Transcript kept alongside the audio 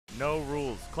No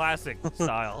rules. Classic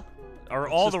style. Or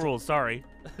all the rules, sorry.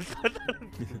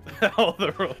 All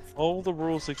the rules. All the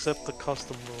rules except the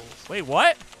custom rules. Wait,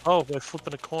 what? Oh, we're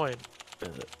flipping a coin.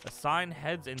 Assign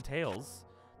heads and tails.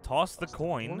 Toss the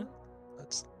coin. What?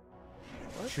 That's...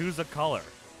 What? Choose a color.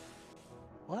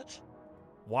 What?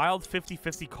 Wild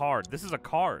 50-50 card. This is a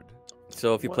card.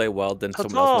 So if you What? play wild, then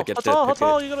someone else might get to pick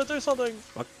Htial, it. you gotta do something.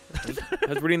 Fuck.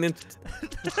 I was reading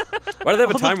Why do they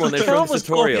have a timer when they show the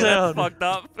tutorial? down. That's fucked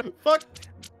up. Fuck.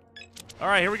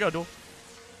 Alright, here we go, Duel.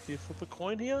 Do you flip a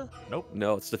coin here?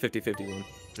 No, it's the 50-50 one.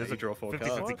 There's You a draw 4 50-50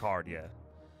 cards. card, yeah.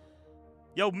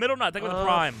 Yo, middle nut, take with the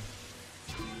prime.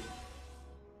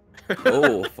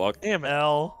 Oh, fuck. Damn it.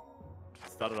 L.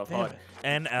 Started off Damn hard. it.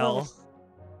 NL.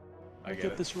 I I get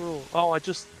get it. this rule. Oh, I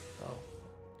just... Oh.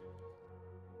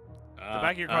 The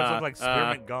back of your cards look like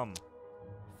spearmint gum.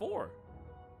 4.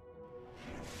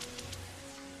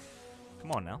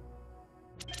 Come on now.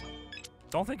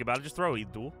 Don't think about it. Just throw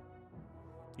it, Duel.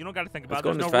 You don't got to think I was about it.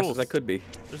 going There's as no fast rules. as I could be.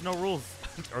 There's no rules.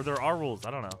 Or there are rules.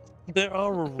 I don't know. There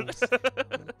are rules.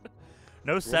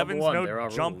 No sevens, one, no there are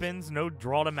jump-ins, no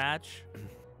draw to match.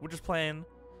 We're just playing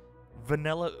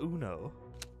vanilla Uno.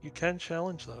 You can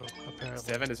challenge, though, apparently.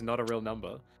 7 is not a real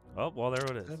number. Oh, well, there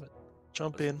it is. Damn it.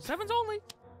 Jump in. 7's only.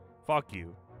 Fuck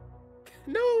you.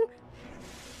 No.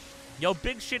 Yo,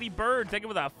 big shitty bird. Take it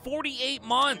with a 48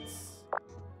 months.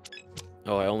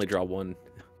 Oh, I only draw one.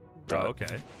 Oh,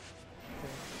 okay.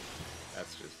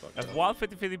 That's just fucked If up. Wild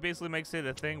 50-50 basically makes it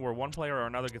a thing where one player or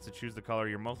another gets to choose the color,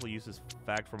 your monthly use is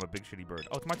fact from a big shitty bird.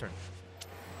 Oh, it's my turn.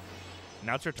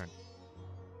 Now it's your turn.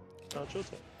 Now it's your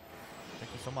turn.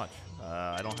 Thank you so much.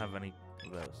 I don't have any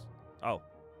of those. Oh,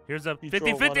 here's a You draw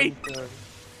one 50-50. and,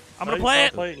 I'm no, going to you play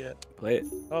can't it. play it yet. Play it.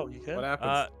 Oh, you can? What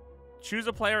happens? Choose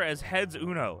a player as heads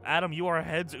Uno. Adam, you are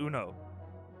heads Uno.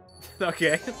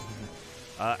 Okay.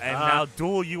 And now,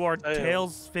 Duel, you are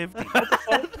tails 50. What the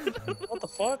fuck? What the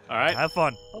fuck? All right. Have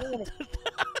fun. I don't wanna...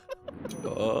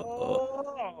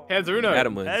 Oh. Heads Uno.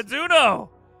 Adam wins. Heads Uno.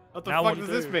 What the Now fuck what does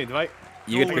do this you mean? Do I...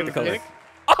 You get to pick the Duel color. pick?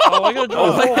 Oh, I gotta draw.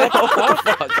 Oh, What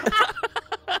the fuck?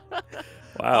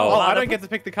 Wow. Oh, wow, I that- don't get to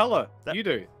pick the color. that- You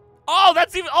do. Oh,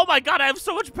 that's even. Oh my God, I have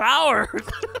so much power.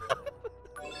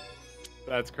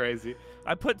 That's crazy.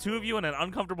 I put 2 of you in an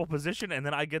uncomfortable position, and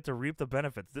then I get to reap the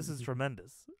benefits. This is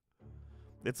tremendous.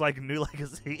 It's like New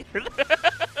Legacy.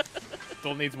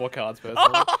 Still needs more cards,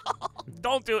 personally.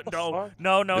 Don't do it. No. fuck?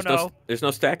 No, no, no. There's no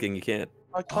stacking. You can't.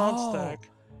 I can't Oh. stack.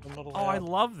 I'm not allowed. Oh, I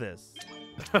love this.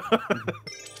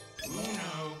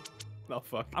 Oh,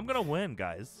 fuck. I'm going to win,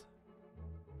 guys.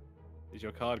 Is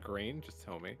your card green? Just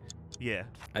tell me. Yeah.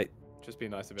 Just be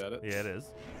nice about it. Yeah, it is.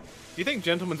 Do you think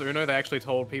Gentlemen's Uno, they actually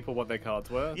told people what their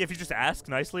cards were? Yeah, if you just ask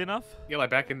nicely enough. Yeah,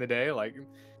 like back in the day, like...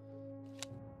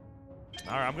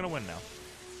 All right, I'm going to win now.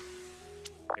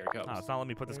 Here it comes. Oh, it's not letting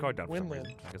me put this card down for Win some then.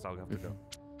 reason. I guess I'll have to go.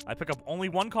 I pick up only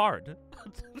 1 card.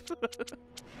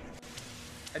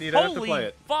 And you don't have to Holy play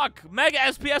it. fuck! Mega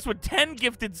SPS with 10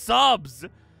 gifted subs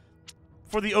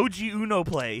for the OG Uno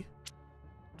play.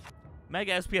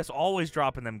 Mega SPS always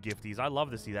dropping them gifties. I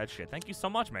love to see that shit. Thank you so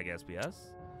much, Mega SPS.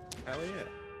 Hell yeah.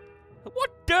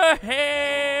 What the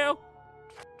hell?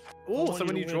 Oh, want so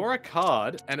when you you to draw a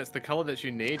card and it's the color that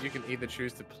you need, you can either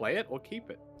choose to play it or keep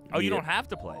it. Oh, you Yeah. don't have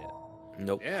to play it.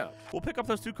 Nope. Yeah. We'll pick up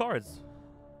those 2 cards.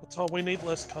 That's all. We need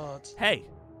less cards. Hey.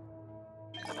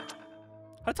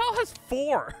 Htial has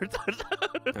 4.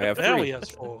 I have Now 3. he has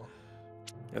 4.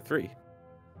 I have 3.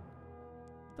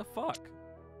 The fuck?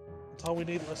 That's all. We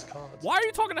need less cards. Why are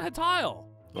you talking to Htial?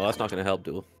 Well, that's not gonna help,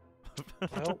 Duel.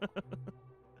 Well,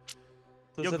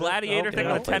 does Yo, it Gladiator, help? thank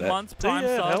you I'll for play 10 that. months. Prime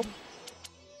Yeah, sub.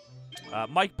 help.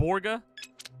 Mike Borga,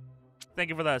 thank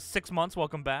you for the 6 months.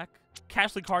 Welcome back.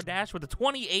 Cashley Kardash with the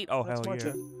 28. Oh, That's hell my yeah.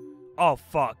 turn. Oh,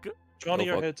 fuck. Johnny, Oh,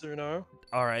 your fuck. heads Uno.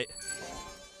 All right.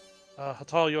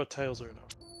 Htial, your tails Uno.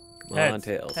 Come Heads. on,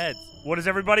 tails. Heads. What does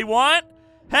everybody want?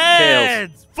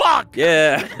 Heads. Fuck.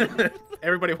 Yeah.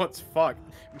 Everybody wants fuck.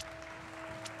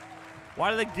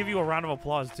 Why do they give you a round of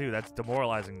applause, too? That's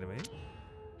demoralizing to me.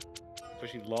 So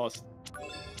she lost.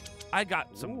 I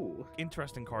got some Ooh.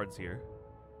 interesting cards here.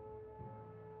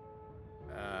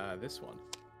 This one.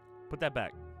 Put that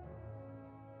back.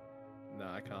 No,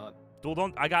 I can't. Duel,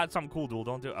 don't. I got something cool, Duel.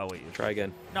 Don't do. Oh, wait. Try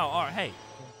again. No, all right. Hey.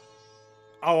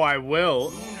 Oh, I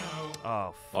will.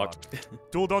 Oh, fuck.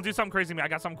 Fuck. Duel, don't do something crazy to me. I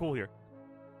got something cool here.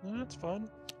 No, that's fine.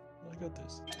 I got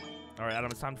this. All right, Adam,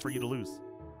 it's time for you to lose.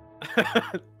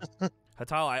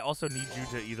 Htial, I also need you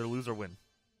to either lose or win.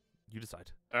 You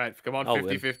decide. All right, come on, I'll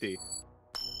win. 50-50.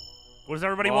 What does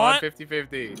everybody Come on, want?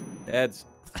 50-50. Heads.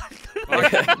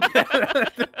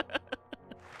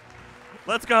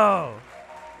 Let's go.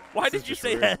 Why This did is you just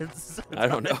say rude. heads? I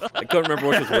don't know. I couldn't remember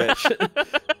which was which.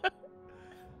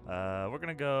 We're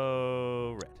gonna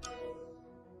go red.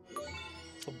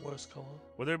 It's the worst color.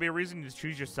 Would there be a reason to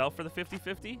choose yourself for the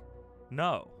 50-50?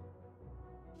 No.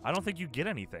 I don't think you get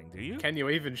anything, do you? Can you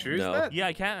even choose No. that? Yeah,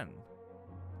 I can.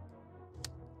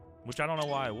 Which I don't know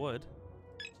why I would.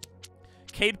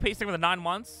 Cade Pasting with the 9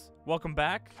 months. Welcome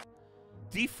back.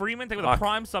 D. Freeman, thank you with a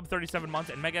prime sub 37 months.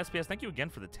 And Mega SPS, thank you again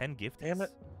for the 10 gifts. Damn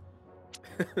it.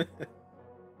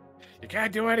 You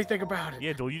can't do anything about it.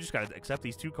 Yeah, Duel, you just gotta accept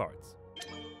these 2 cards.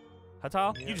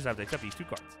 Htial, Yeah. you just have to accept these 2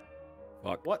 cards.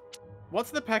 Fuck.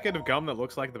 What's the packet of gum that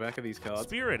looks like the back of these cards?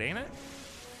 Spirit, ain't it?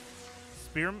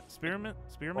 Spearmint?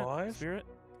 5? Spirit?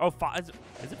 Oh, 5.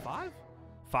 Is it 5?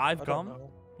 5 I gum? don't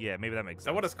know. Yeah, maybe that makes Is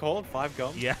sense. that what it's called? 5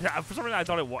 gum? Yeah, for some reason I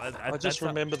thought it was. I just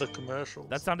remember the commercials.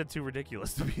 That sounded too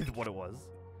ridiculous to be what it was.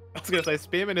 I was gonna say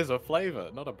spearmint is a flavor,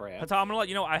 not a brand. Htial, I'm gonna let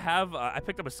you know I have I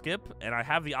picked up a skip and I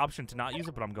have the option to not use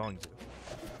it, but I'm going to.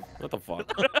 What the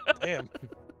fuck? Damn.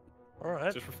 All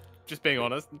right. Just being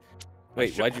honest.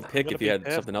 Wait, why'd you pick gotta if you be had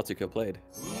careful. something else you could have played?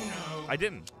 I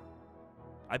didn't.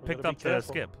 I You picked gotta up be the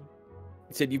careful. skip.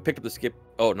 You said you picked up the skip.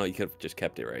 Oh no, you could have just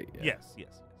kept it, right? Yeah.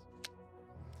 Yes.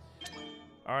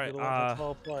 All right, Gotta let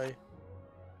Htial play.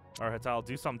 all right, Htial,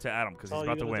 do something to Adam because he's Htial,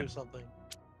 about you to gotta win. do something.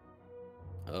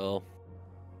 Oh.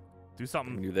 Do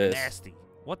something Do this. nasty.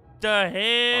 What the Oh,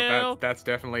 hell? that's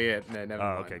definitely it. No, never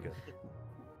Oh, mind. okay, good.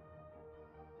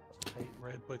 Hey,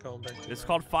 red, we're going back to It's red.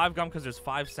 called 5 gum because there's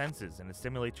 5 senses and it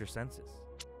stimulates your senses.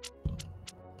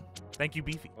 Thank you,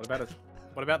 Beefy. What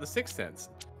about the Sixth Sense?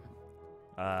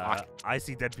 I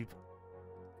see dead people.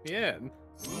 Yeah.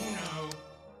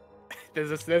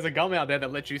 There's a gum out there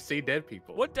that lets you see dead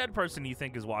people. What dead person do you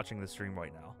think is watching this stream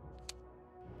right now?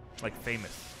 Like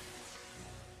famous.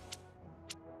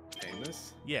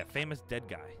 Famous? Yeah, famous dead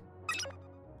guy.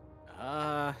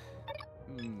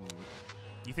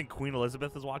 You think Queen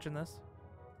Elizabeth is watching this?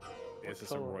 This is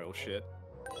some royal shit.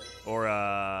 Or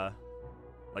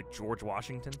like George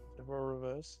Washington? Ever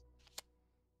reverse?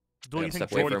 Do you Yeah, think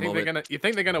step away George? for a moment. You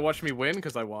think they're gonna watch me win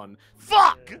because I won?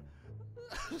 Fuck!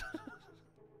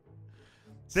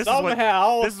 This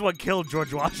This is what killed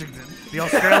George Washington. The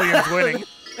Australians winning.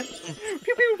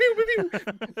 Pew, pew, pew, pew,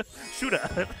 pew. Shoot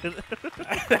her.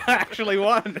 I actually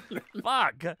won.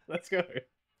 Fuck. Let's go.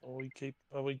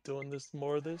 Are we doing this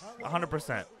more of this?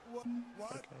 100%.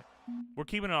 Okay. We're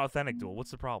keeping it authentic, Duel.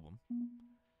 What's the problem?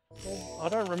 Well, I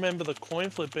don't remember the coin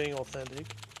flip being authentic.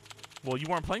 Well, you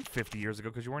weren't playing 50 years ago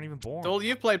because you weren't even born. Dol,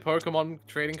 you've played Pokemon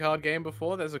trading card game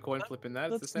before. There's a coin flip in that.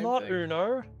 It's the That's same not thing.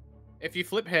 Uno. If you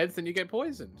flip heads, then you get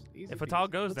poisoned. Easy If peasy. Htial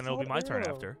goes, then That's it'll be not my turn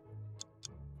Uno. after.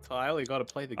 Htial, you gotta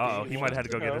play the game. Uh oh, he might have had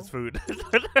to go get his food.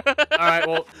 Alright,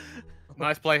 well,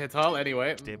 nice play, Htial.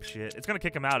 Anyway, Dipshit. It's gonna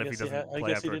kick him out if he doesn't I play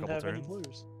guess he after a didn't couple have any turns.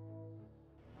 clues.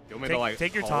 you want me to like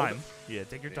Take your hold? time. Yeah,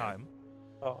 take your Yeah. time.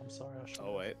 Oh, I'm sorry. I should.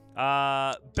 Oh wait.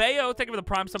 Bayo, thank you for the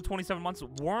Prime sub, 27 months.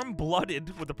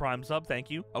 Warm-blooded with the Prime sub, thank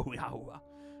you. Oh, yeah.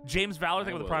 James Valor,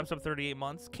 thank you for the Prime sub, 38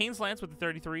 months. Kane's Lance with the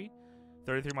 33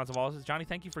 months of all this. Johnny,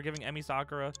 thank you for giving Emi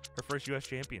Sakura her first U.S.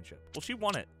 championship. Well, she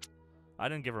won it. I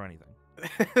didn't give her anything.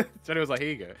 Johnny was like, here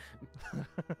you go.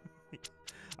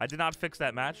 I did not fix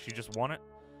that match. She just won it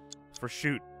for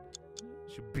shoot.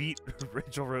 She beat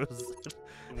Rachel Rose.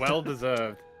 Well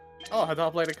deserved. Oh,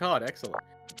 Htial played a card. Excellent.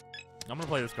 I'm gonna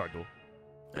play this card, Duel.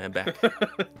 I'm back. You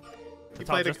Htial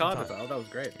played a just in card, time. Htial. That was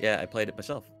great. Yeah, I played it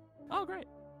myself. Oh, great.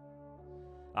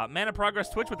 Man of Progress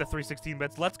Twitch with the 316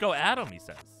 bits. Let's go, Adam, he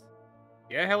says.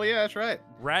 Yeah, hell yeah, that's right.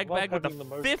 Ragbag with having the the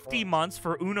most 50 cards. months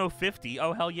for Uno 50.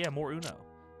 Oh, hell yeah, more Uno.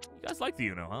 You guys like the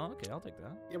Uno, huh? Okay, I'll take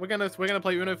that. Yeah, we're gonna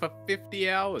play Uno for 50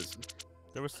 hours.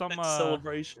 There was some,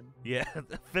 Celebration. yeah,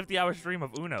 50-hour stream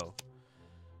of Uno.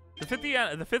 The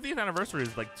 50th anniversary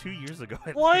is like 2 years ago.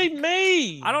 I Why think.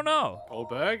 me? I don't know.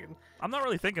 Goldberg. I'm not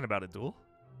really thinking about it, Duel.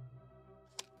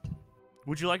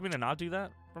 Would you like me to not do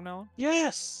that from now on?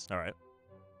 Yes. All right.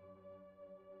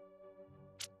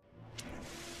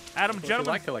 Adam, You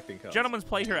gentlemen, like collecting cards. gentlemen's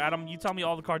play here. Adam, you tell me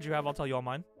all the cards you have. I'll tell you all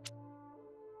mine.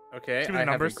 Okay, Give me the I have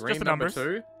a numbers, green just the number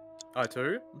numbers.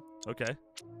 2. 2. Okay.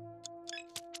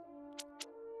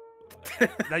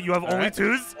 Now you have only Alright.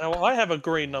 twos? Now I have a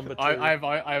green number 2. I have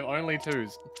only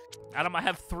 2s. Adam, I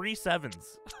have 3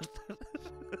 sevens.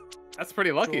 That's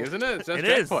pretty lucky, Sure. isn't it? It's It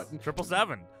is. jackpot.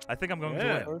 777. I think I'm going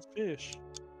Yeah. to win. Those fish.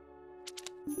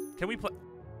 Can we play?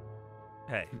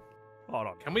 Hey. Hold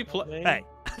on. Can we play? Me? Hey.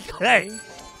 Not Hey. me?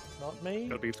 Not me.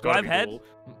 It's Do I gotta have be head? Duel.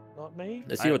 Not me.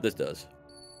 Let's see what this does.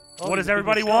 Oh, What you does picked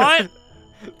everybody yourself. want?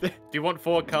 Do you want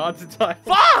 4 cards in time?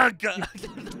 Fuck!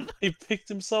 He picked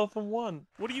himself and won.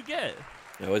 What do you get?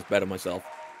 I always bet on myself.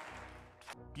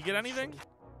 You get anything?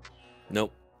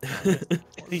 Nope.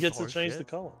 He gets to Horse change shit. the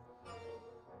color.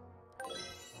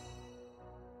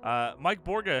 Mike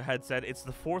Borga had said it's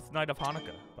the 4th night of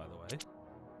Hanukkah, by the way.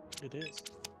 It is.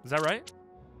 Is that right?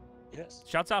 Yes.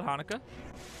 Shouts out Hanukkah.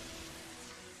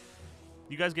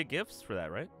 You guys get gifts for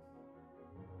that, right?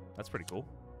 That's pretty cool.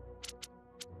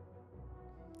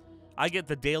 I get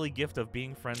the daily gift of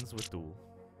being friends with Duel.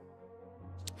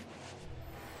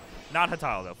 Not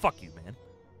Htial, though. Fuck you, man.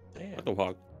 Damn. What the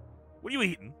fuck? What are you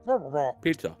eating?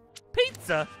 Pizza.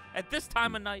 Pizza at this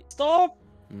time of night. Stop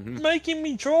making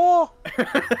me draw.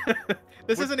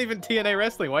 This isn't even TNA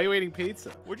wrestling. Why are you eating pizza?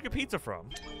 Where'd you get pizza from?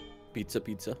 Pizza.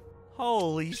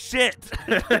 Holy shit.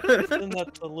 Isn't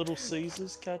that the Little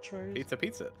Caesars catchphrase?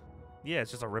 Pizza. Yeah,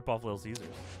 it's just a rip-off Little Caesars.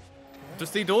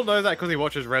 Just see, Duel knows that because he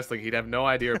watches wrestling. He'd have no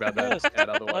idea about that. Yes. And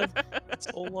otherwise, That's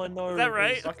all I know. Is that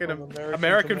right? fucking from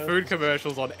American food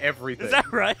commercials on everything. Is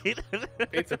that right?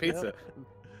 Pizza.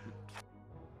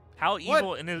 How What?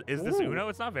 evil is this Ooh. Uno?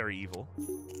 It's not very evil.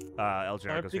 El Don't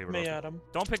Jericho's pick favorite me, roaster. Adam.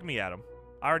 Don't pick me, Adam.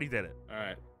 I already did it. All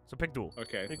right. So pick Duel.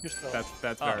 Okay. Pick yourself.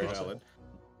 That's Oh, very okay. valid.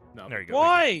 No. There you go.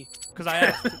 Why? Because I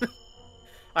asked.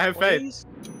 I have faith. Please?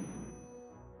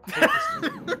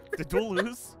 Did Duel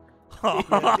lose? Of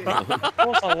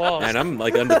course I lost. And I'm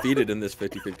like undefeated in this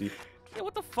 50-50. Yeah,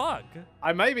 what the fuck?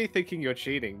 I may be thinking you're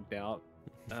cheating now.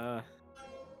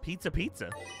 Pizza. Pizza.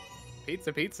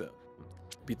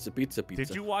 Pizza. Did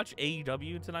you watch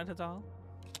AEW tonight, Htial?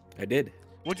 I did.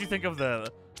 What'd you think of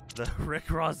the Rick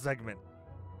Ross segment?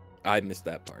 I missed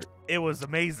that part. It was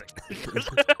amazing.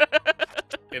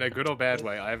 In a good or bad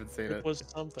way, I haven't seen It it. was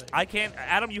something. I can't.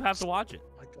 Adam, you have to watch it.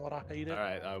 My God, I hate it. All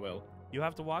right, I will. You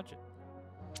have to watch it.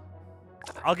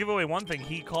 I'll give away one thing.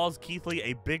 He calls Keith Lee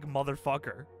a big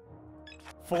motherfucker.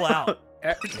 Full out.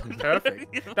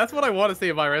 Perfect. That's what I want to see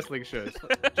in my wrestling shows.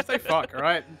 Just say fuck, all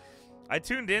right? I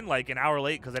tuned in like an hour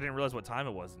late because I didn't realize what time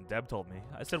it was, and Deb told me.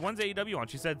 I said, "When's AEW on?"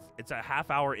 She said, "It's a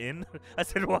half hour in." I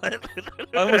said, "What?"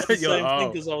 I was the Yo, same oh.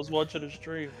 thing because I was watching a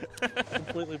stream.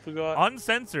 Completely forgot.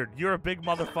 Uncensored. You're a big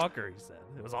motherfucker. He said.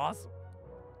 It was awesome.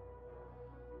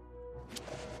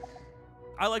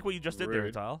 I like what you just did there,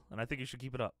 Rude. Htial, and I think you should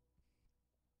keep it up.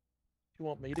 You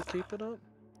want me to keep it up?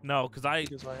 No, because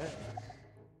Because I am.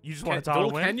 you just want Htial to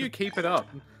Duel, win. can you keep it up?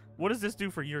 What does this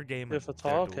do for your game? If there,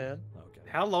 Htial Duel? can. Okay.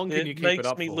 How long can you It keep it makes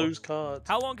up me for? lose cards.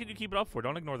 How long can you keep it up for?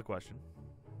 Don't ignore the question.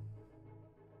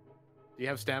 Do you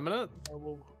have stamina? I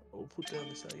will put down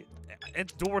this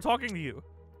 8. Duel, we're talking to you.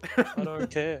 I don't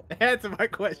care. Answer my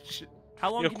question.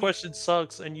 How long? Your can question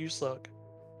sucks and you suck.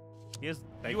 Thank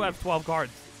you you. have 12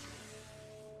 cards.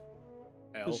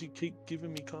 L. Because you keep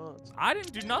giving me cards. I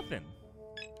didn't do nothing.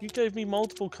 You gave me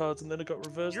multiple cards and then it got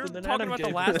reversed You're and then talking Adam about gave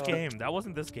the me last cards. game. That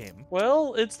wasn't this game.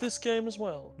 Well, it's this game as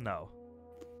well. No.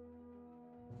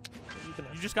 You, can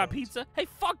have You just some got cards. pizza? Hey,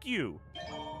 fuck you.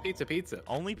 Pizza.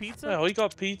 Only pizza? No, he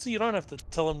got pizza. You don't have to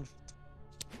tell him.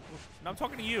 No, I'm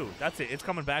talking to you. That's it. It's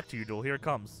coming back to you, Duel. Here it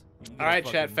comes. You can get All a right,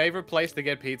 chat. fucking- Favorite place to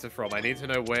get pizza from? I need to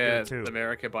know where Me too.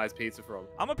 America buys pizza from.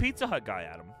 I'm a Pizza Hut guy,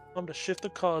 Adam. I'm to shift the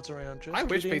cards around. Just I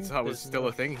wish kidding. Pizza Hut was There's still no-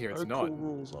 a thing here. It's no not. cool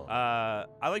rules on.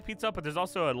 I like Pizza Hut, but there's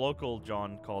also a local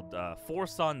John called Four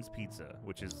Sons Pizza,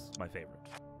 which is my favorite.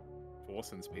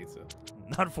 Forson's Pizza.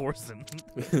 Not Forson.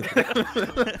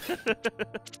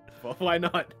 Well, why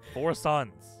not? Four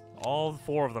Sons. All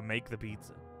 4 of them make the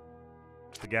pizza.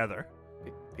 Together.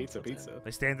 Pizza.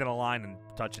 They stand in a line and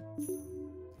touch it.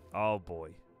 Oh,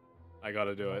 boy. I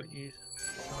gotta do it. You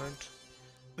don't.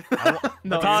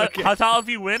 No, Htial, it's okay. Htial, if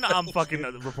you win, I'm fucking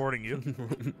reporting you.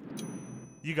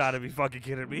 You gotta be fucking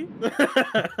kidding me.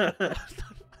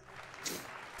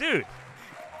 Dude,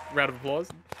 Round of applause.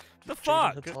 the Cheating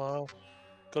fuck? Htial.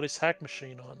 Got his hack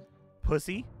machine on.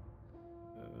 Pussy?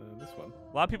 This one.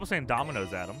 A lot of people saying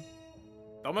Domino's, Adam.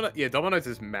 Domino's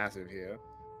is massive here.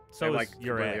 So they is like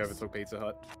your completely ass. overtook Pizza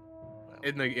Hut. Wow.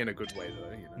 In a good way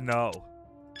though. You know.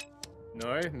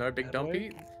 No. No big That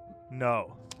dumpy.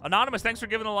 No. Anonymous, thanks for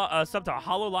giving a sub to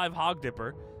Hollow Live Hog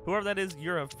Dipper. Whoever that is,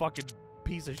 you're a fucking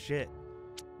piece of shit.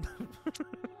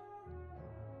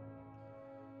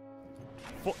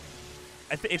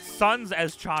 It's sons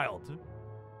as child.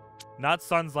 Not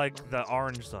sons like the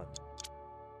orange sun.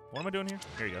 What am I doing here?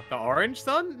 Here you go. The orange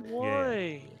sun?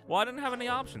 Why? Well, I didn't have any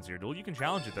options here, Duel. You can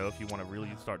challenge it, though, if you want to really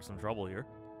start some trouble here.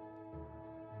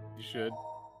 You should.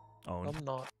 Oh, I'm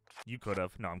not. you could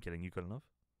have. No, I'm kidding. You couldn't have.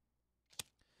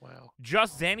 Wow.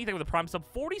 Just Zanny, thank you for the prime sub.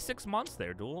 46 months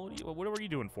there, Duel. What were you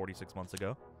doing 46 months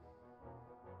ago?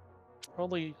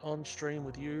 Probably on stream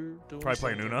with you. Doing Probably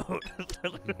playing something.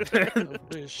 Uno. I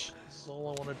wish. This is all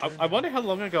I want to do. I wonder how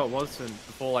long ago it was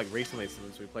before, like, recently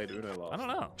since we played Uno last. I don't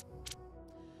know.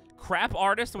 Crap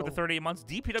artist with the Oh. 38 months.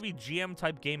 DPW GM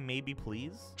type game, maybe,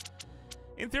 please.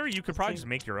 In theory, you could probably just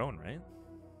make your own, right?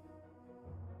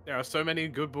 There are so many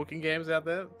good booking games out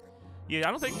there. Yeah,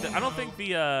 I don't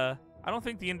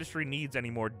think the industry needs any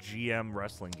more GM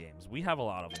wrestling games. We have a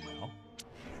lot of them now.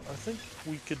 I think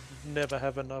we could never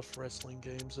have enough wrestling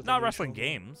games. Not wrestling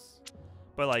games,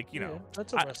 but like you know,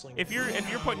 that's a wrestling. If you're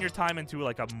putting your time into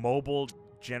like a mobile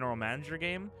general manager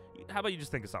game, how about you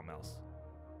just think of something else?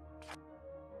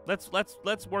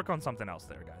 Let's work on something else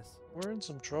there, guys. We're in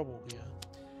some trouble here.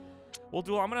 Well,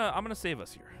 Duel, I'm gonna save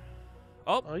us here.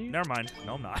 Oh, Are you? never mind.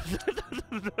 No, I'm not.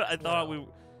 I thought we.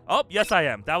 Oh, yes, I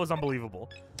am. That was unbelievable.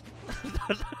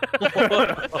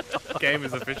 Game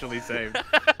is officially saved.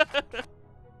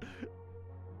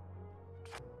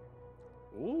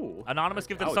 Ooh. Anonymous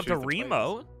gifted I'll us up to choose to play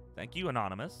Remo. Thank you,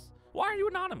 Anonymous. Why are you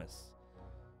anonymous?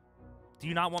 Do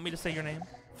you not want me to say your name?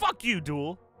 Fuck you,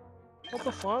 Duel. What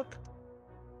the fuck?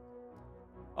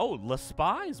 Oh, La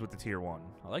Spies with the tier 1.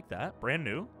 I like that. Brand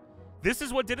new. This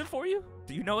is what did it for you?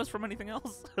 Do you know us from anything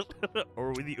else? Or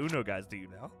with the Uno guys, do you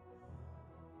know?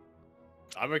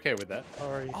 I'm okay with that.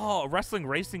 Sorry. Oh, a wrestling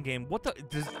racing game. What the?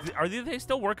 Are they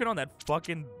still working on that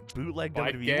fucking bootleg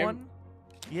Fight WWE game? one?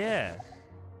 Yeah.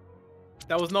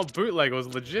 That was not bootleg, it was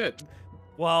legit.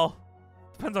 Well,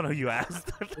 depends on who you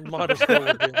asked. It might as well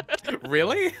have been.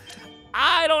 Really?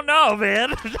 I don't know,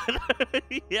 man.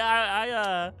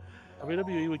 Yeah,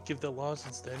 WWE would give their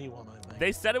license to anyone, I think.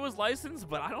 They said it was licensed,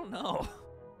 but I don't know.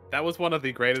 That was one of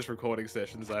the greatest recording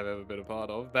sessions I've ever been a part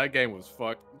of. That game was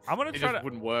fucked. I'm gonna It try just to.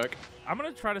 wouldn't work. I'm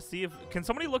gonna try to see if can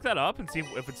somebody look that up and see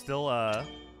if it's still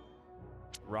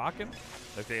rocking.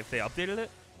 If they updated it.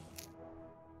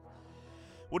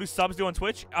 What do subs do on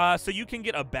Twitch? So you can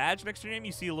get a badge next to your name.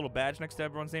 You see a little badge next to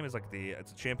everyone's name. It's like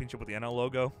it's a championship with the NL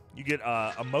logo. You get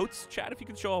emotes, chat, if you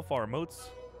can show off our emotes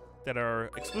that are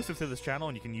exclusive to this channel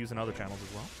and you can use in other channels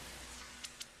as well.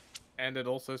 And it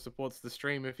also supports the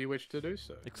stream if you wish to do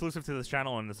so. Exclusive to this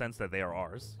channel in the sense that they are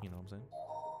ours. You know what I'm saying?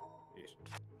 Yes.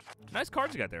 Nice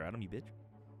cards you got there, Adam, you bitch.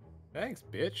 Thanks,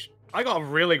 bitch. I got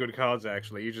really good cards,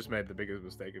 actually. You just made the biggest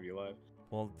mistake of your life.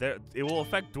 Well, it will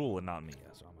affect Duel and not me. Yeah,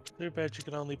 so Too bad you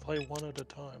can only play one at a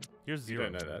time. here's You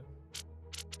 0. don't know that.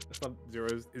 That's not zero.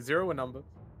 Is 0 a number?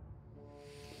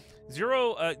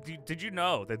 0, did you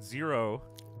know that 0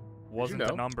 wasn't the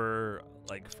know? number,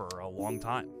 like, for a long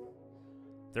time?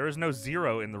 There is no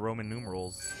 0 in the Roman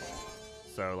numerals.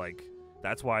 So, like,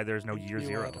 that's why there's no year You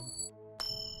 0. Adam.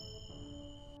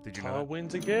 Did you know Tyler that?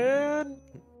 wins again.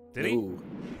 Did he? Ooh.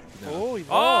 No. Oh, he lost.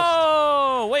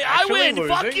 Oh, wait, Actually I win!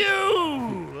 Fuck losing?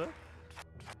 you!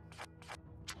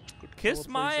 Good Kiss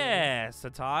color, my please, Adam. ass,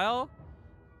 Htial.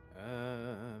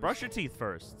 Brush your teeth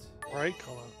first. Bright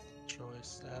color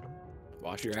choice, Adam.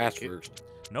 Wash your ass first.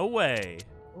 No way.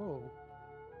 Oh.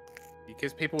 You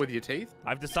kiss people with your teeth?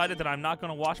 I've decided that I'm not going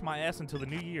to wash my ass until the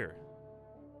new year.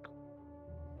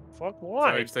 Fuck,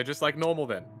 why? So just like normal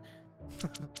then.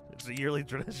 It's a yearly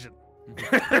tradition.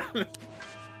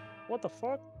 What the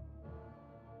fuck?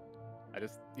 I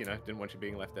just, didn't want you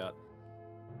being left out.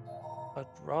 I'd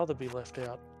rather be left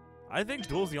out. I think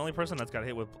Duel's the only person that's got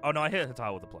hit with... Oh, no, I hit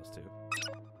Htial with a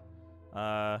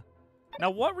 +2. Now,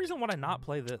 what reason would I not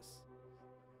play this?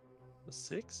 The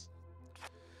 6?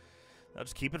 I'll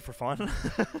just keep it for fun.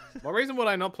 What reason would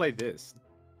I not play this?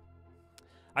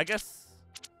 I guess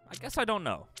I don't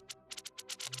know.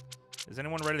 Is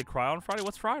anyone ready to cry on Friday?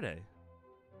 What's Friday?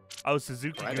 Oh,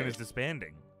 Suzuki Gun Friday. is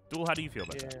disbanding. Duel, how do you feel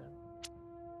about Yeah. that?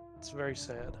 It's very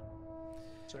sad.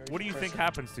 It's very What do you think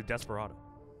depressing. happens to Desperado?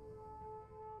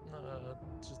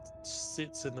 Just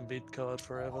sits in the mid card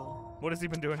forever. What has he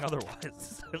been doing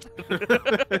otherwise?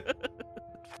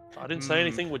 I didn't say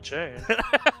anything would change.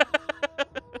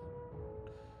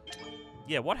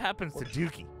 Yeah, what happens to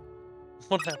Dookie?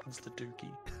 What happens to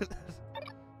Dookie?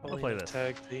 I'll play this.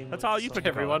 Tag team. That's with how you pick someone.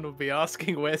 Everyone will be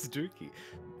asking, where's Dookie?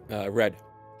 Red.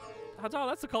 Htial,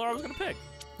 that's the color I was going to pick.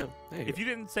 Oh, there you If you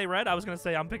didn't say red, I was going to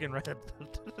say I'm picking red.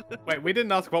 Wait, we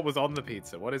didn't ask what was on the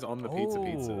pizza. What is on the pizza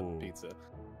Oh. pizza? go.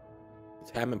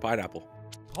 It's ham and pineapple.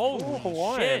 Holy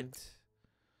Hawaiian. shit.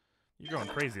 You're going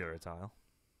crazy there, Htial.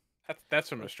 That's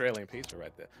from Australian pizza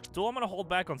right there. Duel, I'm going to hold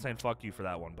back on saying fuck you for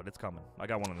that one, but it's coming. I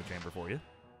got one in the chamber for you.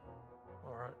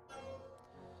 Alright.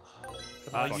 Can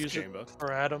Fuck I use chamber. it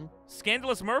for Adam?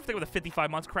 Scandalous Murph, they with a 55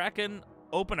 months. Kraken,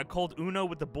 open a cold Uno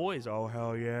with the boys. Oh,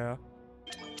 hell yeah.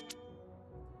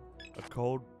 A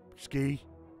cold ski.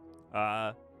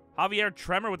 Javier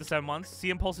Tremor with the 7 months.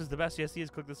 CM Pulse is the best. Yes, he is.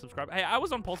 Click the subscribe. Hey, I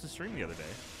was on Pulse's stream the other day.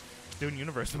 Doing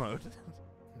universe mode.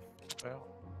 Well,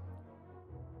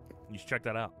 You should check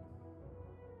that out.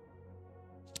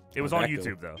 It was How'd on that go?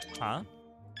 YouTube, though. Huh?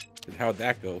 And how'd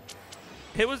that go?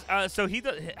 It was so he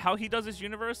does how he does his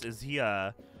universe is he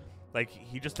Like,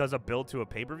 he just does a build to a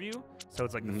pay-per-view. So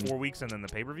it's like the 4 weeks and then the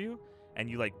pay-per-view. And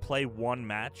you, like, play one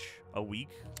match a week.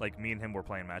 Like, me and him were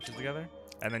playing matches together.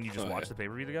 And then you just watch the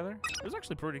pay-per-view together. It was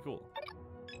actually pretty cool.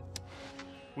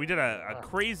 We did a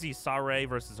crazy Saray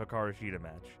versus Hikaru Shida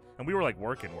match. And we were, like,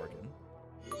 working.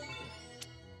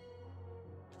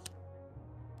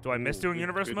 Do I miss doing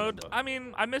universe mode? I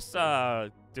mean, I miss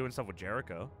doing stuff with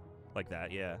Jericho. Like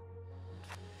that, yeah.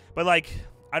 But, like,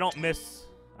 I don't miss...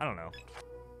 I don't know.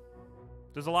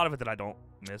 There's a lot of it that I don't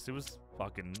miss. It was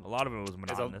fucking... A lot of it was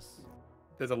monotonous.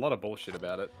 There's a lot of bullshit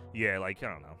about it. Yeah, like, I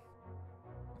don't know.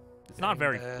 It's not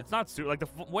very... It's not... Like, the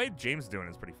way James is doing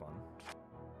it is pretty fun.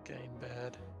 Game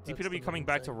bad. DPW coming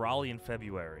back to Raleigh in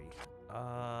February.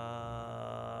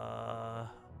 I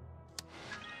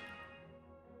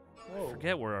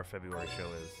forget where our February show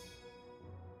is.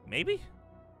 Maybe?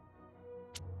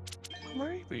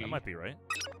 Maybe. That might be right.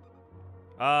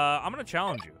 I'm gonna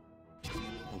challenge you.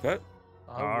 Okay.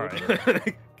 All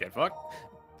right. Get fucked.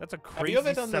 That's a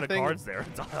crazy set of cards there,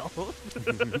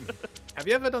 Htial. Have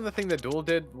you ever done the thing that Duel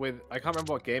did with... I can't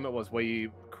remember what game it was, where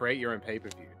you create your own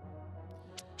pay-per-view?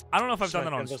 I don't know if I've done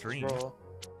that on stream.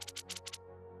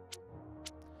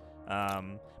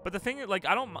 But the thing is, like,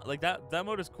 I don't like that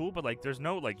mode is cool, but like, there's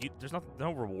no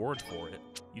no reward for it.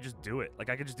 You just do it. Like,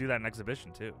 I could just do that in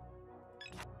exhibition too.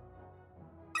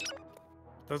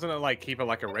 Doesn't it like keep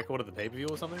like a record of the pay-per-view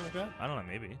or something like that? I don't know,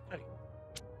 maybe.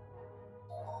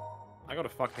 I got a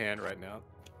fucked hand right now.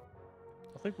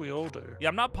 I think we all do. Yeah,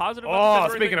 I'm not positive. About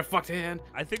the speaking of fucked hand,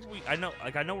 I think I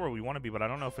know where we want to be, but I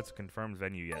don't know if it's a confirmed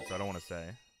venue yet, so I don't want to say.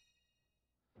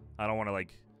 I don't want to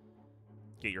like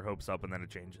get your hopes up and then it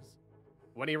changes.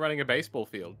 When are you running a baseball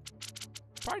field?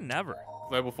 Probably never.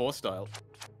 Global Force style.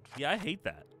 Yeah, I hate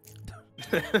that.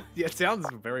 Yeah, it sounds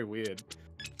very weird.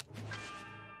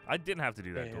 I didn't have to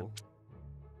do that, Duel.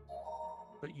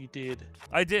 But you did.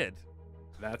 I did.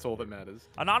 That's all that matters.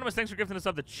 Anonymous, thanks for gifting us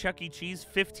up to Chuck E. Cheese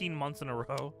 15 months in a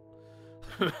row.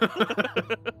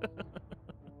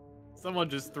 Someone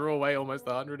just threw away almost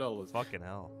 $100. Fucking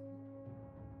hell.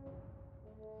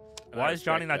 Why is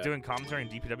Johnny not doing commentary in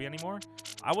DPW anymore?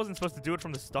 I wasn't supposed to do it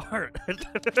from the start.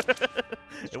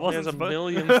 It wasn't. There's a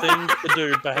million things to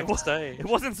do backstage. It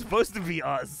wasn't supposed to be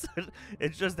us.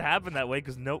 It just happened that way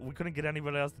because we couldn't get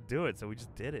anybody else to do it, so we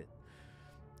just did it.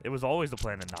 It was always the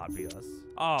plan to not be us.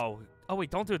 Oh wait,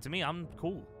 don't do it to me. I'm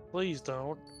cool. Please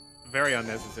don't. Very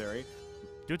unnecessary.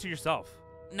 Do it to yourself.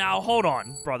 Now hold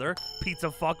on, brother. Pizza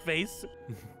fuckface.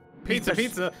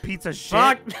 Pizza. Pizza shit.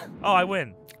 Fuck. Oh, I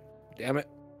win. Damn it.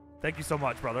 Thank you so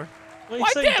much, brother. Wait,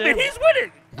 Why damn it? He's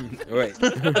winning. Wait.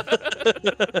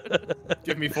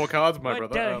 Give me 4 cards, my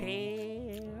What brother. the hell?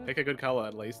 Pick a good color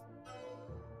at least.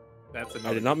 That's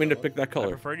I did not mean to pick that I color.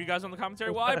 preferred you guys on the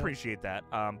commentary. Well, I appreciate that.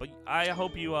 But I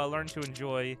hope you learn to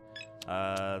enjoy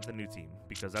the new team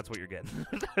because that's what you're getting.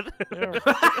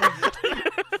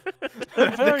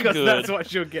 Very because good. that's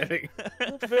what you're getting.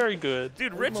 Very good.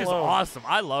 Dude, Rich is awesome.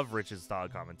 I love Rich's style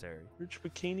commentary. Rich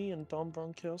Bikini and Dom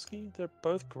Bronkowski, they're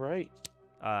both great.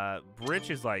 Rich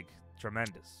is like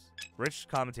tremendous. Rich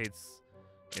commentates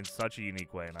in such a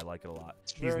unique way, and I like it a lot.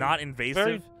 He's not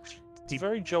invasive. It's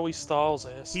very Joey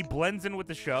Styles-esque. He blends in with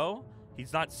the show.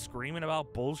 He's not screaming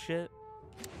about bullshit.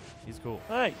 He's cool.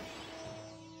 Hey.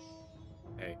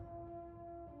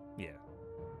 Yeah.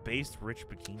 Based Rich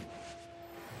Bikini.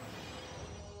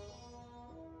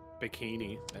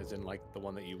 Bikini, as in like the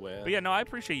one that you wear. But yeah, no, I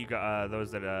appreciate you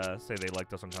those that say they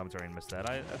liked us on commentary and missed that.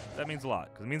 That means a lot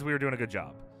because it means we were doing a good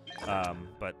job.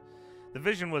 But the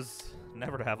vision was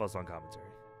never to have us on commentary.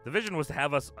 The vision was to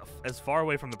have us as far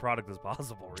away from the product as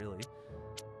possible, really.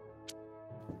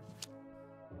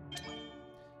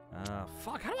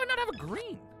 Fuck, how do I not have a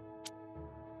green?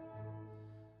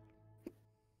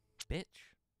 Bitch.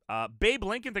 Babe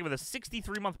Lincoln, thank you for the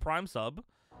 63-month Prime sub.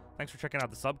 Thanks for checking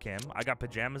out the sub cam. I got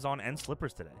pajamas on and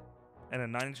slippers today. And a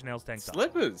 9 Inch Nails tank top.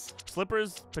 Slippers?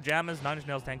 Slippers, pajamas, 9 Inch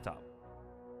Nails tank top.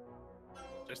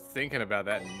 Just thinking about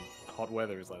that in hot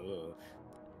weather is like, ugh.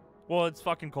 Well, it's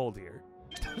fucking cold here.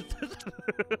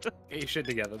 Get your shit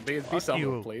together. Be Fuck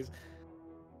someone, you. please.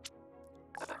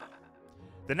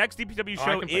 The next DPW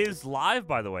show is live,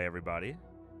 by the way, everybody.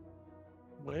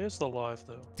 Where's the live,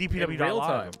 though?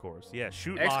 DPW.live, of course. Yeah,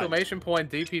 shoot live. Exclamation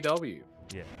point DPW.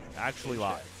 Yeah, actually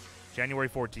live. January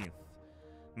 14th.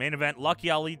 Main event, Lucky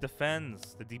Ali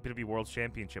defends the DPW World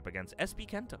Championship against SB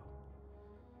Kento.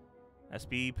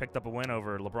 SB picked up a win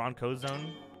over LeBron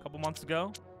Cozone a couple months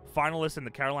ago. Finalist in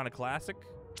the Carolina Classic.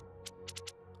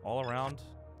 All around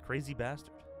crazy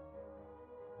bastard.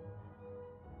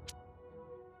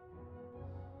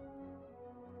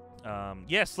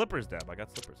 Yeah, slippers, Deb. I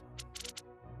got slippers.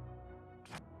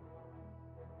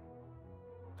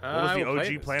 What was the will play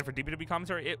OG this. plan for DPW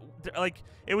commentary?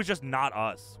 It was just not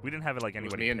us. We didn't have it like It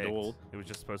was anybody me and picked. Duel. It was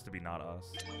just supposed to be not us.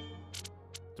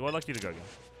 Do I like you to go again?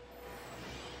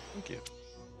 Thank you.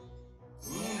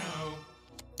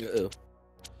 Uh-oh.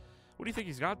 What do you think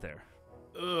he's got there?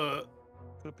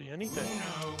 Could be anything.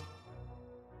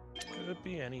 Could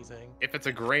be anything. If it's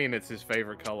a green, it's his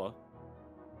favorite color.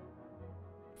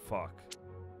 Fuck.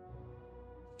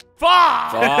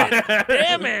 Fuck! Fuck.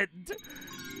 Damn it!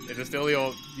 Is it still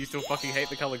your? You still fucking hate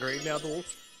the color green now, Duel?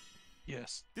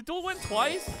 Yes. Did Duel win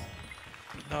twice?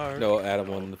 No. No, Adam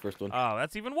won the first one. Oh,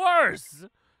 that's even worse.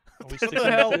 Are we sticking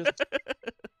the hell? with this?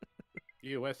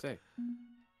 USA.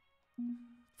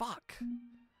 Fuck.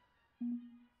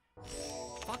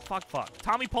 Fuck.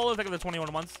 Tommy Polo, thank you for the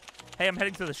 21 months. Hey, I'm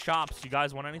heading to the shops. You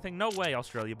guys want anything? No way,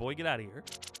 Australia boy. Get out of here.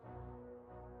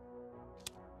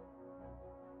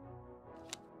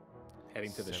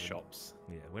 Heading to the 7. shops.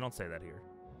 Yeah, we don't say that here.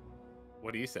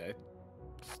 What do you say?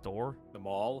 Store? The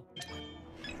mall? Go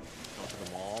to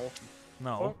the mall?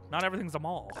 No, What? not everything's a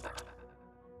mall.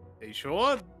 Are you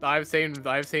sure? I've seen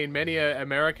many a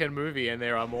American movie and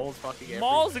there are malls fucking everywhere.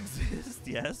 Malls exist,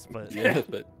 yes, but Yeah,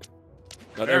 but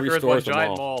not America every is store one is a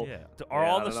giant mall. mall. yeah. Are Yeah,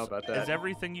 all I the don't know about that. is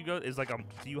everything you go is like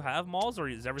do you have malls or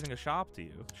is everything a shop to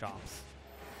you? Shops.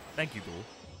 Thank you,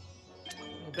 Duel.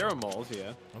 There are malls,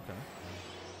 yeah. Okay.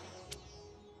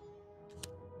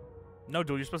 No,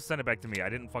 Duel, you're supposed to send it back to me. I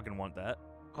didn't fucking want that.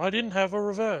 I didn't have a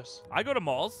reverse. I go to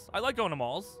malls. I like going to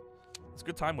malls. It's a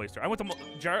good time waster. I went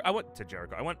to I went to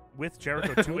Jericho. I went with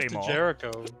Jericho to I went a to mall.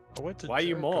 Jericho. I went to Why you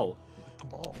Jericho. mall? The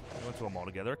mall. We went to a mall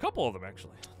together. A couple of them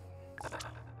actually.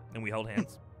 And we held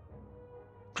hands.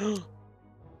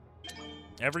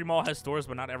 Every mall has stores,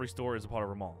 but not every store is a part of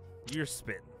a mall. You're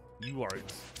spitting. You are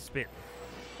spitting.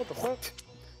 What the fuck?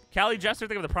 Callie Jester,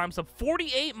 think of the Prime sub.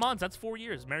 48 months. That's 4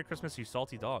 years. Merry Christmas, you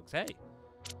salty dogs. Hey.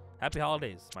 Happy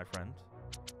holidays, my friend.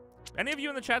 Any of you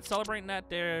in the chat celebrating that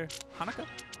there Hanukkah?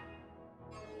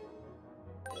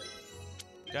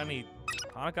 Got any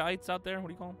Hanukkah-ites out there? What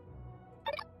do you call them?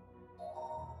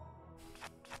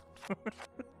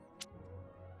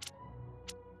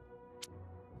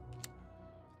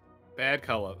 Bad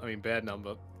color. I mean, bad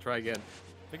number. Try again.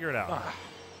 Figure it out. Ah,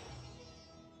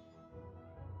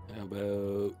 How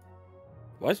about...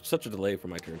 Why is such a delay for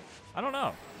my turn? I don't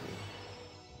know.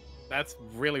 That's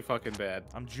really fucking bad.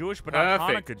 I'm Jewish, but not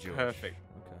Perfect. Hanukkah Jewish. Perfect.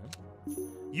 Okay.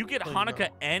 You get Oh, Hanukkah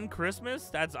no. and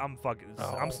Christmas? I'm fucking...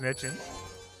 Oh. I'm snitching.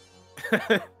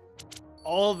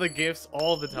 All the gifts,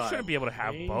 all the You time. shouldn't be able to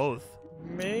have Me? both.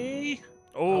 me?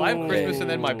 Oh, I have Christmas and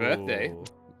then my birthday.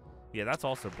 Yeah, that's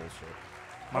also bullshit.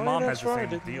 My Oh, mom has that's the right, same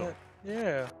didn't deal. it?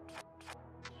 Yeah.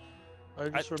 I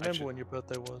just remember should- when your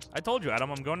birthday was. I told you, Adam,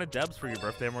 I'm going to Deb's for your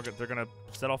birthday, and they're gonna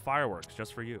set off fireworks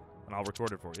just for you, and I'll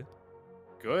record it for you.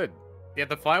 Good. Yeah,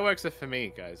 the fireworks are for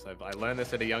me, guys. I learned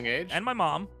this at a young age. And my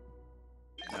mom.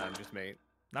 Just me.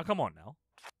 Now, come on now.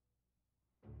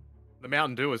 The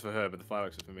Mountain Dew is for her, but the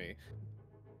fireworks are for me.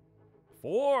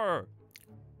 4.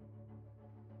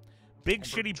 Big Number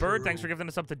Shitty Bird, 2. thanks for giving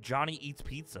us up to Johnny Eats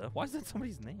Pizza. Why is that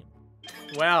somebody's name?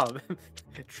 Wow.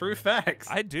 True facts.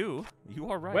 I do. You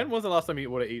are right. When was the last time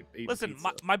you would have eat Listen,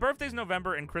 pizza? my birthday's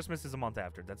November, and Christmas is a month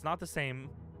after. That's not the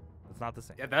same. That's not the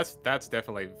same. Yeah, that's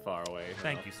definitely far away.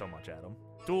 Thank you so much, Adam.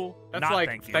 Duel, That's not like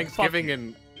thank you. Thanksgiving Fuck you.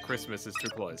 and Christmas is too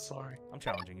close. Sorry. I'm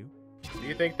challenging you. Do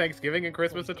you think Thanksgiving and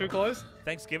Christmas are too close?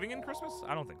 Thanksgiving and Christmas?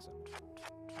 I don't think so.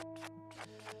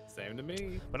 Same to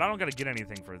me. But I don't gotta get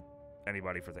anything for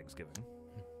anybody for Thanksgiving.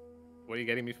 What are you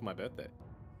getting me for my birthday?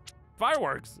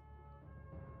 Fireworks.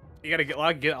 You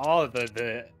gotta get all of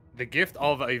the gift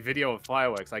of a video of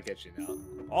fireworks. I get you now.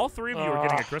 All 3 of you are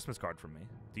getting a Ah. Christmas card from me.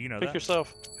 Do you know Pick that?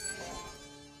 yourself.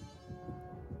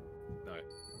 No.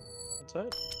 What's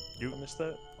that? You- I missed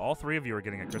that. All 3 of you are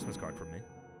getting a Christmas card from me.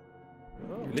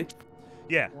 Oh. Really?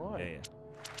 Yeah. Why? Yeah, yeah.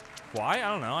 Why?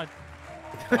 I don't know. I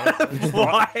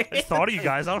Why? just thought of you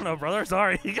guys. I don't know, brother.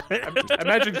 Sorry.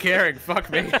 Imagine caring. Fuck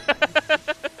me.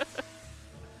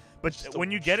 But Just a when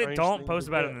you get it, strange don't thing post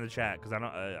to about it get. in the chat because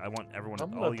I want everyone,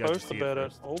 I'm all gonna you guys to post see about it it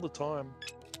first. all the time.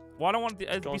 Well, I don't want it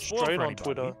to be Going spoiled straight for on anybody.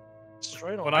 Twitter.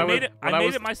 Straight on. When I I made was- it. when I I made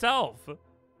was- it myself.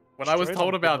 When I was Straight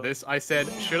told on about Twitter. this, I said,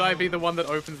 should I be the one that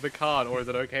opens the card, or is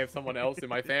it okay if someone else in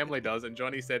my family does? And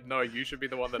Johnny said, no, you should be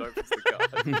the one that opens the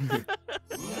card.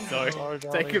 So, Sorry,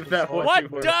 Johnny, take it that sorry. way. What you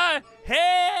were. the Oh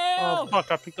hell,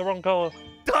 fuck! I picked the wrong color.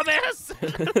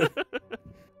 dumbass!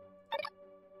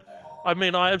 I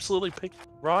mean, I absolutely picked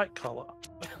right color.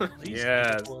 These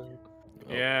Yes. blue.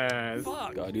 Yes.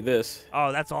 Fuck. Gotta do this.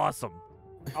 Oh, that's awesome.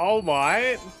 Oh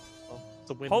my. Oh, it's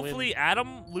a win-win. Hopefully,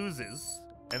 Adam loses,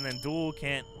 and then Duel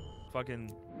can't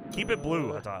fucking keep it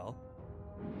blue, Htial.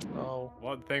 Oh,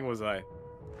 What thing was I?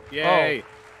 Yay!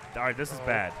 All right, this is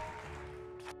bad.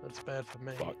 That's bad for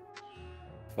me.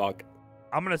 Fuck.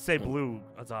 I'm gonna say blue.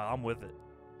 I'm with it.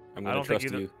 I'm I gonna don't think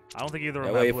trust either. you. I don't think either of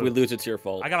That them way, have if blue. we lose, it's your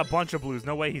fault. I got a bunch of blues.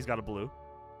 No way he's got a blue.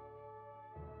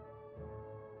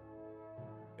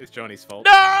 It's Johnny's fault.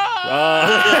 No!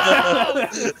 Ah.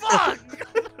 Fuck!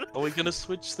 Are we gonna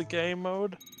switch the game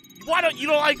mode? Why don't you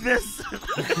don't like this?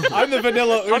 I'm the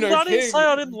vanilla Uno I'm not king. saying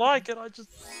I didn't like it. I just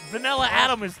Vanilla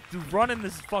Adam is running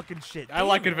this fucking shit. I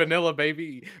like it Damn vanilla,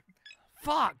 baby.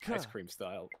 Fuck. Ice cream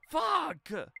style. Fuck.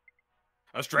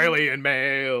 Australian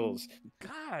males.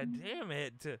 God damn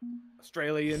it.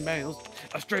 Australian males.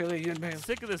 Australian males.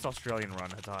 Sick of this Australian run,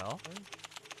 Htial.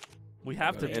 We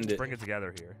have to End it. bring it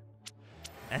together here.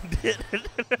 End it.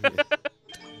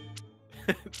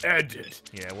 End it.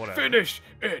 Yeah, whatever. Finish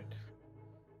it.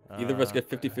 Either of us get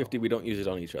 50-50, we don't use it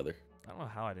on each other. I don't know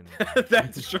how I didn't.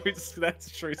 That's a true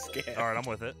scam. All right, I'm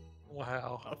with it.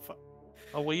 wow. Oh, fuck.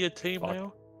 Are we a team Fuck.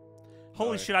 now? Holy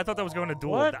Alright. shit! I thought that was going to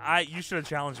duel. What? You should have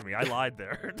challenged me. I lied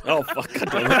there. Oh, fuck. God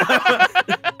damn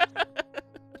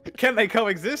it. Can they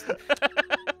coexist?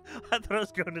 I thought I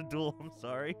was going to duel. I'm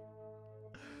sorry.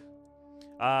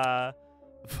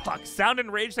 Fuck. Sound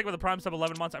and Rage take with the Prime sub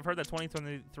 11 months. I've heard that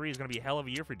 2023 is going to be a hell of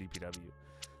a year for DPW.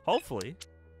 Hopefully.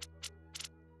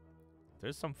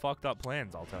 There's some fucked up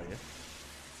plans, I'll tell you.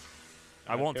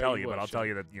 I won't tell you, but I'll tell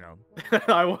you that, you know.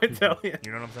 I won't tell you.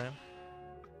 You know what I'm saying?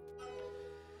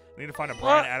 I need to find a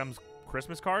Bryan Adams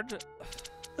Christmas card.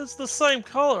 It's the same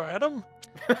color, Adam.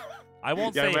 I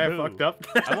won't Yeah, say man, who. fucked up.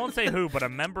 I won't say who, but a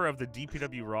member of the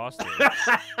DPW roster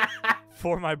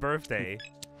for my birthday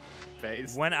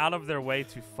Face. went out of their way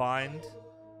to find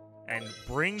and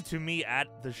bring to me at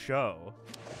the show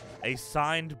a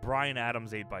signed Bryan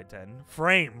Adams 8x10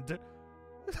 framed.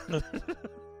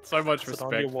 So much Is it on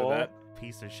respect your for wall? that.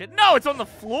 Piece of shit. No, it's on the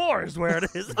floor is where it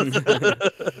is.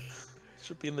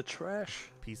 Should be in the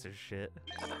trash. Piece of shit.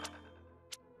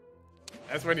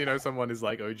 That's when you know someone is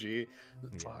like OG. Yeah,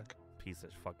 Fuck. piece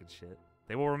of fucking shit.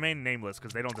 They will remain nameless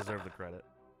because they don't deserve the credit.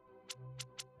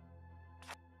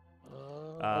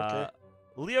 Okay.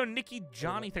 Leo, Nikki,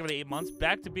 Johnny, thank you for the 8 months.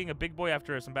 Back to being a big boy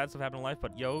after some bad stuff happened in life,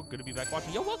 but yo, good to be back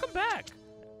watching. Yo, welcome back.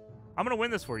 I'm going to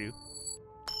win this for you.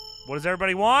 What does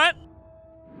everybody want?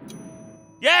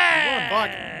 Yeah! Come on,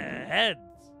 Buck. Heads.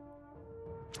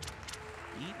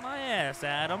 Eat my ass,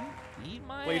 Adam. Eat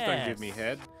my Please ass. don't give me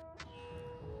head.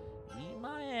 Eat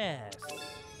my ass.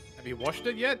 Have you washed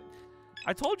it yet?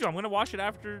 I told you I'm going to wash it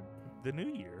after the new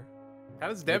year. How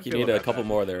does I Deb think feel you need a about couple that?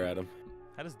 more there, Adam.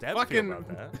 How does Deb Fucking- feel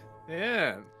about that?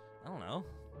 Yeah. I don't know.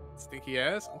 Stinky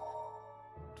ass.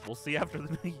 We'll see after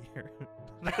the new year.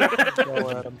 Go,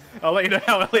 Adam. I'll let you know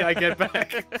how early I get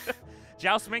back.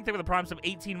 Jao Smink, thank you for the Prime sub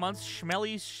 18 months.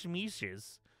 Schmelly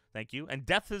Schmeeshes, thank you. And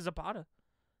Death is Zapata,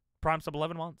 Prime sub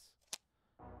 11 months.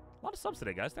 A lot of subs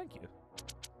today, guys. Thank you.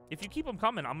 If you keep them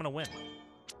coming, I'm going to win.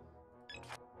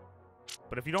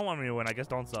 But if you don't want me to win, I guess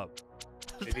don't sub.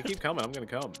 If you keep coming, I'm gonna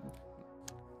come.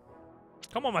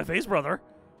 Come on my face, brother.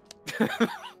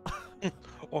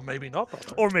 Or maybe not,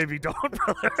 brother. Or maybe don't,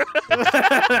 brother.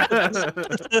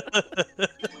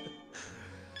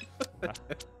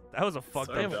 That was a fucked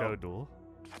So up show, dumb. Duel.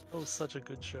 That was such a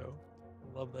good show.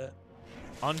 Love that.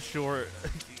 Unsure.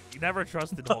 You never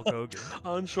trusted Hulk Hogan.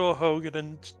 Unsure Hogan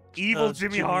and Evil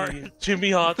Jimmy Hart.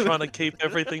 Jimmy Hart trying to keep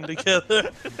everything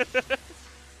together.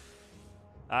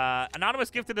 Anonymous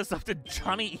gifted us up to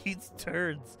Johnny Eats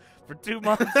Turds for 2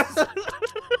 months.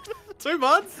 2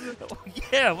 months?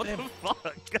 Yeah, what the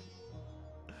fuck?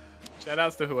 Shout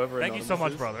outs to whoever. Thank you so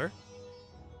much, Anonymous is. brother.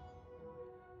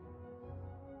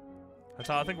 That's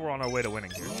how I think we're on our way to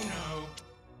winning here.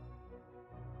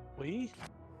 We?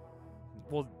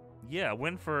 Well, yeah, a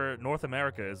win for North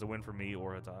America is a win for me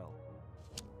or Htial.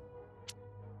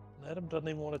 Adam doesn't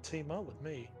even want to team up with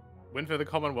me. Win for the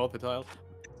Commonwealth, Htial.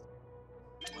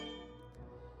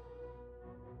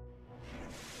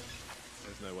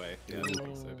 There's no way. Yeah, I don't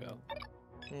think so, pal.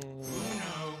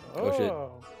 Oh, shit.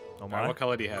 Oh Alright, my. what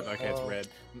color do you have? Okay, it's Oh. red.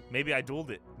 Maybe I dueled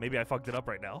it. Maybe I fucked it up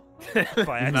right now. No,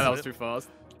 accident. that was too fast.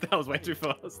 That was way too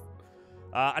fast.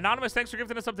 Anonymous, thanks for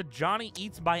gifting us up to Johnny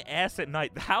Eats My Ass at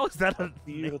Night. How is that a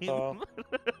You, name? Htial.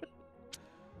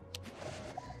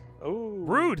 Oh.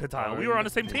 Rude, Htial. We were on the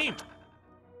same team.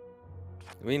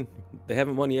 I mean, they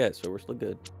haven't won yet, so we're still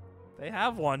good. They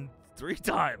have won 3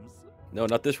 times. No,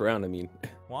 not this round, I mean.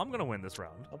 Well, I'm going to win this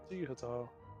round. Up to you, Htial.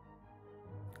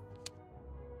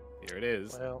 Here it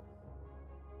is. Well,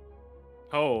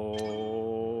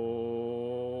 Oh.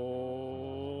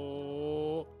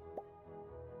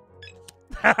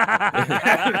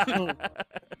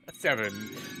 7.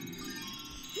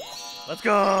 Let's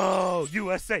go!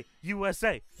 USA!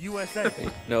 USA! USA!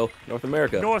 No, North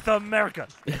America. North America!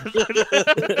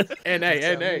 NA,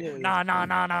 NA. Nah, nah,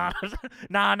 nah, nah.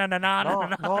 Nah, nah, nah, nah, nah,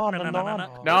 nah, nah, nah,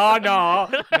 nah,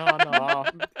 nah. No.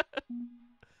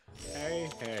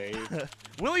 Hey.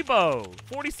 Willie Bo,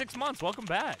 46 months. Welcome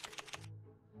back.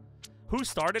 Who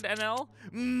started NL?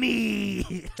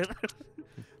 Me.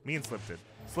 Me and Slip did.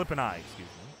 Slip and I, excuse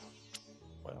me.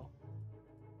 Well,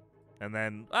 And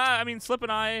then, I mean, Slip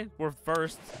and I were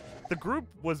first. The group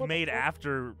was made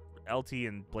after LT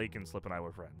and Blake and Slip and I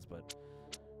were friends, but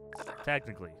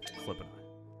technically, Slip and I.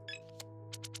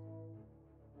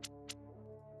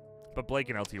 But Blake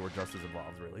and LT were just as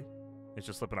involved, really. It's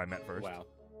just Slip and I met first. Wow.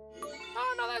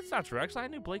 Oh, no, that's not true. Actually, I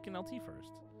knew Blake and LT first.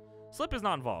 Slip is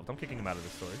not involved. I'm kicking him out of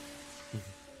this story.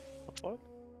 what?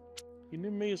 You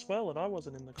knew me as well, and I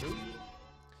wasn't in the group.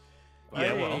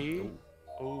 Yeah, well. Hey.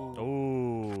 Oh.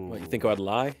 Oh. What, you think I'd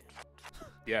lie?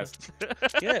 Yes.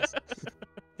 Yes.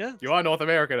 Yeah. You are North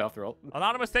American after all.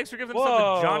 Anonymous, thanks for giving us up to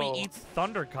Whoa. Johnny Eats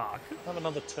Thundercock. Have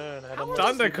another turn, Adam.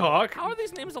 Thundercock. How are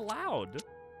these names allowed?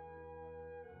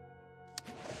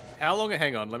 How long?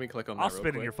 Hang on, let me click on that. I'll real spit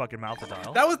in quick. your fucking mouth,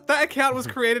 Htial. That account was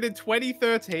created in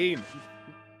 2013.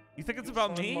 You think it's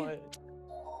about me?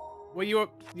 Well, you were,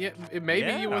 maybe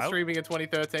Yeah, you were I- streaming in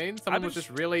 2013. Someone was just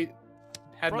really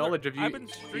had Brother, knowledge of you I've been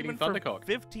eating streaming for Thundercock.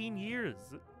 15 years.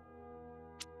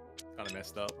 Kind of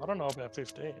messed up. I don't know about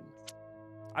 15.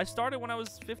 I started when I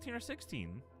was 15 or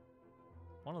 16.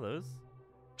 One of those.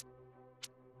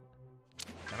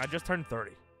 And I just turned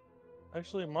 30.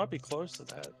 Actually, it might be close to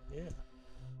that. Yeah.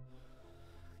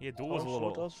 Yeah, Duel was a Oh,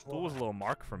 little sure does fly. Duel was a little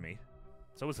mark for me.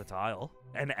 So was Htial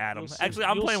and Adam. You'll see- Actually,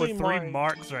 I'm you'll playing with see 3 my-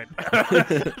 marks right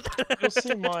now. You'll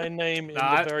see my name in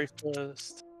Nah, the very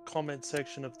first comment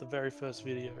section of the very first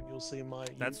video. You'll see my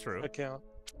That's true. account.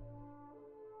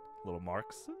 Little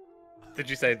marks. Did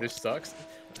you say this sucks?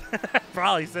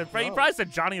 Probably said. He No. probably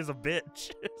said Johnny is a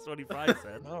bitch. That's what he probably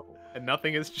said. No. And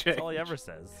nothing has That's changed. all he ever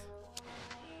says.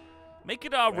 Make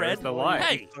it Where's red. the lie?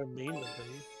 Hey, So mean with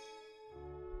me.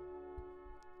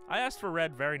 I asked for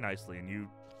red very nicely, and you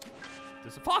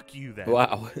just fuck you then.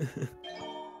 Wow.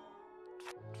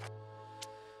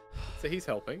 So he's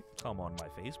helping. Come on my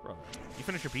face, brother. You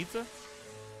finish your pizza?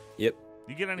 Yep.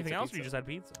 You get anything Pizza, else, or you pizza. just had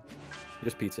pizza?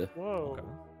 Just pizza. Whoa. Okay.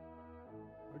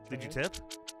 Did you Okay. tip?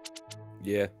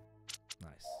 Yeah.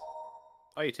 Nice.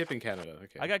 Oh, you tip in Canada.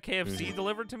 Okay. I got KFC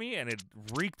delivered to me, and it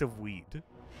reeked of weed.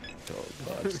 Oh,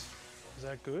 God. Is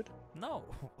that good? No.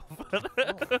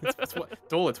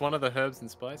 Duel, it's one of the herbs and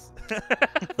spice.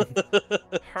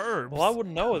 Herbs. Well, I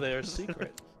wouldn't know. They're a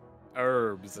secret.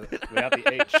 Herbs. Without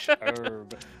the H.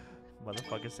 Herb.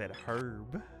 Motherfucker said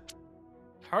herb.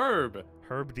 Herb.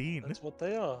 Herb Dean. That's what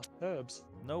they are. Herbs.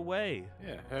 No way.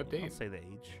 Yeah, Herb Don't Dean. say the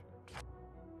H.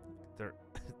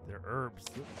 They're herbs.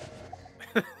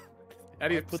 How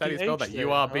do you, Put how do you the spell H that? there,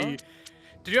 U-R-B. huh?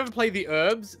 Did you ever play the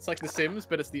Herbs? It's like The Sims,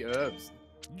 but it's the Herbs.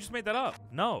 You just made that up.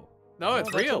 No. No,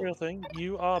 it's that's real. a real thing.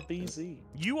 URBZ.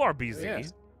 You are BZ. Yeah.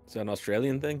 Is that an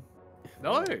Australian thing?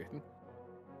 No.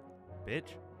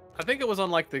 Bitch. I think it was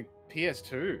on like the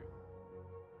PS2.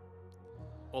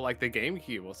 Or like the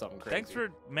GameCube or something crazy. Thanks for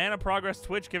Man of Progress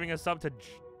Twitch giving us up to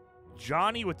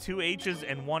Johnny with 2 H's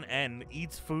and 1 N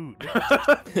eats food.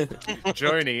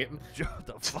 Joni. What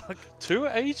the fuck? 2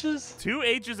 H's? 2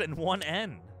 H's and 1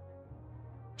 N.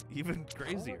 Even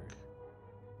crazier.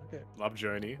 Okay. Love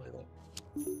Joni. play that.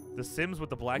 The Sims with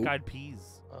the black-eyed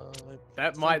peas.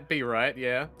 That might be right,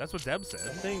 yeah. That's what Deb I said.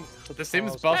 think The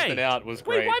Sims tiles- busted Hey, out was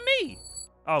Wait, great. why me?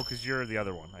 Oh, because you're the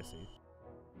other one. I see.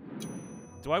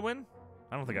 Do I win?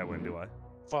 I don't think I win, do I?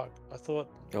 Fuck. I thought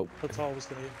Oh. Htial was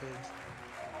gonna get pigs.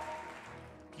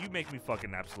 You make me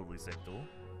fucking absolutely sick, Duel.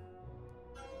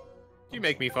 You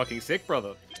make me fucking sick,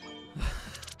 brother.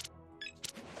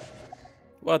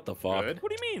 What the fuck? Good.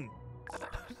 What do you mean?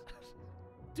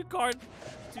 Two card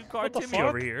What the Timmy fuck?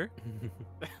 over here.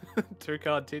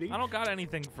 2-card titty. I don't got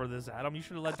anything for this, Adam. You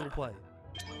should have let Duel play.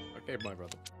 Okay, my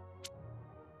brother.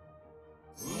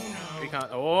 We can't.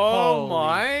 Oh Holy-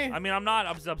 my! I mean, I'm not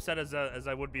as upset as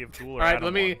I would be if Duel or All right, Adam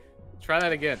let me won. try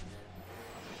that again.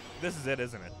 This is it,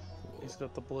 isn't it? He's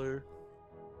got the blue.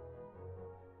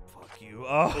 Fuck you.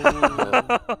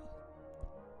 Oh.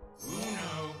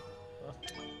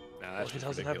 Nah, Well, that's he just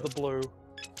doesn't have ridiculous. the blue.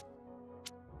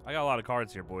 I got a lot of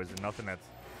cards here, boys, and nothing that's.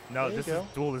 No, There you this is go.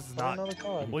 Duel. This is Play not. another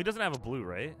card. Well, he doesn't have a blue,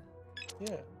 right?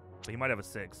 Yeah. But he might have a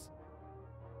 6.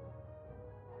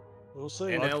 We'll see.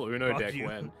 NL Uno Fuck deck you.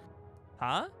 when?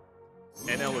 Huh?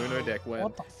 NL Uno deck when?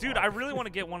 What the Dude, fuck? I really want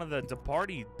to get one of the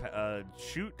Departy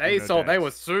shoot. They Uno sold. They decks.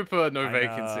 were super no I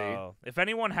vacancy. know. If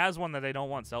anyone has one that they don't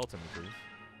want, sell it to me, please.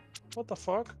 What the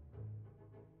fuck?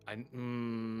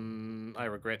 I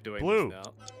regret doing Blue. this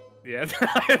now. Yeah,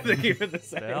 I have to keep it the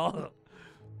same. Hell.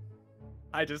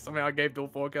 I just somehow gave Duel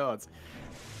 4 cards.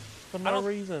 For no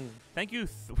reason. Thank you.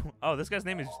 Oh, this guy's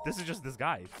name is. This is just this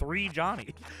guy. 3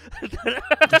 Johnny.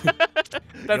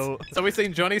 So we've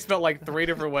seen Johnny spelled like 3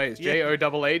 different ways. Yeah.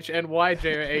 J-O-H-H-N-Y,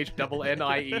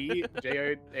 J-O-H-N-N-I-E,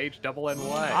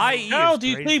 J-O-H-N-N-Y. I.E. How is do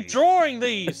you crazy. keep drawing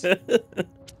these?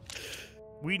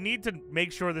 We need to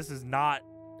make sure this is not.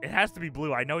 It has to be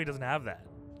blue. I know he doesn't have that.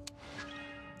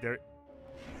 There.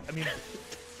 I mean.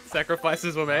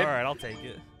 Sacrifices were made. All right, I'll take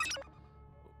it.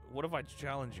 What if I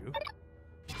challenge you?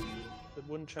 It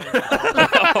wouldn't change.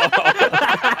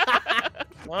 I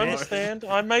understand.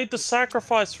 I made the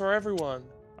sacrifice for everyone.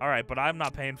 All right, but I'm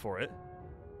not paying for it.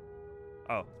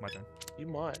 Oh, it's my turn. You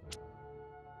might.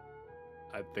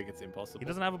 I think it's impossible. He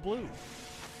doesn't have a blue.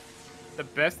 The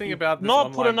best thing about this Not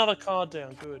online... put another card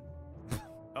down. Good.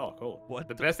 Oh, cool. What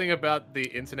The the- best thing about the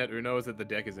Internet Uno is that the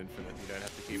deck is infinite. You don't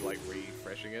have to keep like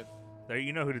refreshing it. There,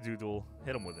 you know who to do, Duel.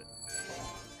 Hit him with it.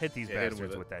 Hit these Yeah, hit 'em bastards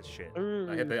with with that shit.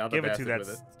 I hit the other Give it to bastard that. with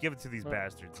it. Give it to these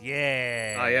bastards.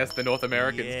 Yeah. Ah, yes, the North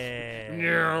Americans. Yeah.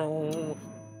 No.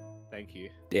 Thank you.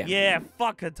 Damn. Yeah.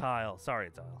 Fuck Htial. Sorry,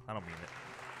 Htial. I don't mean it.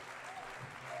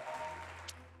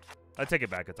 I take it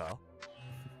back, Htial.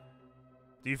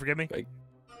 Do you forgive me? Like,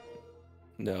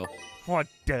 no. What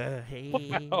the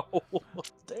hell? Wow.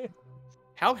 Damn.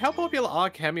 How popular are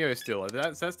cameos still?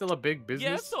 Is that still a big business?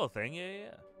 Yeah, it's still a thing. Yeah,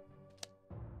 yeah.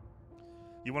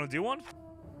 You want to do one?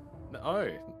 No. All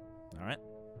right.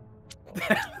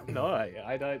 No,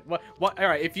 I don't. What? All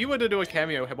right. If you were to do a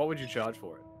cameo, what would you charge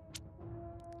for it?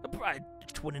 Probably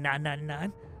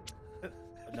 $29.99.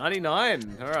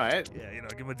 99. All right. Yeah, you know,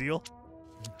 give him a deal.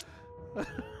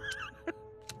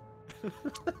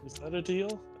 Is that a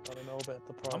deal? I don't know about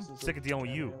the prices. sick of dealing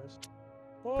with you. cameos.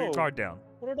 Put your Whoa, card down.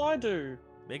 What did I do?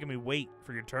 Making me wait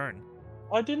for your turn.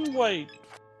 I didn't wait.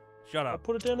 Shut I up.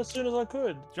 put it down as soon as I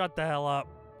could. Shut the hell up.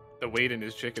 The weed in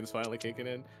his chicken's finally kicking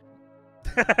in.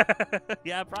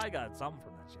 Yeah, I probably got something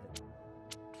from that shit.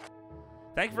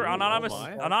 Thank you for Ooh, Anonymous. oh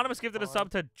my. Anonymous gifted a sub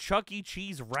to Chuck E.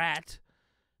 Cheese Rat.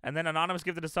 And then Anonymous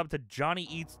gifted a sub to Johnny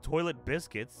Eats Toilet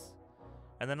Biscuits.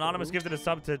 And then Anonymous Ooh. gifted a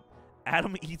sub to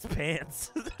Adam Eats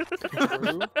Pants.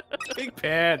 Big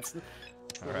pants.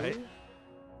 All right.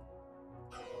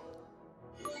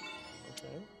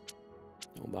 Okay.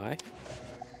 Oh my.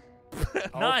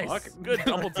 Nice. fuck. Good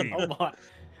double team. Oh my.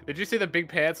 Did you see the big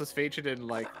pants was featured in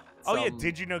like? Oh yeah, some-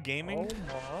 Did You Know Gaming?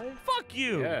 Oh my. Fuck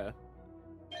you. Yeah.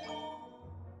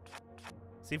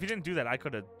 See, if you didn't do that, I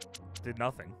could have did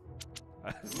nothing.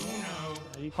 You can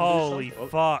do Holy something.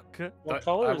 fuck. What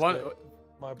color I is want it,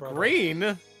 my brother?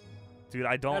 green. Dude,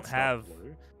 I don't That's not have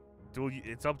blue. Duel.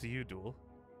 It's up to you, Duel.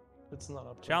 It's not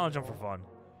up to Challenge me. him for fun.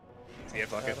 Yeah,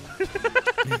 fuck it.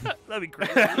 Adam. That'd be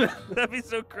crazy. That'd be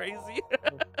so crazy.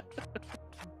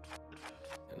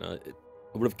 I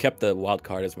would have kept the wild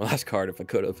card as my last card if I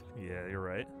could have. Yeah, you're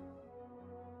right.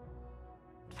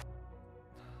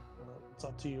 It's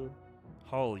up to you.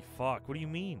 Holy fuck. What do you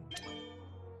mean?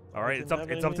 All I right, didn't have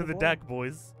it's up to anything the to deck,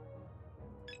 boys.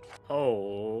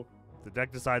 Oh. The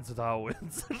deck decides Htial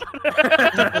wins.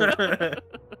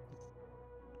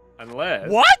 Unless.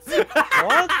 What?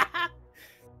 What?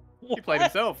 He played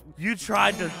himself. You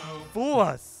tried to fool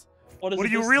us. What, is What it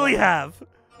do you this really time? have?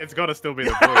 It's got to still be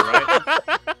the blue, right?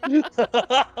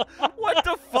 What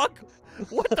the fuck?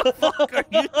 What the fuck are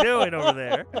you doing over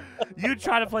there? You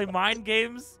trying to play mind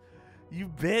games? You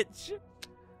bitch.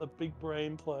 The big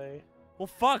brain play. Well,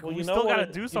 fuck. Well, we you know still what gotta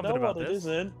it- do you something know about what this. It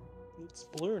isn't. It's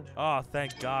blue now. Oh,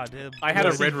 thank God. I had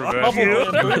a Bloody red fuck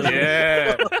reverse. you.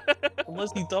 Yeah.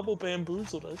 Unless he double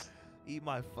bamboozled us. Eat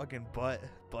my fucking butt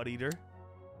eater.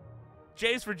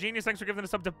 Jays for Genius, thanks for giving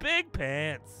us up to Big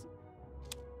Pants.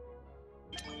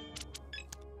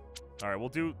 All right, we'll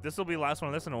do. This will be the last one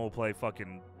of this, and then we'll play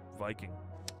fucking Viking.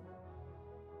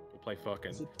 We'll play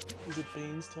fucking. Is it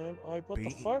Bean's turn? What the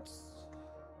Beans. fuck?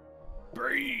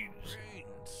 Beans.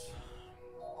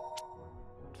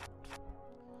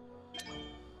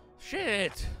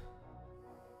 Shit.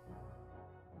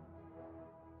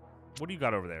 What do you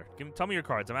got over there? Tell me your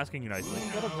cards. I'm asking you nicely.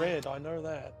 He's got a red, I know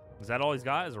that. Is that all he's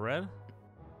got? Is a red?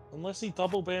 Unless he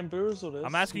double bamboozled us.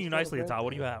 I'm asking he's you got a nicely, red. Htial. What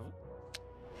do you have?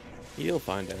 You'll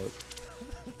find out.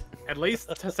 At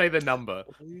least to say the number.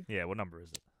 Yeah, what number is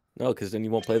it? No, because then you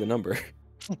won't play the number.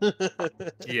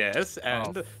 Yes,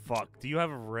 and Oh, fuck. Do you have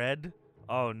a red?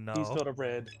 Oh, no. He's got a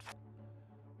red.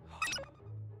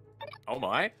 oh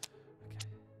my.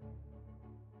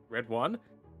 Red one.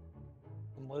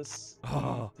 Unless.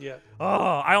 Oh. Yeah. Oh,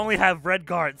 I only have red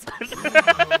cards.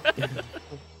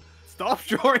 Stop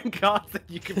drawing cards that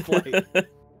you can play.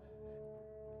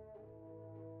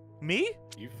 Me?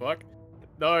 You fuck.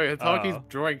 No, Hitaki's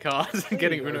drawing cards and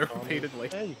getting There you Uno go, Tommy. repeatedly.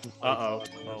 Yeah, you can play Uh-oh.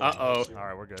 cards. Uh-oh. All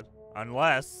right, we're good.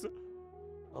 Unless.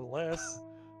 Unless.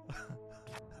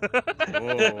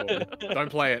 Whoa. Don't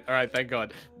play it. All right, thank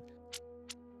God.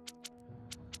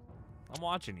 I'm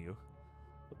watching you.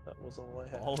 That was all I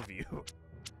had. All of you.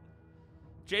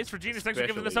 Jace for Genius, thanks for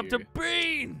giving this up Especially to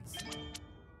Beans!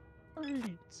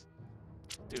 Great.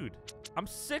 Dude, I'm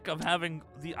sick of having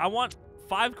the... I want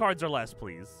 5 cards or less,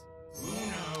 please.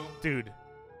 Dude,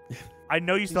 I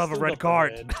know you still have a red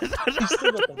card. He's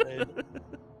still got the red.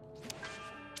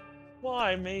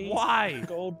 Why me? Why?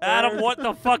 Gold Adam, bird? what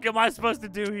the fuck am I supposed to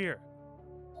do here?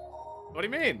 What do you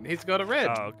mean? He's got a red.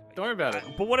 Oh, okay. Don't worry about it.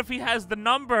 But what if he has the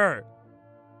number?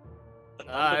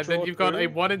 And then you've got a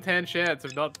two? 1 in 10 chance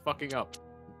of not fucking up.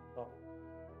 Oh,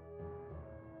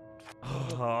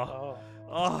 Oh.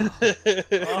 oh, Oh,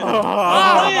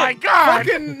 oh my god!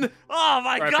 Fucking... Oh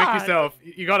my Alright, god! pick yourself.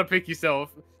 You gotta pick yourself.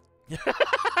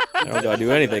 I don't gotta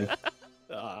do anything.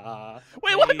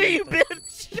 Wait, what me, you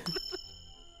bitch?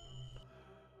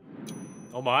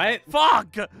 Oh my.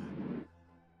 Fuck!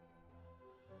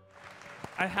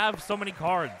 I have so many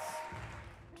cards.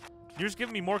 You're just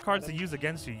giving me more cards to use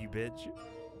against you, you bitch.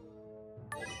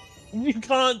 You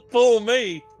can't fool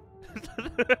me.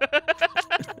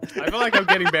 I feel like I'm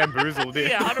getting bamboozled here.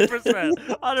 Yeah, 100%.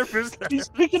 100%. He's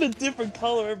picking a different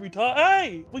color every time.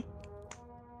 Hey!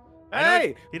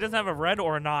 Hey! He doesn't have a red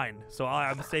or a 9, so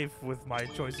I'm safe with my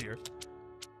choice here.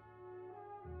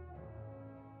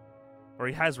 Or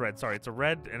he has red, sorry. It's a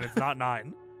red and it's not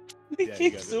 9. He Yeah, you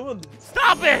keeps got it. doing this.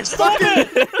 Stop it! Stop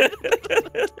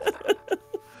it!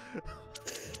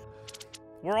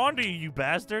 We're on to you, you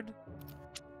bastard.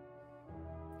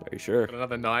 Are you sure? Got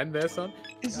another 9 there, son?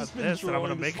 He's Got just been this, and I'm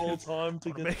gonna drawing this make whole it- time to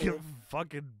I'm gonna get make it the,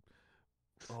 fucking...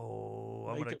 Oh,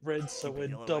 I'm make gonna... it red so keep it we're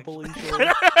yellow, doubly actually.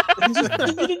 sure.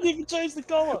 You didn't even change the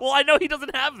color. Well, I know he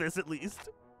doesn't have this, at least.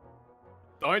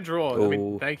 Don't draw. I Oh.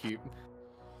 mean, thank you.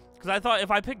 Because I thought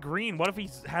if I pick green, what if he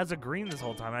has a green this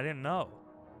whole time? I didn't know.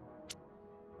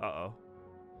 Uh-oh.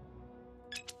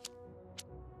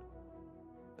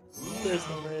 There's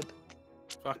the red.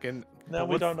 Fucking... Now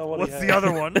we don't know what What's he the has.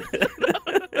 other one?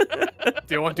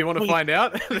 Do you want to find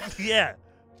out? Yeah.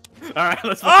 Alright,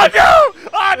 let's Oh, find out. no!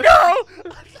 Oh,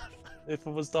 no! If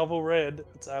it was double red,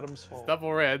 it's Adam's fault.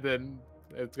 Double red, then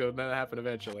it's going to happen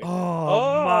eventually.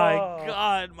 Oh, my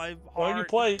God, my Why don't you heart.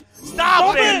 play?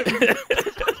 Stop it!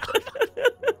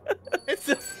 It's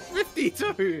a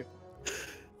 52!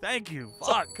 Thank you.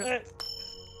 Fuck.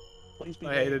 Please be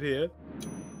I hate it here.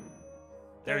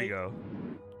 There you go.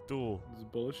 Duel. This is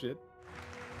bullshit.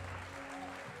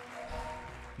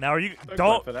 Now are you Don't don't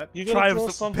clap for that. You try gotta draw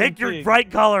to something pick your big. right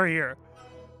color here.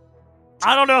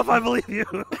 I don't know if I believe you.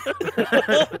 I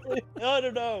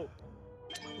don't know.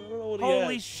 I don't know what he Holy Oh.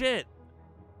 has. shit.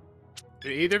 Do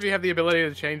either of you have the ability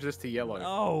to change this to yellow?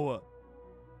 No.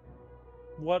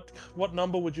 What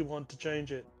number would you want to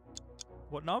change it?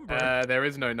 What number? There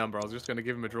is no number. I was just going to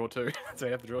give him a draw 2. So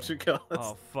you have to draw 2 cards.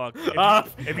 Oh fuck. Ah,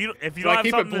 If you do don't I have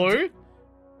keep it something to blue? do-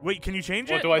 Wait, can you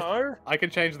change Or it? do I... No. I can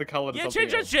change the color to Yeah, something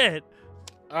change that else. shit.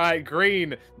 Alright,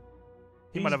 green.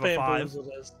 He might have a 5. bamboozled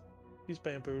us. He's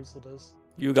bamboozled us.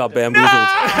 You got bamboozled.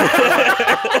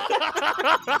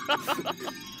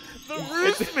 The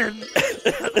Roosman.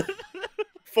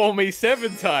 For me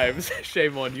 7 times.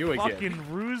 Shame on you again. Fucking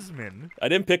Roosman. I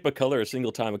didn't pick my color a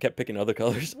single time. I kept picking other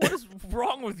colors. What is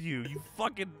wrong with you? You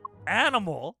fucking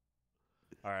animal.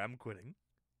 Alright, I'm quitting.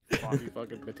 You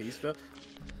fucking Batista. You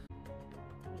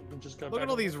can just go Look back at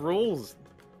all and- these rules.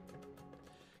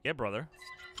 Yeah, brother.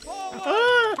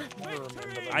 Ah! I remember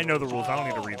them. I know the rules. I don't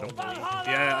need to read them.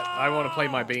 Yeah, I want to play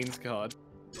my beans card.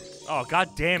 Oh, god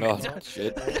damn Oh, it.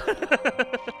 shit.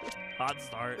 Hot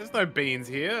start. There's no beans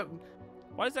here.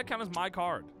 Why does that count as my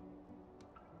card?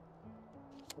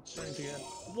 Let's change again.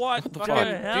 What, What the the fuck?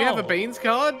 hell? Do you have a beans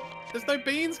card? There's no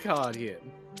beans card here.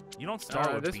 You don't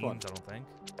start with this beans, one. I don't think.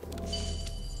 I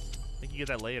think you get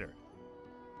that later.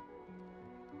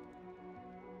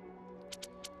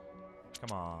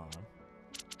 Come on.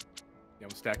 Yeah,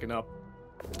 I'm stacking up.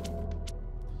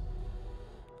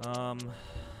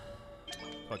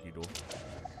 Fuck you, Duel.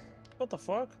 What the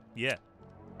fuck? Yeah.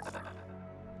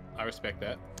 I respect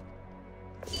that.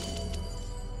 I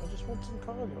just want some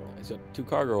cargo. He's got 2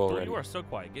 cargo Duel, already. you are so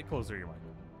quiet. Get closer to your mic.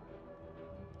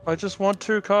 I just want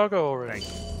 2 cargo already.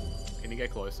 Thank you. Can you get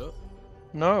closer?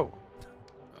 No.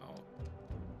 Oh.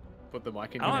 Put the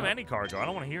mic in I don't your have mouth. any cargo. I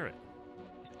don't want to hear it.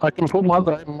 I can put my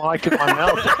mic in my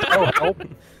mouth. Oh, help. Get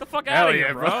the fuck out Hell of yeah,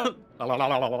 here, bro.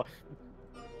 bro.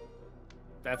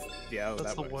 That's, yeah, That's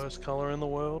that the works. worst color in the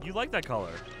world. You like that color.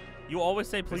 You always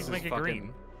say, please is make it fucking-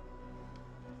 green.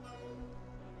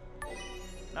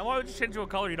 Now, why would you change to a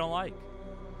color you don't like?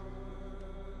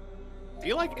 Do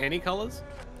you like any colors?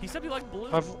 He said he liked blue.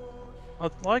 I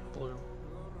like blue.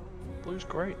 Blue's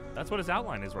great. That's what his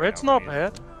outline is right Red's now. not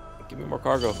bad. Give me more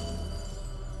cargo.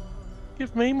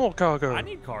 Give me more cargo. I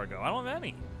need cargo. I don't have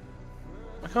any.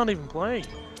 I can't even play.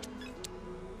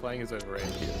 Playing is overrated.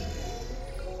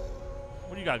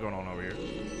 What do you got going on over here?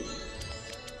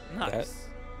 Nice.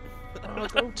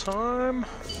 Cargo time.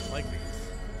 I like these.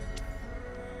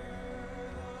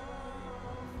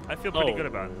 I feel pretty good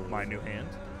about my new hand.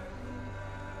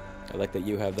 I like that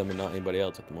you have them and not anybody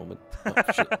else at the moment. Oh,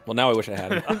 shit. Well, now I wish I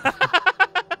had them.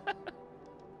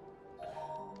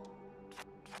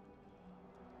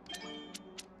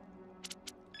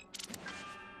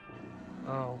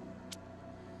 Oh.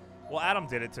 Well, Adam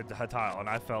did it to Htial, and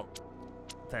I felt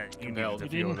that you needed to You feel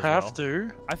didn't it as have well.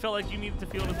 to. I felt like you needed to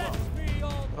feel it as well.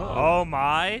 Uh-oh. Oh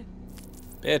my!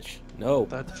 Bitch, no.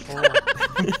 That's full.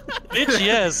 Bitch,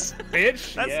 yes.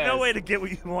 Bitch. That's yes. no way to get what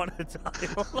you want,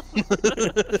 Htial.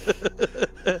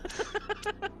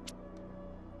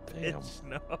 Damn. Bitch,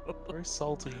 no. Very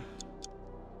salty.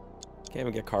 Can't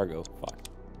even get cargo. Fuck.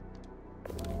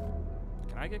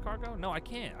 Can I get cargo? No, I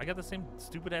can't. I got the same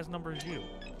stupid ass number as you.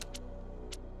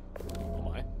 Oh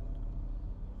my.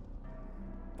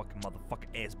 Fucking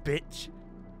motherfucking ass bitch.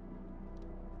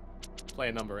 Play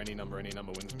a number, any number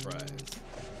wins a prize.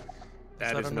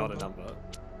 that That is a not a number? number.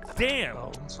 Damn!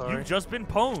 Oh, I'm sorry. You've just been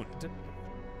pwned.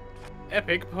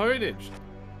 Epic ponage.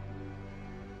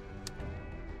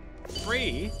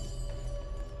 3?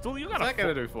 Duel, you got What's a that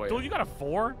gonna do for you? Duel, you got a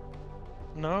 4?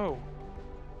 No.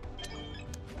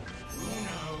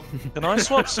 Can I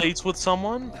swap seats with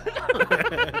someone?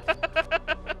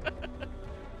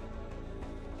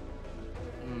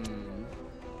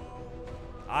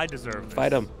 I deserve this.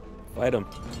 Fight him. Fight him.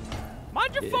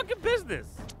 Mind your Yeah. fucking business.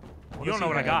 What You does don't know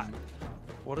he what I have? got.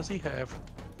 What does he have?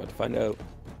 About to find out.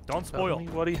 Don't Tell spoil. me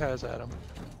what he has, Adam.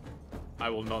 I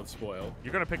will not spoil.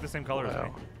 You're gonna pick the same color as Wow.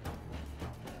 me.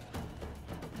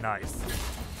 Nice.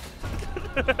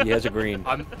 He has a green.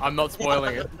 I'm not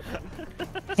spoiling it.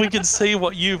 We can see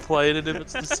what you played and if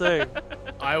it's the same.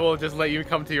 I will just let you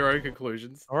come to your own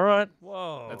conclusions. All right.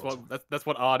 Whoa. That's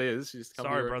what art is. You just come to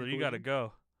Sorry, your own brother. You gotta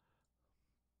conclusions.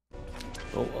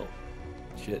 go. Oh, oh.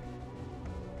 Shit.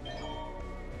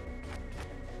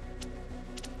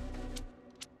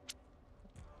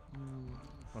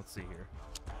 Let's see here.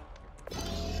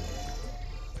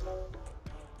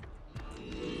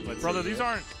 Let's Brother, see these here.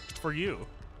 aren't for you.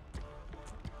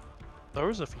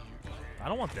 Those are for you. I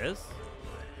don't want this.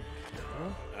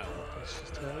 That's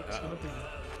just how it's gonna be.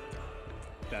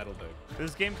 That'll do. Did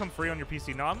this game come free on your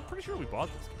PC? No, I'm pretty sure we bought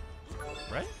this game.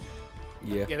 Right?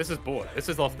 Yeah. Yeah, this is bought. This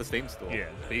is off the Steam store. Yeah.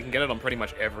 But you can get it on pretty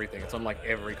much everything. It's on like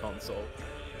every console.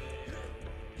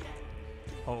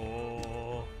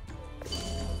 Oh.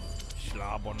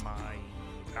 Schlob on my...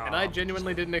 And I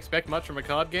genuinely didn't expect much from a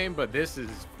card game, but this is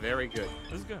very good.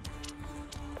 This is good.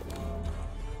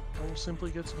 I will simply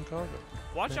get some cargo.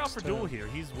 Watch out Next for Duel turn. here.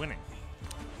 He's winning.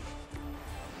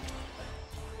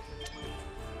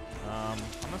 I'm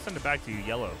gonna send it back to you,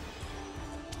 yellow.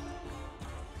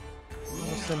 I'm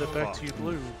gonna send it back to you,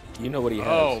 blue. You know what he has,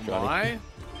 Oh Johnny. my!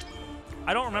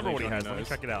 I don't remember I what think he has. Johnny Let me knows.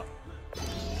 check it out.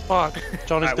 Fuck.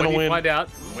 Johnny's Alright, gonna when you win. find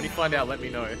out, let me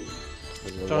know.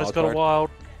 There's a Johnny's wild got a card. wild.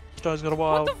 Johnny's got a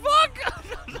wild. What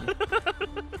the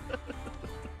fuck?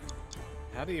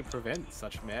 How do you prevent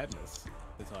such madness,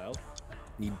 Htial?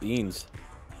 Need beans.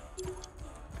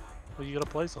 Well, you gotta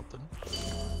play something.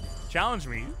 Challenge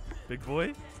me, big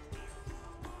boy.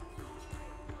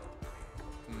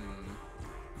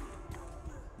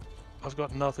 I've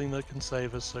got nothing that can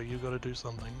save us, so you gotta do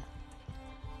something.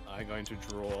 I'm going to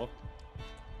draw.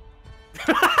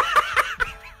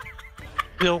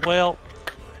 Well,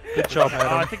 good job, Oh,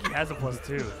 I Adam. think he has a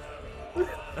 +2.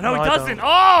 No, No, he I doesn't. don't.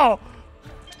 Oh! I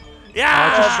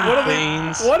Yeah! just what drew are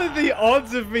beans. What are the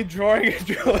odds of me drawing a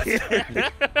draw?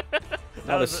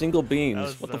 Not a was single that beans.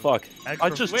 was What the some fuck?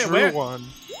 I just Wait, drew where? one.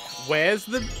 Where's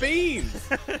the beans?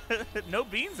 No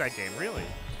beans that game, really.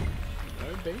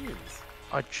 No beans.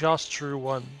 I just drew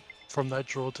one from that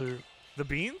draw too. The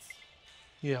beans?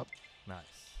 Yep. Nice.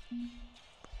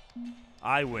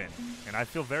 I win, and I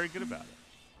feel very good about it.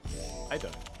 I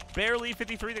don't. Barely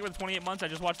 53, they were 28 months. I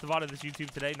just watched the VOD of this YouTube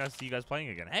today. Nice to see you guys playing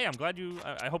again. Hey, I'm glad you.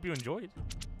 I hope you enjoyed.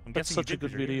 I'm That's guessing such you a did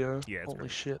good 'cause you're here. video. Yeah, it's Holy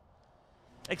great. shit.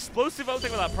 Explosive O, thank you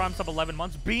for that Prime sub 11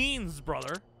 months. Beans,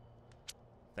 brother.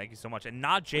 Thank you so much. And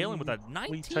not Jalen with a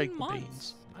 19 take the months.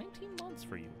 beans. 19 months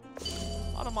for you.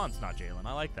 A lot of months, not Jalen.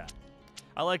 I like that.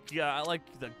 I like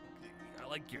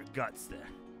your guts there.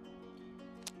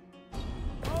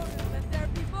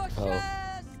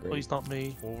 Oh, great. Please not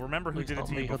me. Well, remember who Please did it not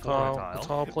to me, you before, Htial. Htial.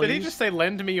 Htial, please. Did he just say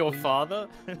lend me your father?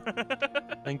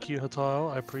 Thank you,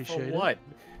 Htial. I For appreciate what? it.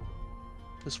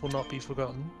 This will not be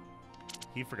forgotten.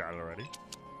 He forgot it already.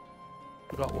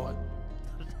 Forgot what?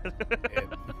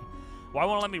 Why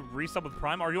won't it let me resub with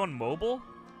Prime? Are you on mobile?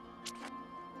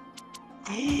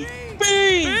 Beans!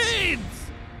 Beans!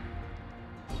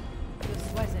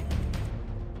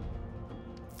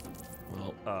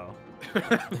 Well, Oh.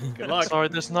 Good luck. Sorry,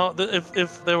 there's not.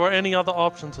 If there were any other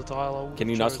options, Htial, I would can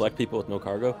you not select people with no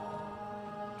cargo?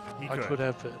 He I could. could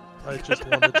have it. I just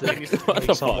wanted to What make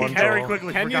the someone fuck? Very draw.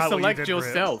 quickly Can you forgot what select did for him.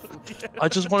 yourself? I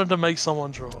just wanted to make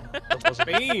someone draw. That wasn't-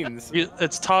 Beans.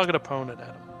 It's target opponent,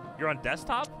 Adam. You're on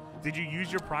desktop? Did you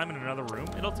use your Prime in another room?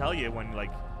 It'll tell you when,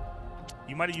 like,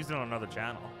 you might have used it on another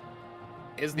channel.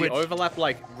 Is the Which- overlap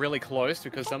like really close?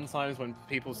 Because sometimes when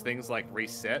people's things like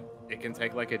reset, it can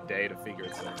take like a day to figure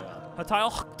itself out.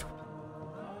 Htial,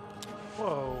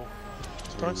 Whoa.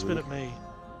 Don't spit at me.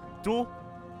 Duel.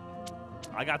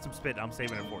 I got some spit. I'm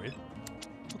saving it for you.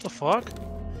 What the fuck?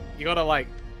 You gotta like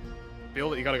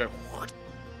build it. You gotta go.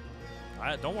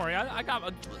 Don't worry. I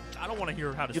don't want to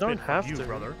hear how to You spit don't from have you, to.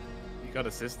 brother. You got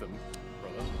a system,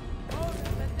 brother.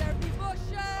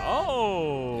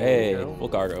 Oh. Hey, go. full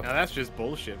cargo. Now that's just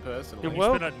bullshit, personally. You're You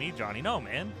wel- spit at me, Johnny. No,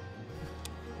 man.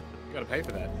 You gotta pay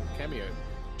for that cameo.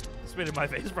 Spit in my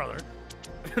face, brother.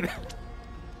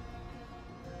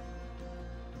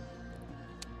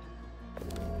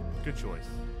 Good choice.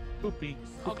 Poopy.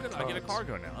 Oh, good. I get a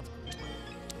cargo now. That's cool.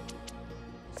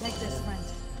 Take this, friend.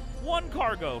 One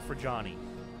cargo for Johnny.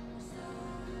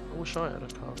 I wish I had a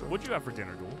cargo. What'd you have for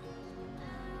dinner, Duel?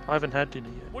 I haven't had dinner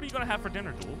yet. What are you gonna have for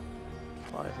dinner, Duel?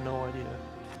 I have no idea.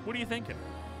 What are you thinking?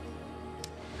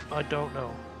 I don't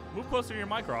know. Move closer to your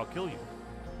mic or I'll kill you.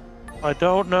 I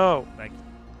don't know. Thank you.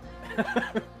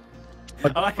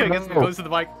 I like how it gets close to the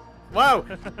mic. Whoa!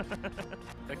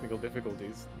 Technical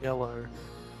difficulties. Yellow.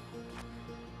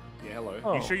 Yeah, hello.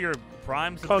 Oh. You sure your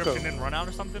Prime Cargo. subscription didn't run out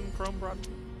or something, Chrome brought?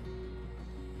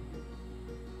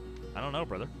 I don't know,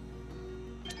 brother.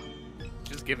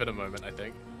 Just give it a moment, I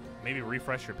think. Maybe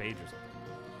refresh your page or something.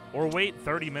 Or wait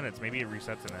 30 minutes. Maybe it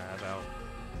resets in a half hour.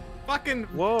 Fucking.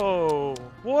 Whoa.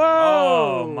 Whoa.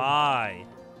 Oh my.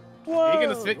 Whoa.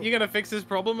 You gonna fix this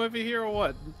problem over here or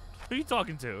what? Who are you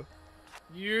talking to?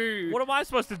 You. What am I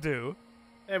supposed to do?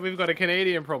 Hey, we've got a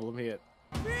Canadian problem here.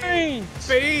 Beans.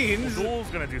 Beans. Duel's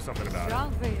gonna do something about it.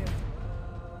 Strong for you.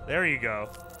 There you go.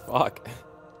 Fuck.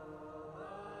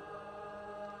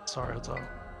 Sorry, Htial.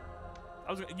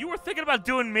 You were thinking about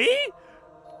doing me?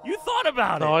 You thought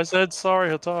about No, it. I said sorry,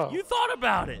 Htial. You thought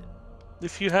about it.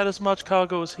 If you had as much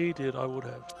cargo as he did, I would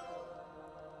have.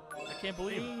 I can't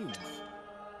believe it. Beans.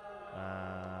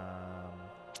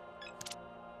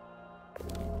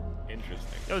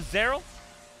 Interesting. Yo, Zeryl,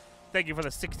 thank you for the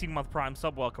 16-month Prime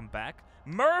sub. Welcome back.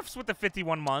 Murphs with the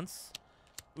 51 months.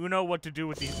 Uno, what to do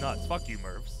with these nuts? Fuck you,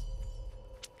 Murphs.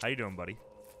 How you doing, buddy?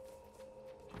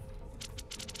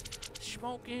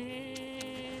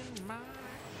 Smoking my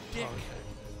dick.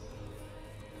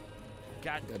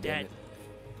 Got God damn that it.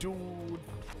 dude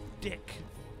dick.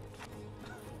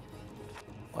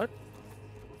 What?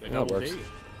 The Yeah, it double works. D.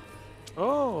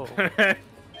 Oh.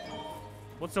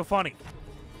 What's so funny?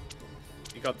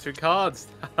 You got 2 cards.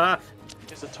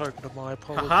 It's a token of my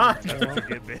apology. Haha. Htial.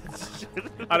 Good bitch.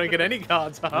 I don't get any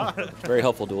cards. haha. Very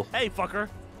helpful, Duel. Hey, fucker.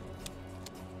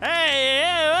 Hey,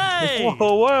 hey, hey. Whoa,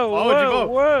 whoa, Why would you whoa,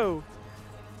 go? whoa.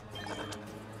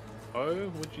 Oh,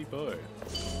 would you bow?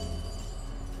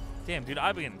 Damn, dude,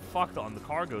 I've been fucked on the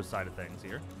cargo side of things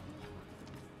here.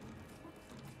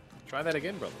 Try that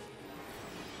again, brother.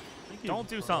 Don't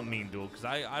do something mean, Duel, because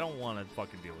I don't want to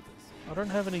fucking deal with this. I don't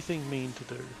have anything mean to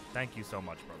do. Thank you so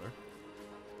much, brother.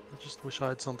 I just wish I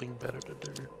had something better to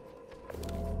do.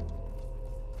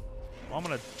 Well, I'm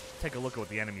going to take a look at what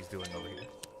the enemy's doing over here.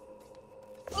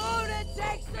 Odin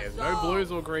takes the There's soul. no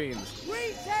blues or greens.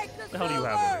 We take the What the hell do you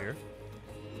have over here?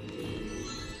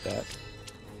 That.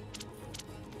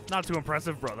 Not too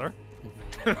impressive, brother.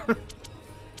 Now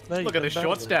you Look can at this battle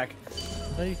short him. stack.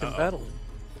 Now you can battle him.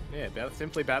 Yeah,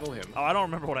 simply battle him. Oh, I don't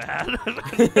remember what I had.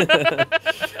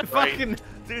 Fucking.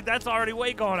 Dude, that's already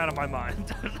way gone out of my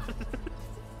mind. I'm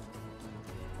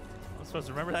supposed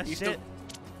to remember that You shit.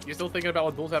 You're still thinking about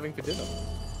what Bull's having for dinner.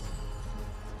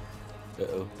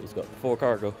 Uh-oh. He's got 4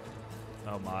 cargo.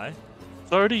 Oh, my.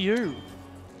 So do you.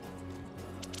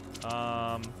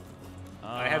 I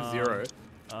have 0.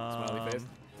 Smiley face.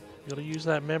 You gotta use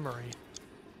that memory.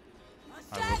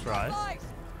 I will try. Sacrifice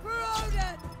for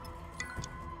Odin.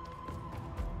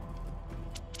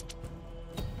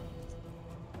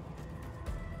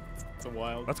 It's a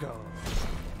wild. Let's go.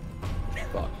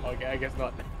 Fuck. Okay, I guess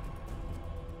not.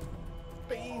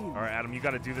 Ooh. All right, Adam, you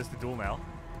got to do this to Duel now.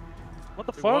 What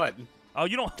the Do fuck? what? Oh,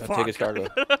 you don't. I'll Fuck. take his cargo.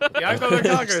 Yeah, I got the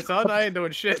cargo, son. I ain't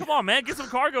doing shit. Come on, man, get some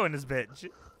cargo in this bitch.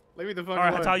 Leave me the fuck All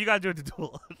right, alone. Htial, you got to do it to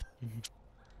Duel.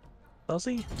 Does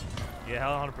he? Yeah,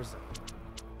 100%.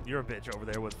 You're a bitch over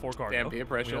there with 4 cargo. Damn peer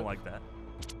pressure. We don't like that.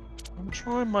 I'm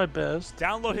trying my best.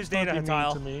 Download his Please data, don't be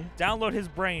mean to Htial. me. Download his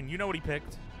brain. You know what he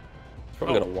picked. It's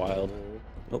probably got a wild.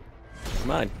 Nope. It's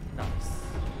mine. Nice.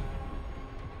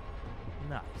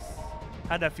 Nice.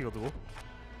 How'd that feel, Duel?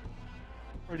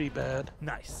 Pretty bad.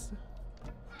 Nice.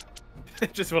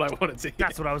 Just what I wanted to hear.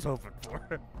 That's what I was hoping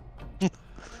for.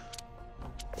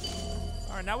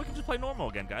 All right, now we can just play normal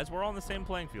again, guys. We're all on the same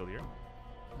playing field here.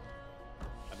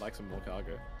 I'd like some more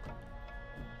cargo.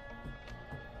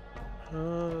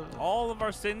 All of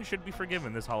our sins should be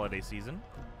forgiven this holiday season.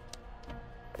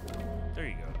 There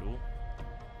you go, Duel.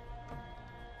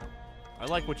 I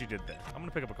like what you did there. I'm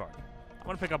gonna pick up a card. I'm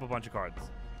gonna pick up a bunch of cards.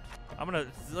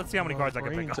 Let's see how many cards I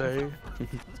can pick up.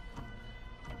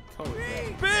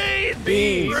 Beans!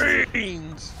 Beans!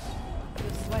 Beans!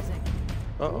 You're sweating.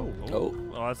 Uh-oh. Oh.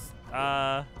 Well, that's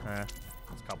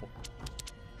that's a couple.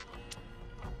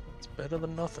 It's better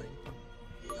than nothing.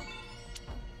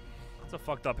 It's a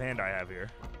fucked up hand I have here.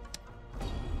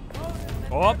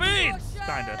 Oh, beans!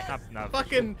 Kinda. Not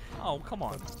Fucking. Oh, come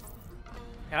on.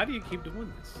 How do you keep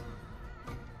doing this?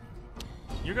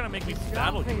 You're gonna make me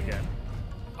battle you again.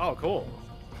 Oh, cool.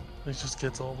 He just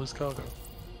gets all this cargo.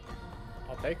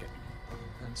 I'll take it.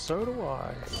 And so do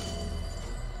I.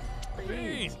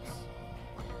 Beans!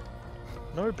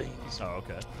 No beans. Oh,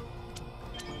 okay.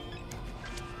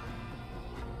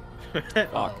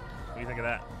 Fuck. What do you think of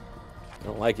that? I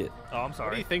don't like it. Oh, I'm What do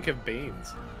sorry. you think of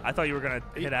beans? I thought you were gonna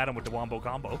hit Adam with the wombo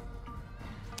combo.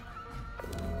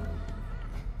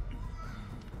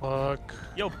 Fuck.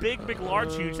 Yo, big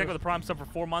large huge. Take with the prime sub for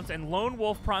 4 months, and Lone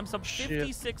Wolf prime sub Shit.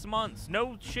 56 months.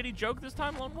 No shitty joke this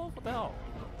time, Lone Wolf. What the hell?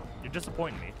 You're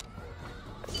disappointing me.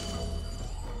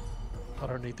 I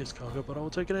don't need this cargo, but I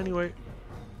will take it anyway.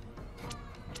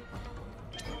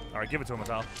 All right, give it to him,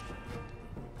 Htial.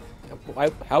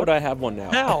 How would I have one now?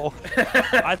 How?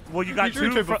 Well, you got You drew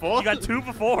two two before. You got 2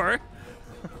 before.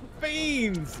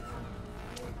 Beans!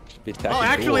 Should be attacking Oh,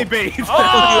 actually, Duel. beans!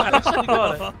 Oh! actually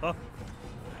got it.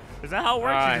 Is that how it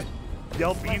works? Alright. You just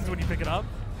yell beans when you pick it up?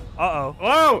 Uh-oh.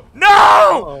 Whoa! No!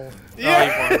 Oh.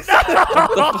 Yes!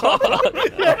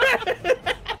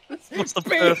 What's the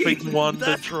perfect one to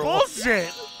That's draw?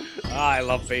 bullshit! I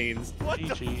love beans. What the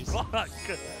GG's. fuck? What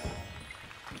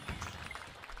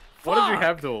did you Fuck.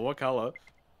 have, Duel? What color?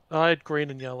 I had green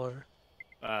and yellow.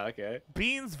 Ah, okay.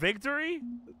 Beans victory?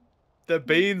 The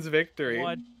beans victory.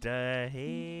 What the hell?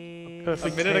 A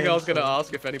Perfect. minute ago, I was hand gonna for-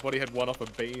 ask if anybody had one off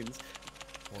of beans.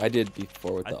 I did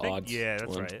before with I the think, odds. yeah,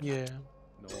 that's one. right. Yeah.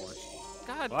 Nice.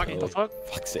 God Fuck. damn. What the fuck?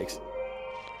 Fuck's sakes.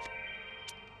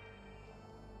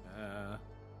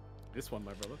 This one,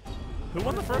 my brother. Who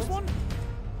won the first one?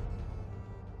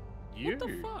 You. What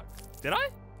the fuck? Did I?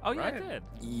 Oh, yeah, I Right. did.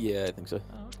 Yeah, I think so.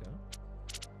 Oh, okay.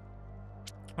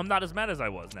 I'm not as mad as I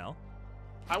was now.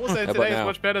 I will say How about today is now?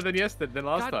 much better than yesterday, than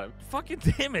last God time. fucking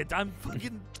damn it. I'm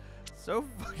fucking so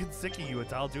fucking sick of you,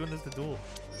 Htial, doing this to Duel.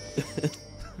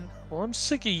 Well, I'm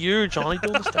sick of you, Johnny.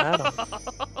 Do this to Adam.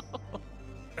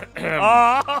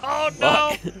 Oh,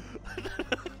 no!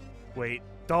 Wait,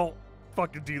 don't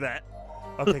fucking do that.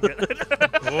 Okay, good.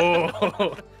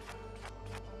 Oh.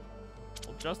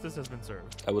 Well, justice has been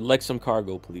served. I would like some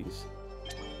cargo, please.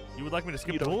 You would like me to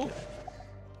skip You don't Duel? get it.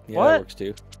 Yeah, What? that works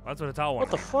too. That's what Htial What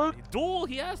wanted. the fuck? Duel,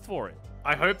 he asked for it.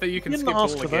 I hope that you can You didn't skip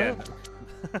ask Duel for again.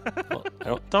 Well,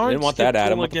 I Don't didn't want skip that,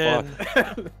 Adam. Duel What the again.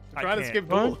 fuck? I Try to can't. skip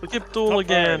Duel. Don't skip Duel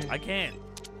again. I can't.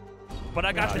 But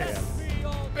I got Ah, this.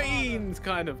 Beans,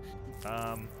 kind of.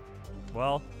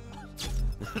 Well.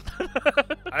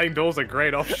 I think Duel's a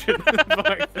great option.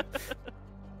 Fuck.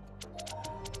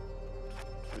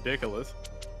 Ridiculous.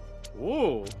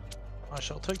 Ooh. I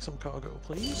shall take some cargo,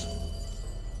 please.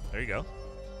 There you go.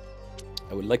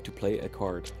 I would like to play a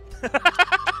card.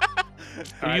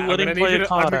 Are you I'm letting gonna play need a you to-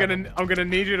 card, I'm gonna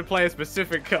need you to play a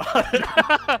specific card.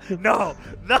 No!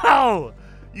 No!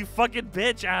 You fucking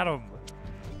bitch, Adam.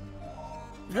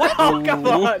 What? Oh, come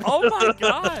on. Oh my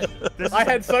god. This I is,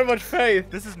 had so much faith.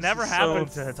 this has never so-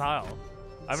 happened to Htial.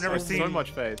 I've never seen so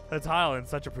much faith. Htial in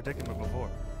such a predicament before.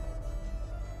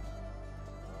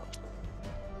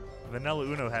 Vanilla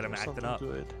Uno had him acting Something up.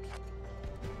 good.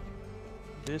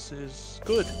 This is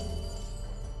good.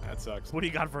 That sucks. What do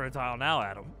you got for Htial now,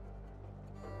 Adam?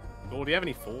 Well, do you have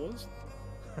any fours?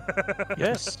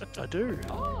 Yes, I do.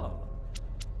 Oh.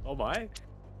 Oh my.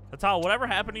 Htial, whatever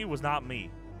happened to you was not me.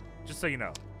 Just so you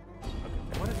know.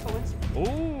 What a coincidence.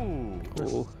 Ooh.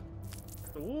 Cool.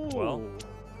 Ooh. Well.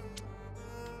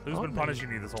 Who's Not been me.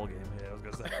 punishing you this whole game? Yeah, I was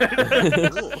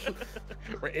gonna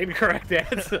say. Incorrect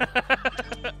answer.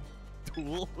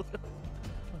 Duel.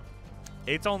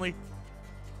 8's only.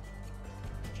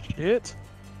 Shit.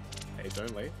 It's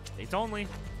only. 8's only.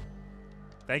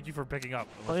 Thank you for picking up.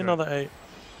 Play another 8.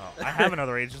 Oh, I have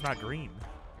another 8, it's just not green.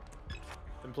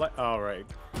 Then play. Oh right.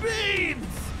 Beans!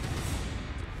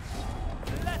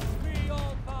 Bless me, your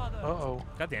father. Uh-oh.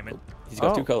 God damn it. He's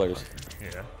got Oh. 2 colors.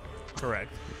 Yeah.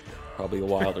 Correct. Probably a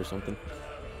wild or something.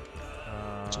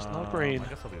 Just not green. I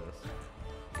guess I'll do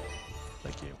this.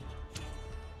 Thank you.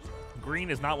 Green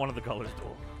is not one of the colors,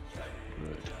 Duel.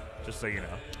 Just so you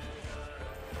know.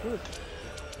 Good.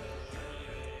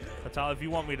 Htial, if you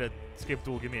want me to skip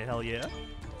Duel, give me a hell yeah.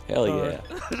 Hell yeah.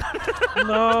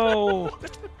 No.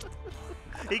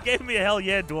 He gave me a hell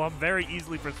yeah, Duel. I'm very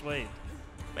easily persuaded.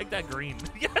 Make that green.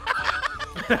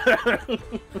 I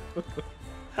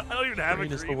don't even have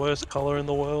Green a is the green. worst color in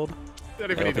the world. Don't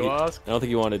I even don't, need to ask. I don't think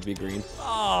you wanted to be green.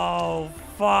 Oh,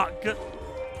 fuck. Okay.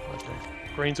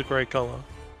 Green's a great color.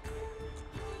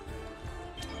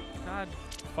 God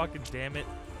fucking damn it.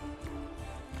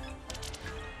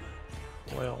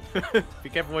 Well, Be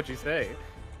careful what you say.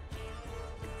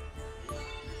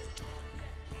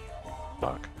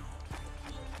 fuck.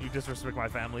 You disrespect my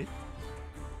family.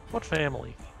 What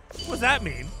family? What does that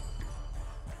mean?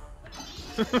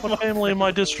 What family am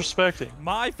I disrespecting?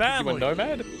 My You a family.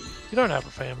 nomad? You don't have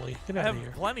a family. Get I out have of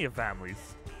here. plenty of families.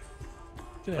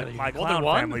 Get out of Like here. my More than clown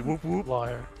one? family. Whoop whoop.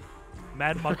 Liar.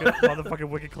 Mad motherfucking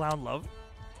wicked clown love.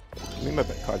 Give me my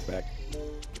cards back.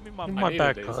 Give me my Give I my needed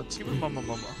back these. cards. Give me mama.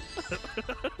 Mama.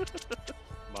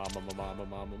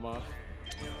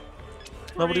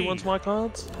 Nobody Green. wants my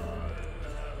cards?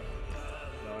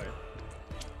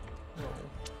 No.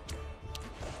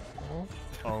 Oh.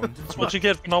 Owned. That's what you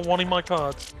get for not wanting my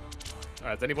cards.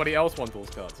 Alright, does anybody else want those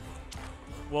cards?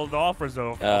 Well, the offer's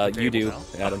though. You do,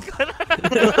 Adam.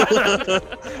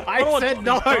 I said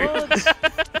no!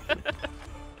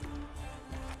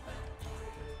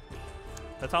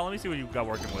 That's all. Let me see what you got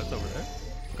working with over there.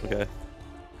 Okay.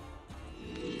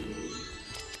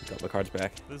 Got my cards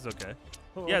back. This is okay.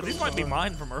 Yeah, these might be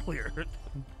mine from earlier.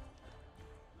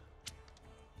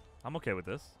 I'm okay with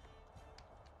this.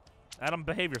 Adam,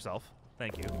 behave yourself.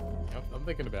 Thank you. I'm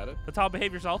thinking about it. Htial,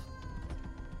 behave yourself.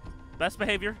 Best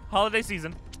behavior. Holiday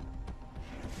season.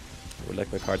 I would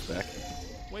like my cards back.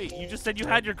 Wait, you just said you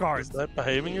had your cards. Is that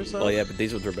behaving yourself? Well, yeah, but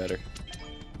these ones were better.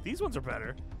 These ones are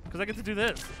better. Because I get to do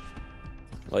this.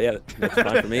 Well, yeah, that's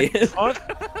fine for me. What?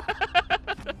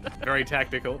 Very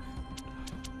tactical.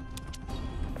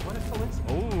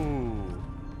 Ooh.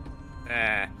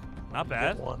 Ah, Not Get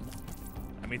bad. one.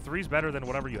 I mean, 3's better than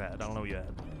whatever you had. I don't know what you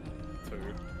had. 2.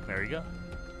 There you go.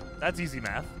 That's easy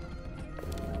math.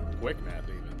 Quick math,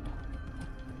 even.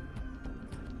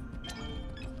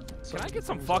 Can I get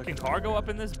some fucking cargo up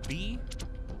in this B?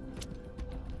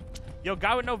 Yo,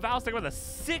 guy with no vowels, think about the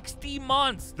 60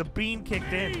 months the bean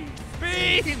kicked in.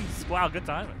 Beans! Wow, good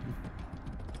timing.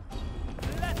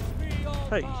 Bless me, your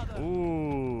Hey. father.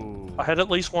 Ooh. I had at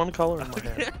least one color in my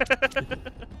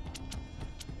hand.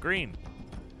 Green.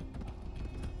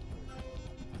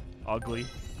 Ugly.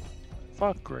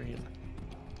 Fuck green.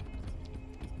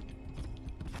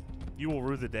 You will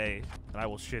rue the day, and I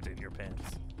will shit in your pants.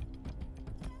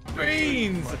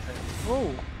 Beans!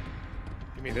 Oh.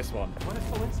 Give me this one.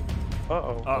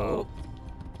 Uh-oh. Uh-oh.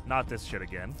 Not this shit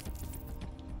again.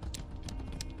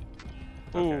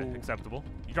 Okay, Ooh. acceptable.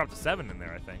 You dropped a 7 in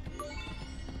there, I think.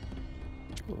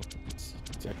 Cool. That's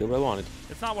exactly what I wanted.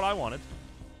 It's not what I wanted.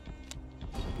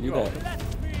 You that.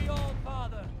 Bless me, your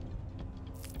father.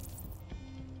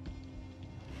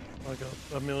 I got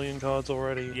a million cards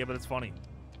already. Yeah, but it's funny.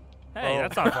 Hey, Oh.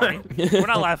 that's not funny. We're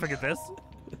not laughing at this.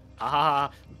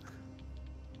 Ah,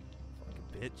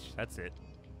 Bitch, that's it.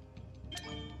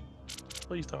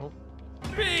 Please don't.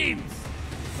 Beans!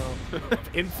 No.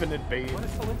 infinite beans.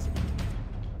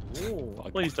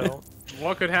 Fuck. Please don't.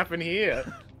 What could happen here?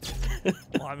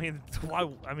 Well, I mean, why?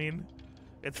 I mean,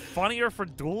 it's funnier for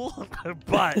Duel,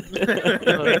 but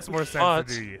it makes more sense But-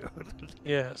 to do you.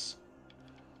 Yes.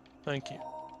 Thank you.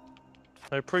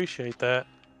 I appreciate that.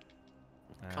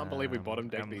 Can't believe we bottom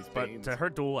decked these But beans. to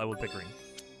hurt Duel, I would pick green.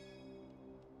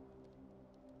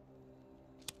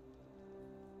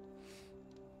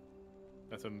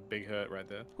 That's a big hurt right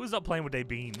there. Who's up playing with a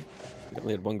bean? We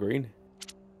only had one green.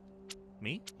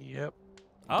 Me? Yep.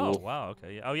 Oh, Duel. wow,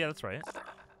 okay. Yeah. Oh, yeah, that's right.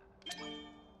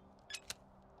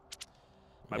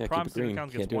 My Yeah, keep Prime it Student green.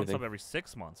 account Can't gets do one sub anything. every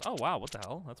 6 months. Oh, wow, what the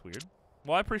hell? That's weird.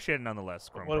 Well, I appreciate it nonetheless,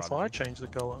 Scrum What if I Prodigy. change the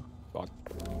color? Fuck.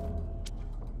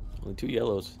 Only 2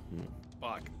 yellows.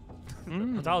 Fuck.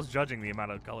 Mm. I was judging the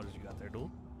amount of colors you got there,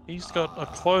 Duel. He's got a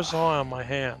close eye on my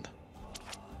hand.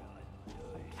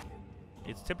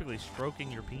 It's typically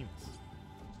stroking your penis.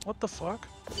 What the fuck?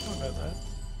 I don't know that.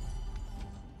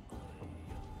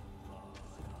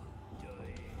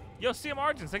 Yo, CM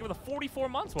Origins, thank you for the 44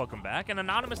 months. Welcome back. And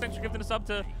Anonymous, thanks for giving us up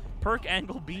to Perk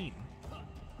Angle Bean.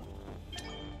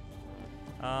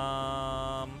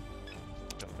 Got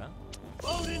that.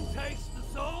 Odin takes the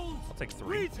souls. I'll take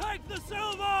 3. We take the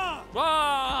silver.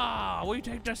 Ah, we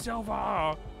take the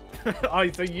silver. Oh,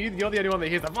 so you're the only one that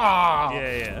hears the ah.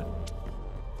 Yeah.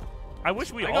 I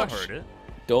wish we I all got heard it.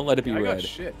 Don't let it be I red. got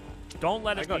shit. Don't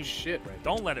let I it got be. shit right.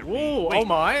 Don't let it be. Whoa, Wait. oh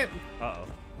my. Uh-oh.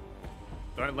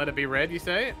 Don't let it be red, you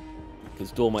say?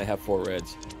 Because Duel might have 4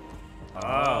 reds. Oh,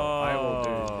 I will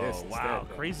do this Wow,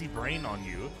 instead. crazy brain on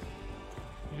you.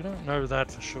 You don't know that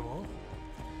for sure.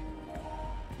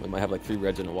 We might have like 3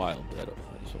 reds in a wild, but I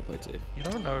just want to play it safe. You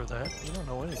don't know that. You don't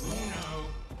know anything.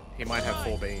 He might have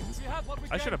 4 beans. We have what we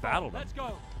I should came have for. battled him. Let's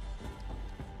go.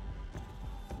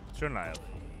 Shouldn't I have?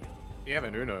 You have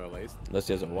an Uno at least. Unless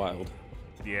he has a wild.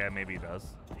 Yeah, maybe he does.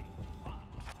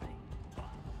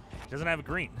 Doesn't have a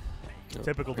green. No,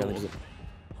 Typical apparently Duel. doesn't.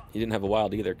 He didn't have a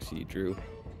wild either because he drew.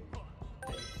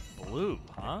 Blue,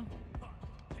 huh? What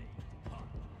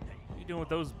are you doing with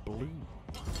those blues?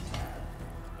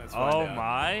 Let's find Oh out.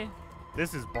 my.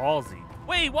 This is ballsy.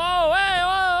 Wait, whoa, hey,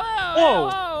 whoa, Whoa.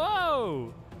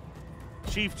 whoa.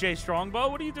 Chief J Strongbow,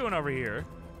 what are you doing over here?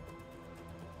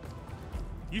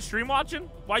 You stream watching?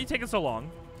 Why are you taking so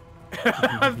long?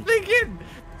 I'm thinking.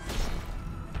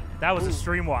 That was a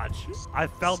stream watch. I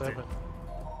felt 7. it.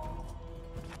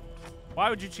 Why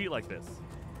would you cheat like this?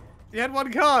 You had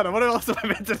 1 card. What else am I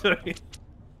meant to do? You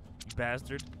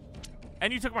bastard.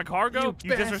 And you took my cargo?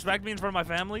 You bastard. disrespect me in front of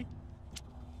my family?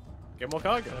 Get more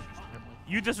cargo.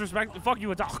 You disrespect. Fuck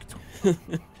you, a dog. God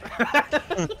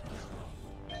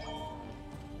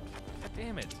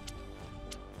damn it.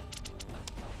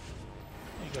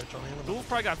 There you go, Johnny. Duel's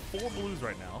probably got 4 blues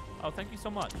right now. Oh, thank you so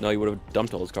much. No, he would have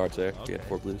dumped all his cards there if he had Okay.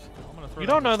 4 blues. I'm gonna throw You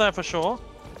down don't know this- that for sure.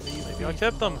 Maybe I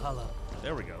kept them.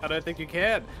 There we go. I don't think you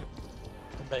can.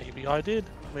 Maybe I did.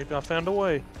 Maybe I found a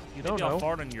way. You don't Maybe I'll know.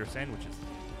 fart on your sandwiches.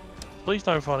 Please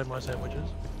don't fart in my sandwiches,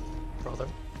 brother.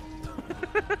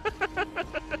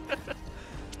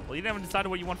 Well, you haven't decided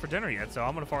what you want for dinner yet, so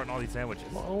I'm gonna fart on all these sandwiches.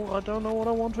 Well, I don't know what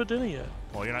I want for dinner yet.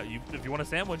 Well, you're not. If you want a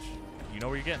sandwich, you know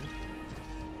where you're getting.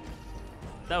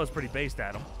 That was pretty based,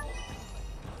 Adam.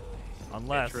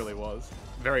 Unless It really was.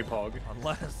 Very pog.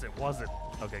 Unless it wasn't.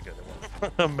 Okay, good.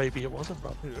 It was. Maybe it wasn't,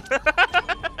 brother.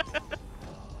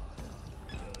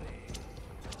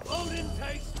 Odin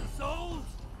takes the souls.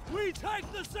 We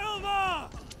take the silver.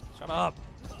 Shut up.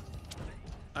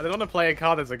 I don't want to play a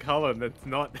card as a color that's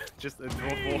not just a draw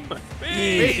 4.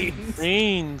 Beans.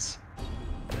 Beans.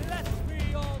 Blessed be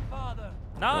your father.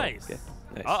 Nice. Okay,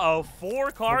 nice. Uh-oh,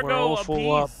 4 cargo all apiece.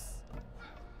 full up.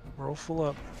 We're all full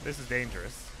up. This is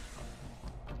dangerous.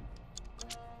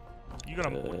 You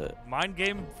gonna mind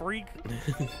game freak?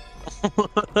 It's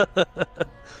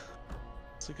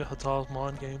like a Htial's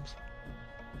mind games.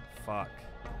 Fuck.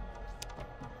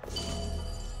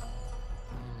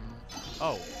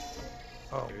 Oh,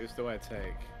 Oh, Who's do I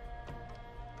take?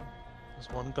 there's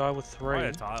one guy with 3. I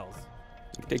had tiles.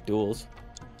 You can take duels.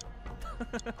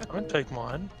 Don't take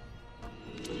mine.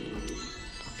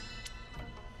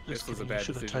 This Just was a kidding, bad you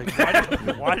should've decision.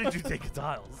 taken Why did you take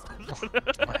tiles? my hand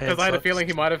Because I had a sucks. feeling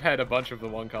he might have had a bunch of the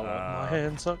 1 color. My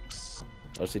hand sucks.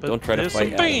 Obviously, But don't try to there's fight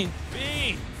some Adam. bean.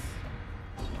 Beans.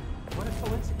 What a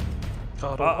coincidence.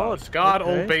 God, Uh-oh. odd. God, all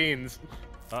Okay. beans.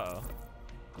 Uh-oh.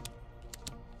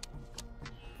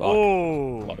 Fuck.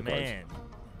 Oh, lot of cards. man.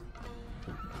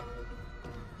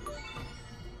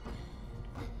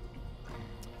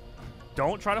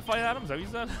 Don't try to fight Adam, is that what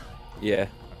you said? Yeah.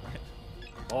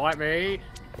 Alright, me.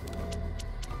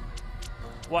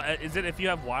 What, is it if you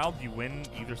have wild, you win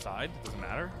either side? Doesn't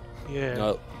matter? Yeah.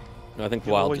 No, I think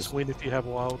You wild. always Just, win if you have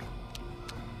wild.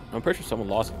 I'm pretty sure someone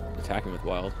lost attacking with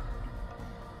wild.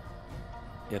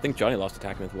 Yeah, I think Johnny lost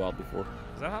attacking with wild before.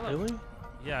 Is that how that... Really?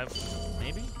 Yeah,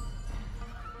 maybe?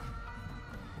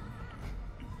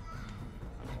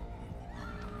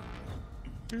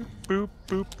 Boop, boop,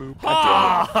 boop, boop.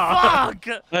 Ah, fuck!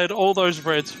 I had all those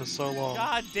reds for so long.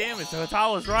 God damn it, so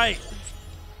Htial was right.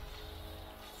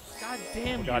 God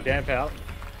damn you. Goddamn, pal.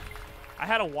 I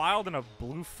had a wild and a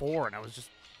blue 4, and I was just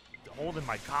holding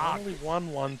my I cock. only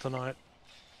won one tonight.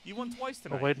 You won twice Oh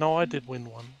tonight. wait, no, I did win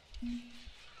one.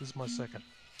 This is my second.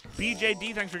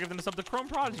 BJD, thanks for giving us up to Chrome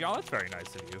Prodigy. Y'all, that's very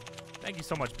nice of you. Thank you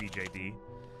so much, BJD.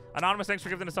 Anonymous, thanks for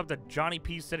giving us up to Johnny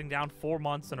P sitting down 4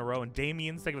 months in a row. And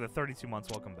Damien's thank you for the 32 months.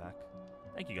 Welcome back.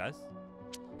 Thank you, guys.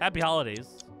 Happy holidays.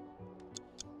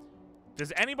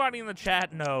 Does anybody in the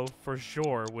chat know for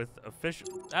sure with official?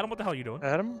 Adam, what the hell are you doing?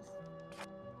 Adam?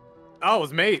 Oh, it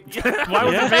was me. Why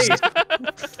was it me?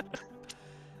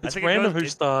 It's random who It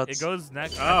starts. goes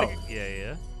next. Oh. I think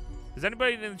yeah. Does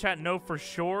anybody in the chat know for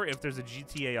sure if there's a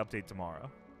GTA update tomorrow?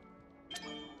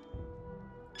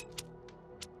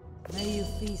 May you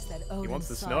feast at Odin's wants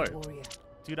the side, snow. warrior.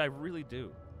 Dude, I really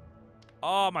do.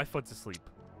 Oh, my foot's asleep.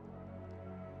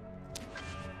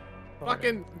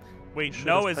 Fucking. Wait, Should've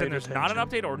no, is in paid there's not an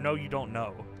attention. update, or no, you don't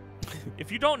know?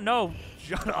 If you don't know,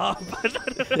 shut up.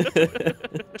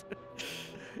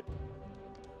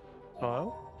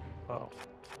 Oh? Oh.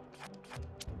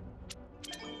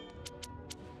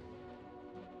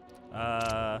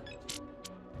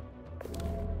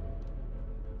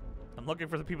 I'm looking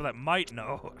for the people that might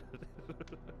know.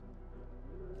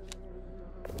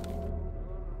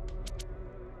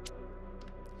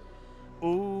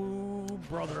 Ooh,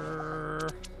 brother.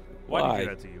 Why'd he do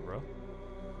that to you, bro?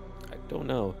 I don't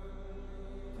know.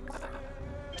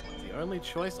 The only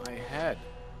choice I had.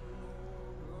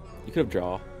 You could have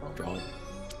drawn.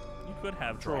 You could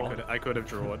have Draw. drawn. I could have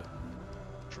drawn.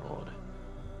 Drawed.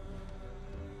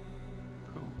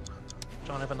 Ooh.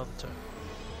 Don't have another turn.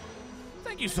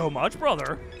 Thank you so much,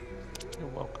 brother. You're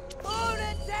welcome.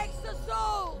 Odin takes the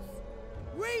souls!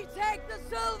 We take the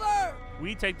silver!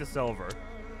 We take the silver.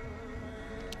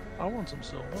 I want some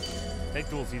silver. Take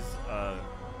Duels, he's, handsome.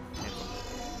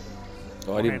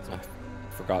 Oh, I didn't. handsome.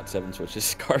 I forgot 7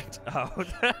 switches cards. Oh.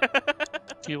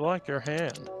 Do you like your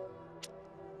hand?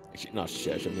 Actually, not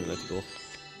shit. I should have moved that to goal.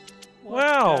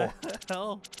 Wow! What the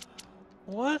hell?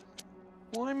 What?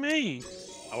 Why me?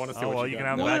 I want to see Oh, what well, you you can got.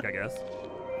 have them What? back, I guess.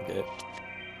 Okay.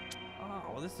 Oh,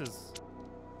 well, this is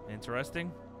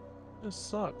interesting. This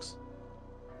sucks.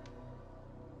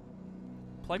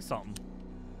 Play something.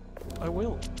 I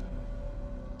will.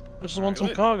 I just Alright, want some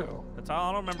good. cargo. That's how,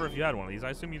 I don't remember if you had one of these.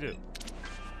 I assume you do.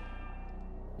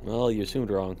 Well, you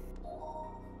assumed wrong.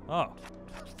 Oh.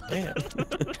 Man.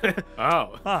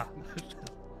 Oh. Huh.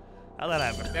 How'd that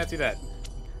happen? Fancy that.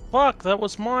 Fuck, that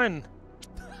was mine.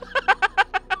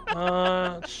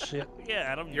 Shit. Yeah,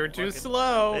 Adam. You're too fucking-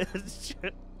 slow.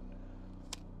 Shit.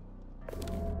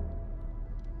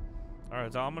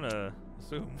 Alright, so I'm gonna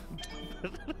assume.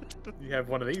 You have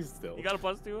one of these still. You got a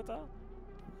 +2 with that?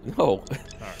 No.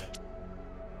 Alright.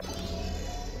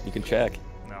 You can check.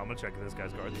 No, I'm gonna check this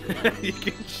guy's cards. You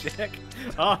can check.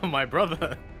 Oh, my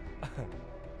brother.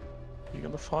 You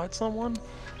gonna fight someone?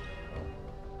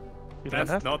 You don't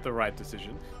That's have not the right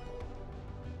decision.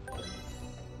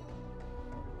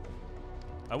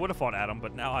 I would have fought Adam,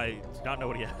 but now I do not know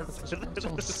what he has. to.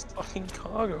 Some fucking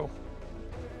cargo.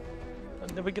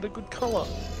 I never get a good color.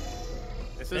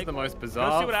 This Hey, is the most see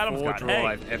bizarre what Adam's got. draw Hey.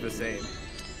 I've ever seen.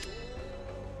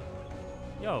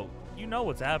 Yo, you know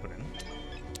what's happening.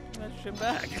 Get that shit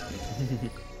back.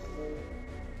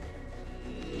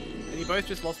 And you both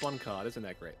just lost one card. Isn't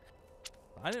that great?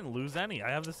 I didn't lose any. I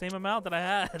have the same amount that I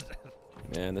had.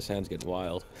 Man, this hand's getting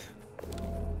wild.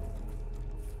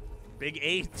 Big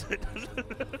 8.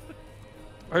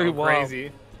 Very Oh, wild.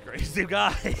 crazy. Crazy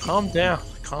guy. Calm down.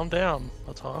 Calm down.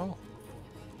 That's all.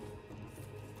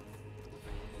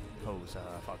 Hose,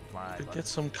 fuck my. Could get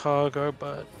some cargo,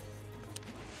 but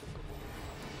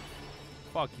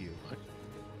Fuck you.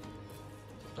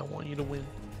 don't want you to win.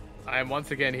 I am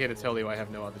once again here to tell you I have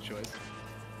no other choice.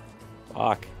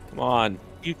 Fuck. Come on.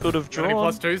 You could have Got any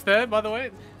drawn. +2s there, by the way?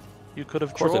 You could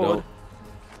have Of course I drawn. don't.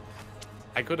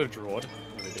 I could have drawed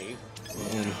with a D.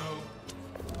 Man.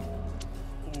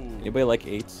 Ooh. Anybody like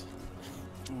 8s?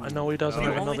 I know he doesn't No.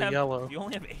 have You only another have- yellow. You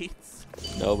only have 8s?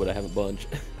 No, but I have a bunch.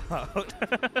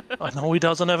 I know he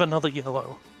doesn't have another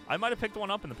yellow. I might have picked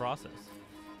one up in the process.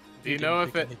 Do you didn't know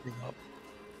if pick it... anything up.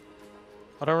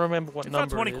 I don't remember what It's not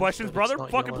number 20 it is, questions, but it's brother.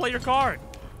 not Fucking yellow. play your card.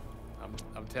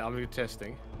 I'm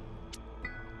testing.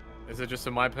 Is it just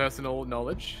for my personal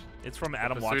knowledge? It's from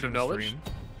Adam Pursuit watching of the knowledge? stream.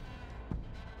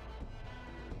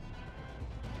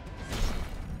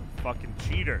 Fucking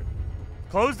cheater.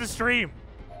 Close the stream.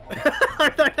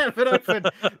 I don't have it open.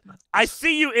 I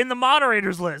see you in the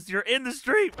moderators list. You're in the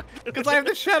stream. Because I have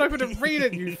the chat open to read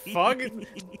it, you fug. I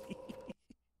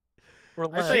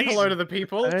Relax. say hello to the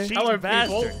people. Hey. Hello, Cheating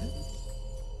bastard. people.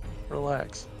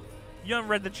 Relax. You haven't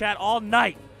read the chat all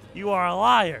night. You are a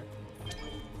liar.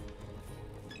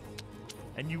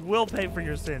 And you will pay for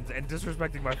your sins and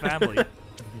disrespecting my family.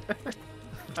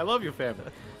 I love your family.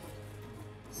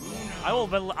 I will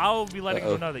be letting you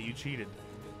Uh-oh. know that you cheated.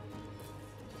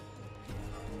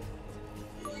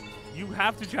 You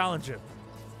have to challenge him.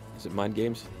 Is it mind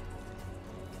games?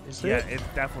 Is Yeah, it? it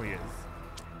definitely is.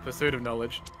 Pursuit of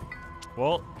knowledge.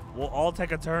 Well, We'll all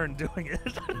take a turn doing it.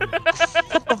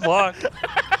 What the fuck?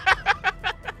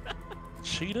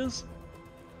 Cheaters?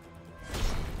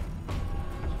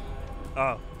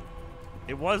 Oh.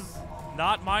 It was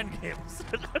not mind games.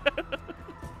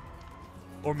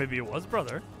 Or maybe it was,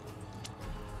 brother.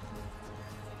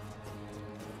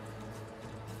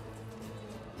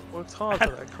 Worked hard for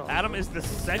that card. Adam is the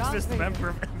sexist member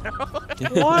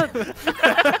of What?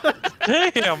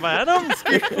 Damn, Adam!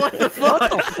 What the What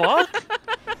the fuck?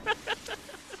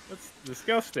 That's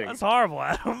disgusting. That's horrible,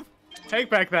 Adam. Take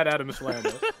back that Adam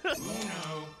slander.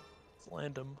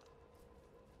 Land him.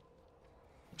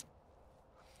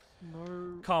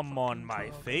 No. Come on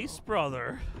my face,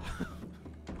 brother.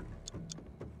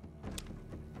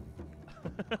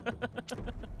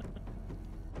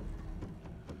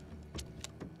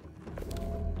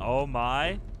 Oh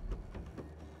my.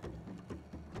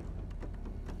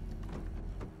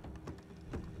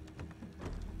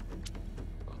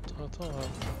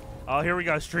 Oh, here we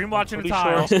go. Stream watching a Pretty sure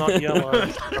tile. it's not yellow.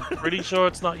 I'm pretty sure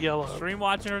it's not yellow. Stream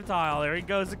watching a tile. There he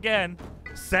goes again.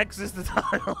 Sexist the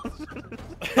tile.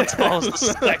 That's why I was the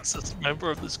sexist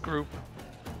member of this group.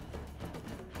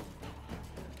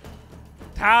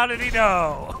 How did he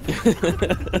know?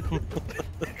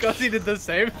 Because he did the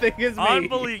same thing as me.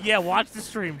 Unbelievable. Yeah, watch the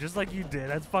stream just like you did.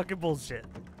 That's fucking bullshit.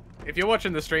 If you're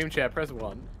watching the stream chat, press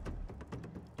 1.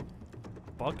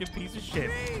 Fucking piece of shit.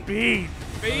 Bean.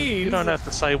 Beans. You don't have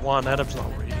to say one. Adam's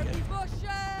not reading it. Bushes!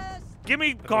 Give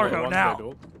me That's cargo what I now.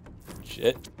 want to do.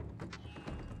 Shit.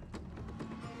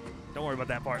 Don't worry about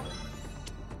that part.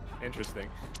 Interesting.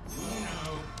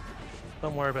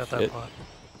 Don't worry about that Shit. part.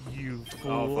 You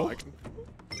Oh, fool. fuck.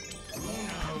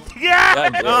 Yeah!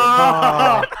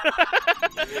 God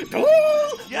damn.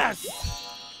 Yes!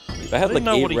 If I had didn't like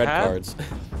know 8 what he red had. cards.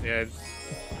 Yeah.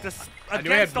 This, I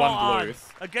knew I had against all one blue. odds.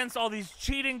 Against all these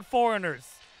cheating foreigners.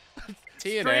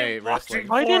 TNA Stream wrestling.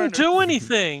 watching. I didn't do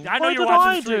anything. I know What you're did watching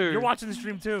I the stream. do? You're watching the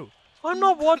stream too. I'm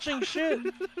not watching shit.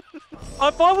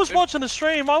 If I was watching the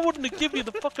stream, I wouldn't have given you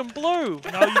the fucking blue.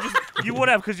 No, you would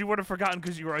have, because you would have forgotten,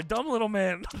 because you were a dumb little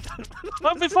man.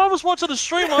 But if I was watching the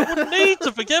stream, I wouldn't need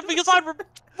to forget because I'd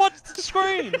watch the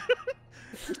screen.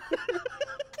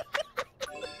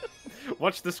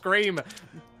 Watch the scream.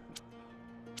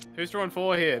 Who's drawing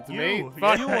 4 here? It's me. You.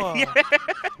 Fuck. You are. Yeah.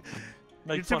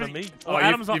 Make You're fun of too me. busy- Oh, Well, you've-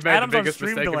 Adam's on, you've made the Adam's on biggest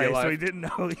stream mistake of delay, your so he life. didn't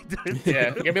know he did. Yeah,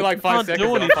 give me like 5 Can't seconds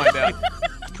do and I'll find out.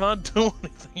 Can't do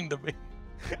anything to me.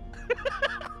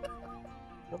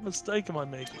 What mistake am I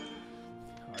making?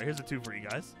 All right, here's a 2 for you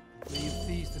guys. May you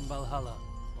feast in Valhalla,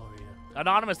 warrior.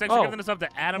 Anonymous, thanks for Oh, giving this up to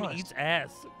Adam nice. Eats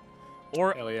Ass.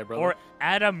 Or Hell yeah, brother. or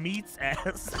Adam Meets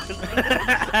Ass.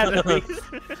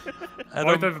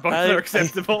 Both are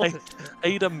acceptable.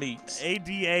 Ada meats.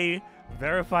 ADA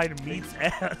verified meets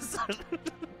ass.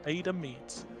 Ada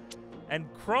meats. And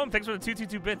Chrome, thanks for the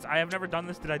 222 bits. I have never done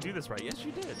this. Did I do this right? Yes,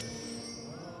 you did.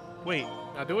 Wait,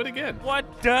 Now do it again.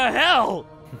 what the hell?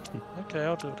 Okay,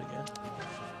 I'll do it again.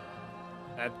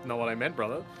 That's not what I meant,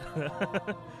 brother.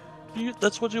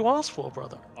 That's what you asked for,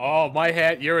 brother. Oh, my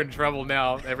hat. You're in trouble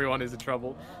now. Everyone is in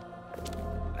trouble.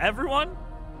 Everyone?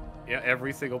 Yeah,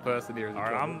 every single person here is in All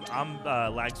right, trouble.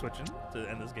 I'm lag switching to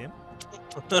end this game.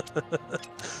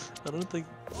 I don't think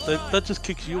that just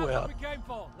kicks you That's out. what we came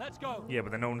for. Let's go. Yeah,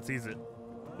 but then no one sees it,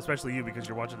 especially you because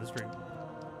you're watching the stream.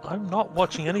 I'm not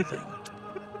watching anything.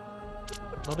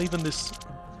 Not even this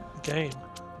game.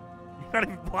 You're not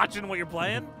even watching what you're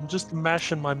playing. I'm just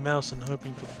mashing my mouse and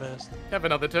hoping for the best. Have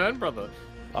another turn, brother.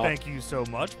 Oh. Thank you so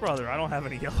much, brother. I don't have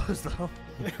any yellows though.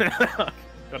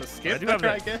 Gotta skip I do have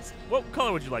that, I that. guess. What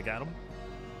color would you like, Adam?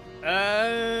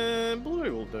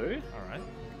 Blue will do. All right.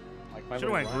 Like my Should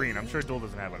have little went line. green. I'm sure Duel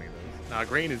doesn't have any of those. Nah,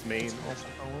 green is mean. It's awesome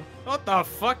color. What the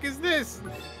fuck is this?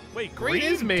 Wait, Green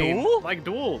is mean. Duel? Like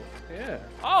Duel. Yeah.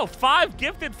 Oh, 5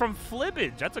 gifted from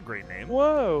Flibbage. That's a great name.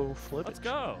 Whoa, flip Let's it.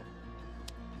 go.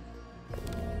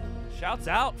 Shouts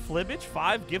out, Flibbage,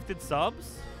 5 gifted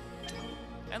subs.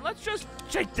 And let's just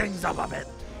shake things up a bit.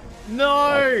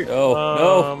 No!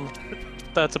 Oh,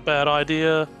 That's a bad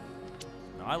idea.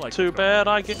 No, I like Too what's bad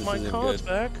I get This my isn't cards good.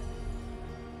 back.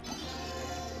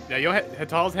 Yeah, your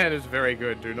Htial's hand is very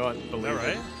good. Do not believe Is that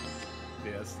right? it.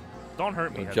 Yes. Don't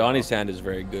hurt me. no. Head Johnny's off. hand is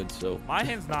very good, so. My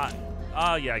hand's not.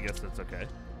 Yeah, I guess that's okay.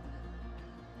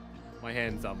 My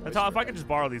hand's up. Htial, if I could just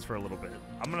borrow these for a little bit,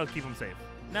 I'm gonna keep them safe.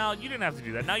 No, you didn't have to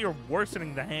do that. Now you're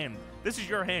worsening the hand. This is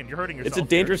your hand. You're hurting yourself. It's a here.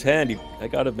 dangerous hand. I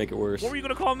gotta make it worse. What were you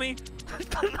gonna call me?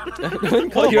 I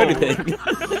didn't call you anything.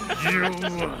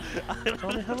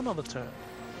 Johnny, have another turn.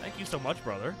 Thank you so much,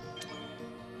 brother.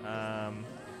 I'm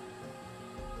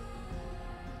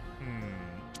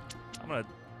gonna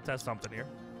test something here.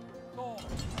 Thor,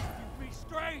 give me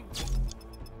strength.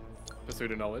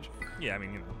 Pursuit of knowledge. Yeah, I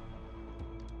mean, you know.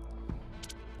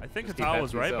 I think Just keep Htial that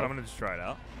was to right, but yourself. I'm gonna just try it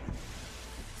out.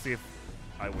 See if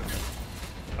I win.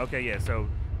 Okay, yeah. So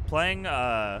playing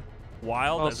Wild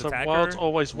Oh, as so attacker. Wilds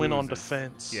always win on loses.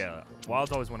 defense. Yeah,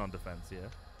 Wilds always win on defense. Yeah.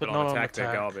 But on not on attack, they're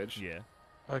attack. garbage. Yeah.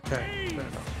 Okay, fair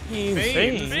enough. Beans.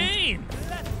 Beans. Bean.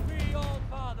 Blessed be your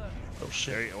father. Oh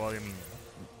shit. There you- well, I mean.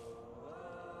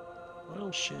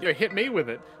 Well shit. Yo, hit me with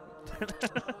it.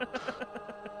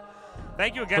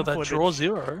 Thank you again, For that Flippage. draw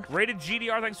 0. Rated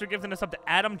GDR, thanks for gifting us up to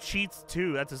Adam Cheats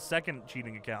 2. That's his second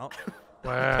cheating account.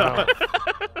 Wow.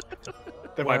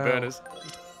 They're my Wow. burners.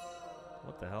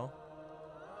 What the hell?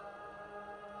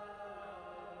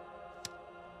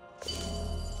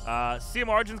 CM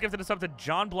Origins gifted us up to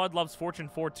John Blood Loves Fortune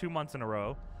 4 2 months in a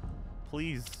row.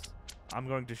 Please, I'm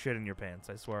going to shit in your pants.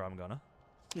 I swear I'm gonna.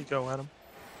 You go, Adam.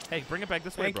 Hey, bring it back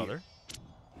this way, Thank you. brother.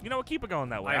 You know what? Keep it going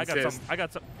that way. I I got some. insist. I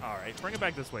got some. All right, bring it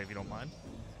back this way if you don't mind.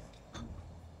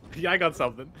 Yeah, I got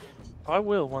something. I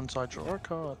will once I draw a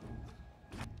card.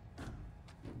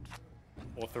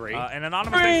 Or 3. An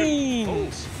anonymous. thanks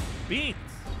Beans! for- Beans.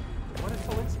 What is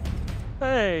Felix?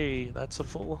 Hey, that's a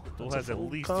full. Duel That's a has at full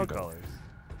least cargo. 2 colors.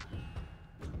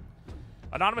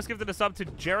 Anonymous gifted us up to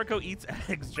Jericho Eats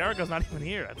Eggs. Jericho's not even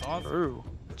here. That's awesome. True.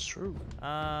 It's true. Oh,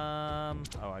 I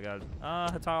got it.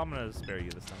 Htial, I'm gonna spare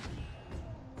you this time.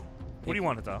 What do you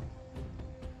want, Htial?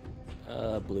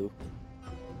 Blue.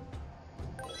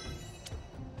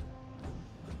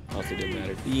 Also didn't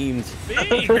matter. Beans.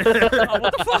 Beans! Oh,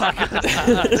 what the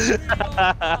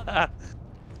fuck?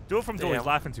 Duel from Duel. He's Damn.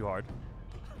 laughing too hard.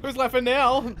 Who's laughing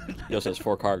now? He also has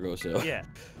 4 cargo, so Yeah.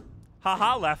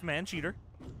 Haha, laugh man, cheater.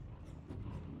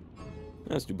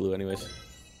 let's do blue anyways.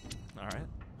 All right.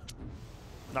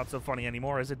 Not so funny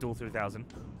anymore, is it? Duel 3000.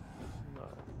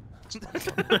 It's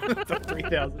a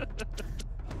 3000.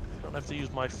 Don't have to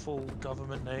use my full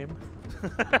government name.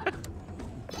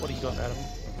 What do you got, Adam?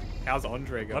 How's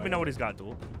Andre going? Let me know what he's got,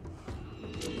 Duel.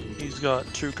 He's got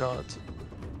 2 cards.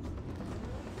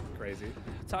 Crazy.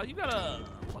 Htial, you got a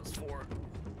 +4.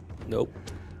 Nope.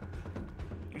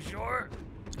 You sure?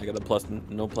 I got a plus,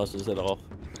 no pluses at all.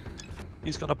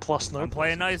 He's got a plus no. I'm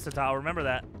playing nice, Htial. Remember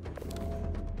that.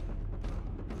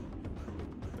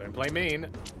 Don't play mean.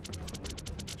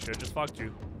 Should've just fucked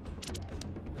you.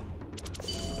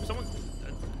 If someone...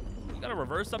 you got a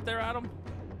reverse up there, Adam?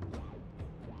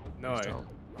 No.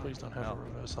 Please don't have No. a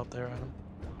reverse up there, Adam.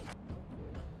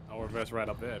 I'll reverse right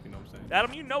up there if you know what I'm saying.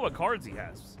 Adam, you know what cards he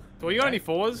has. So you got any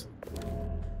 4s?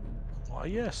 Why,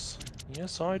 yes.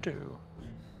 Yes, I do.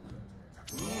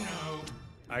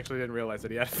 I actually didn't realize that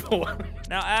he had 4.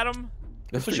 Now, Adam,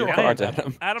 Those are For your sure. cards,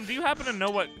 Adam. Adam, do you happen to know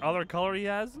what other color he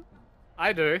has?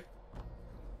 I do.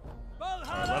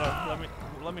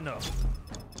 Let me know.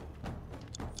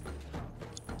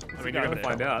 I mean, you're gonna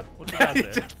find out. What you got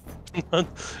there?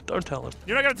 Don't tell him.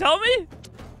 You're not gonna tell me?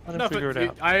 Let him No, figure but it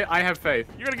out. I have faith.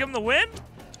 You're gonna give him the win?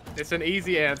 It's an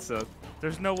easy answer.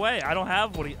 There's no way. I don't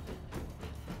have what he.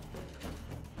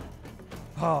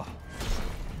 Oh.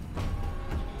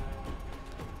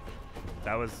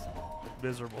 That was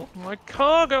miserable. My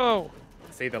cargo!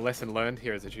 See, the lesson learned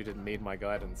here is that you didn't need my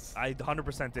guidance. I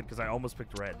 100% did because I almost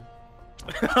picked red.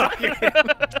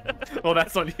 Well,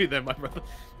 that's on you then, my brother.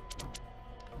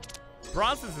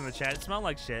 Bronson's in the chat. It smelled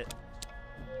like shit.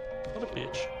 What a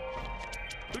bitch.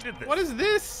 Who did this? What is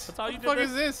this? That's how you What the fuck did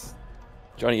is this?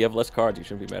 Johnny, you have less cards. You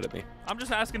shouldn't be mad at me. I'm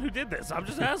just asking who did this. I'm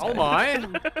just asking. Oh my!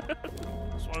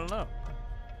 Just want to know.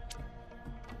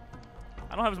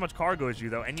 I don't have as much cargo as you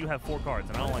though, and you have 4 cards,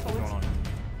 and I don't like what's going on.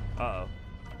 Uh oh.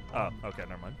 Oh, okay,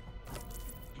 never mind.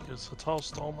 Because Htial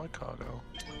stole my cargo.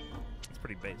 It's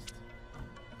pretty based.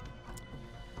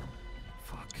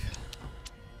 Fuck.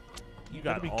 You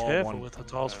Gotta got be all careful one. with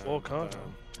Htial's 4 cargo.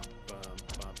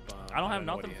 I don't have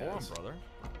know what nothing he for him, has. brother.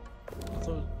 I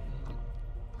thought-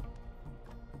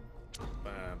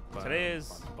 Today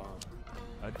is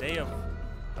a day of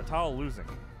Htial losing,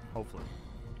 hopefully.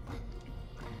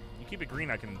 You keep it green,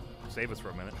 I can save us for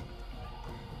a minute.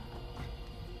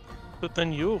 But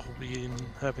then you'll be in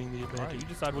having the All right, advantage. you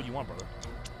decide what you want, brother.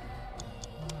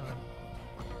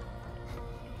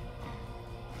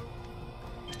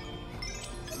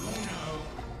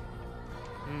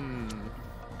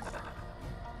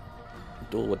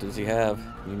 Duel, what does he have?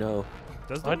 You know.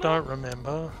 Does I the don't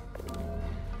remember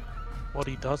what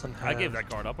he doesn't have. I gave that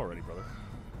card up already, brother.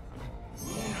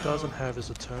 What he doesn't have is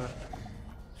a turn.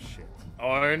 Shit.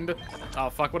 Owned. Oh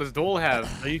fuck! What does Duel have?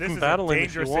 So you This can is battle a him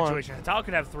if you dangerous want. situation. Htial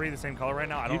could have 3 of the same color right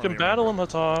now. I don't You can really battle remember. him,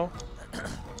 Htial.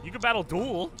 You can battle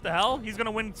Duel. The hell? He's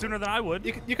gonna win sooner than I would.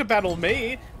 You could battle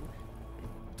me.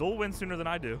 Duel wins sooner than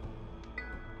I do.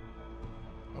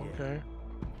 Okay.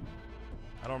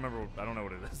 I don't remember. I don't know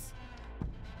what it is.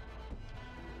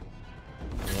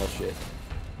 Oh shit.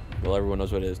 Well, everyone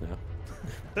knows what it is now.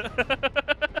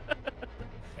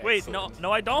 Wait, no,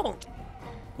 I don't.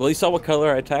 Well, he saw what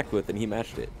color I attacked with, and he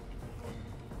matched it.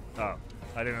 Oh,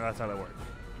 I didn't know that's how that worked.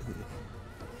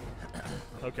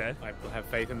 Okay. I have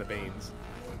faith in the beans.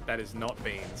 That is not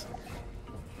beans.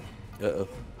 Uh-oh.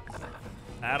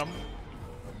 Adam,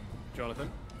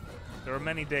 Jonathan? there are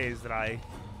many days that I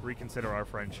reconsider our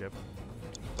friendship,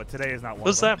 but today is not one. What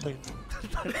does of that mean?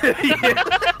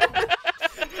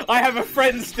 I have a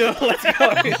friend still. Let's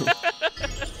go.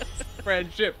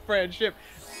 Friendship.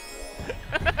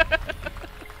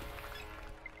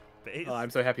 Base. Oh, I'm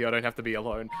so happy I don't have to be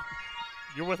alone.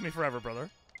 You're with me forever, brother.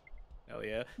 Hell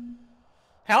yeah.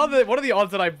 What are the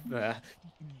odds that I...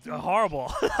 Horrible,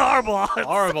 horrible odds.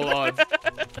 horrible odds.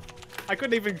 I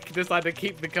couldn't even decide to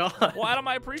keep the card. Well, Adam,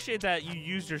 I appreciate that you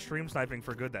used your stream sniping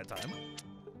for good that time.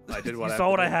 I did what You I saw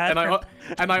what I had?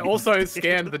 And I also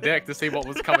scanned the deck to see what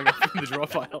was coming up in the draw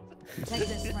file. Take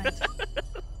this, friend.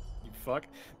 You fuck.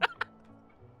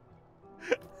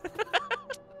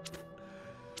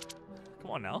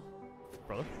 Come on now,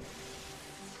 brother.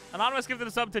 Anonymous gifted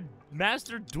us up to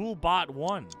Master Duel Bot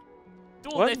 1.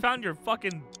 Duel, What? they found your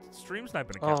fucking stream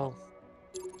sniping account. Oh.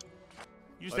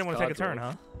 You just didn't want to take a turn,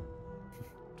 huh?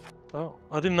 Oh.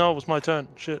 I didn't know it was my turn.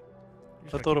 Shit. You're just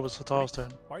I gonna thought it keep- was Htial's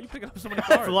turn. Why are you picking up so many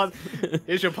cards? Blood.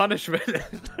 Here's your punishment.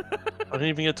 I didn't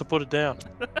even get to put it down.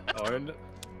 Owned.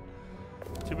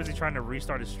 Too busy trying to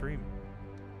restart his stream.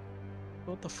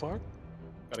 What the fuck?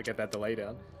 Gotta get that delay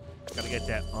down. Gotta get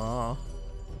that, Oh.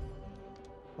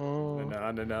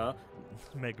 No.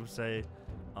 make him say,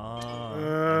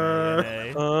 Uh.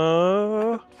 nay.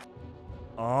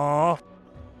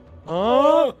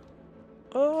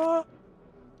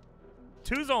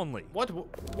 Twos only.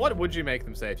 What would you make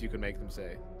them say if you could make them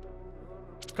say?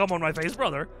 Come on my face,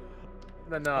 brother.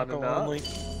 No. Cargo only.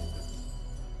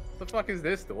 The fuck is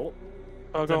this, Duel?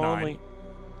 Cargo Denied. only.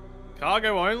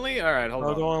 Cargo only? Alright, hold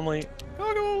Cargo on. only.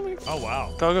 Cargo only. Oh,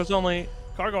 wow. Cargo's only.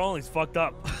 Cargo only's fucked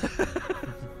up.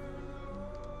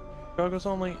 Cargo's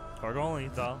only. Cargo only,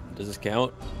 Htial. Does this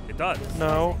count? It does.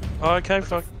 No. Oh, okay,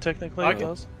 fuck. Technically it Okay.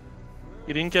 does.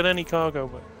 You didn't get any cargo,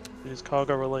 but it is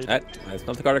cargo related. That's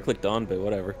not the card I clicked on, but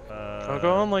whatever.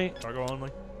 Cargo only. Cargo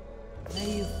only.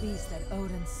 May you feast at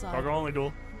Odin's side. Cargo only,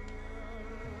 Duel.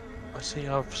 I see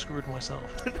I've screwed myself.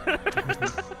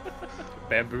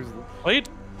 Bamboozle. Wait.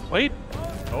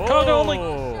 Oh. Cargo only.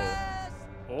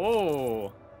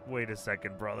 Oh. Wait a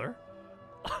second, brother.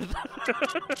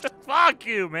 Fuck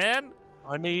you, man.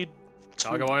 I need.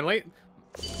 Cargo only?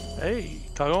 Hey,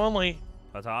 cargo only.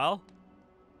 Htial?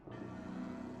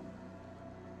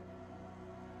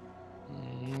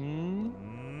 Mm.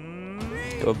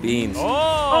 Go beans. Oh,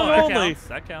 Cargo that only. counts.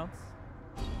 That counts.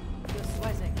 You're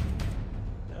sweating.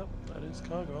 Yep, that is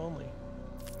cargo only.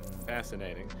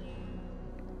 Fascinating.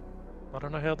 I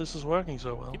don't know how this is working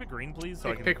so well. Keep it green, please,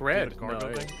 so I can Pick do red. the cargo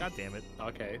No. thing. God damn it.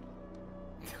 Okay.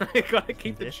 I gotta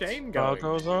keep the Bitch. chain going.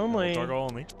 Cargo's only. Cargo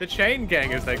only. The chain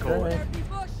gang, as they call it. There be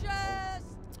bushes!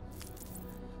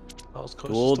 I was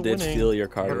Duel closest to did winning. steal your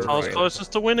card. I was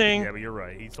closest to winning. Yeah, but you're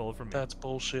right. He stole it from me. That's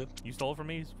bullshit. You stole it from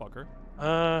me, fucker.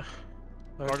 Okay.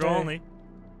 Cargo only.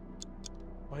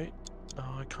 Wait. No,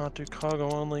 I can't do cargo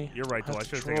only. You're right, I though. I have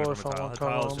to should have taken draw it if from I Htial. want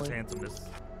cargo Htial's just only. handsomeness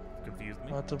confused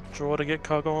me. I have to draw to get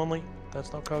cargo only.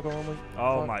 That's not cargo only.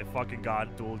 Oh Fuck. my fucking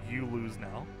god, Duel. You lose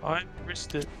now. I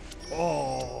risked it.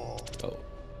 Oh. Oh.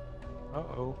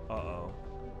 Uh-oh. Uh-oh.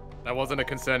 That wasn't a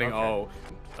concerning Okay. oh.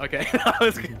 Okay. I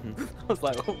was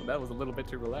like, oh, that was a little bit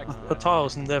too relaxed. The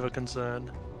tile's never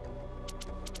concerned.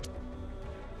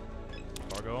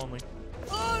 Cargo only.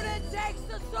 Odin takes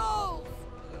the souls!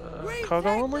 We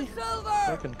Cargo take only? the silver!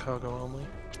 Fucking cargo only.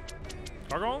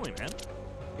 Cargo only, man.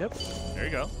 Yep. There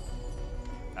you go.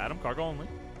 Adam, cargo only.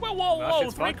 Whoa, Nah, whoa,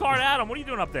 shit's three fine. card Adam. What are you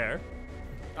doing up there?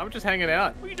 I'm just hanging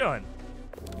out. What are you doing?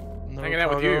 No Hanging out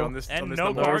with you cargo. on this, And on this no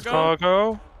number. No cargo?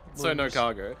 cargo. So no Lose.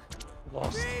 cargo.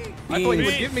 Lost. I thought you would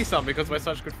Beans. give me some because we're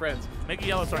such good friends. Make it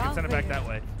yellow so I can send it back that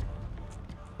way.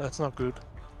 That's not good.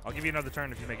 I'll give you another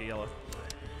turn if you make it yellow.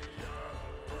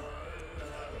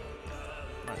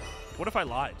 Nice. What if I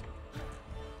lied?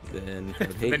 Then I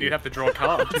would hate Then you. you'd have to draw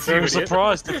cards. You Very idiot.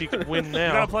 surprised if you could win You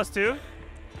got a now. +2?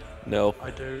 No.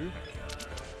 I do.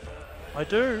 I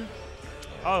do.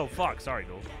 Oh, fuck. Sorry,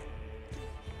 Duel.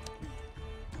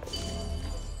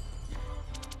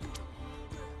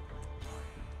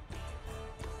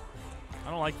 I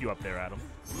don't like you up there, Adam.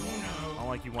 I don't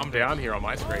like you one I'm bit. down here on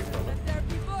my screen, brother. Let there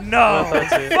be bushes! No!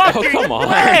 That's it. Oh, come on.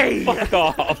 way! Fuck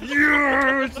off.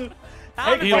 Yes!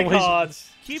 How Take did He my always- cards.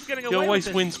 keep getting He away always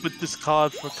with wins with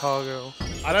discard for cargo.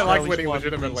 I don't like How he's winning won these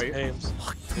legitimately. games.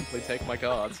 Simply take my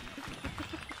cards.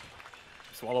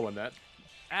 Swallowing that.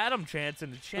 Adam Chance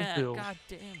in the chat. Bill. God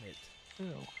damn it. Ew.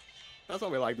 That's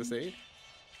what we like to see.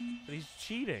 But he's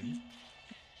cheating.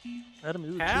 Adam,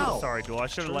 you How? Sorry, Duel. I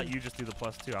should have let you just do the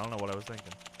 +2. I don't know what I was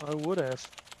thinking. I would have.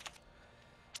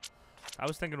 I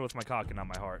was thinking with my cock and not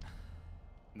my heart.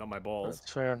 Not my balls.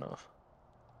 That's fair enough.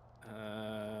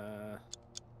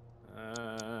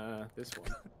 This one.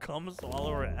 Come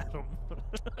swallow Adam.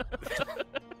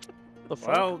 The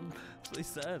fuck? Well, That's what he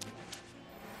said.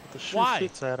 The shoe why?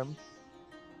 fits Adam.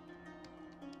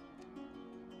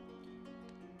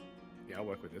 yeah, I'll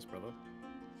work with this, brother.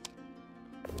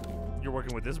 You're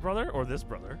working with this brother or this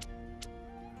brother?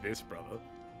 This, brother.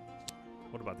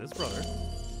 What about this brother?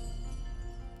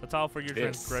 Htial, for your This.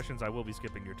 transgressions, I will be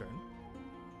skipping your turn.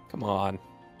 Come on.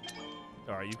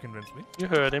 Alright, you convinced me. You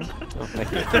heard him. Oh,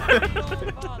 thank you.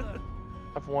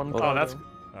 I've one Oh, cargo. that's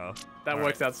Oh. that All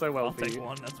works right. out so well I'll for take you.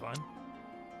 one, that's fine.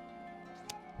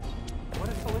 What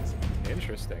a coincidence.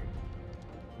 Interesting.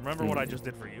 Remember what I just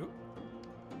did for you?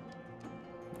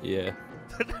 Yeah.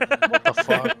 What the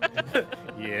fuck?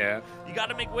 Yeah. You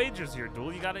gotta make wagers here,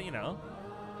 Duel. You gotta, you know.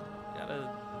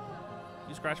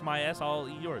 You scratch my ass, I'll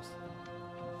eat yours.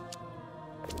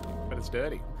 But it's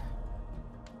dirty.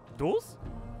 Duels?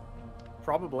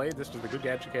 Probably. This is the good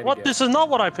gadget you can What? get. This is not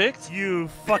what I picked. You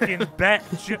fucking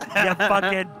bitch. You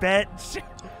fucking bitch.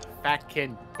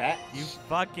 Fucking bat. You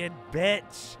fucking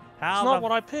bitch. How It's not the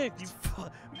what I picked. You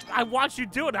I watched you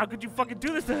do it. How could you fucking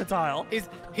do this to Htial?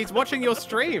 He's watching your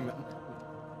stream.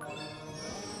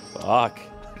 Fuck.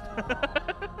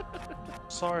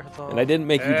 Sorry, Htial. And I didn't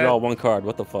make you draw one card.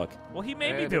 What the fuck? Well, he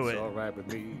made me And do it's it. all right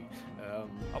with me.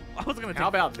 I was gonna take. How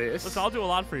about this? Listen, I'll do a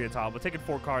lot for you, Htial, but taking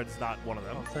 4 cards is not one of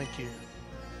them. Oh, thank you.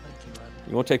 Thank you, man.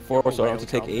 You won't take 4, so I have to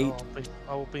take Welcome. 8.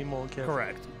 I will be more careful.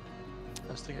 Correct.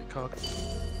 Has to get cocked.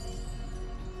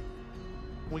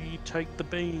 We take the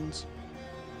beans.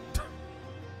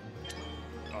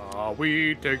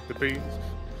 We take the beans.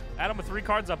 Adam with 3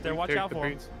 cards up there. We Watch take out the for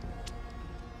him. beans.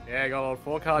 Yeah, I got all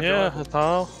 4 cards. Yeah, on.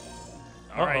 Htial.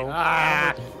 All right. Uh-oh.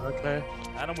 Ah! Okay.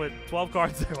 Adam with 12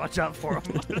 cards there. Watch out for him.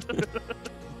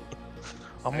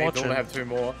 I'm Hey, watching. Don't have 2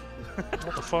 more.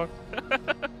 What the fuck?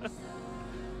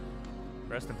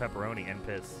 Rest in pepperoni and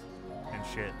piss and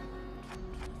shit.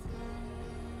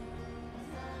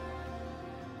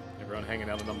 Everyone hanging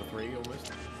out at number 3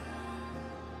 almost.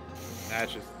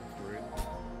 That's just rude.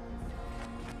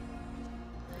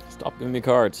 Stop giving me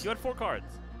cards. You had 4 cards.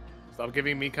 Stop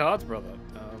giving me cards, brother.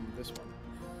 This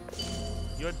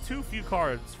one. You had too few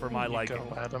cards for my Here you liking.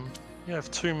 go, Adam. You have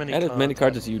too many I had cards. as many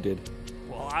cards as you did.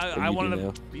 Well, What I do you wanted do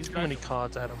now? to. These Too guys. many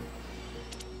cards, Adam.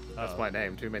 That's my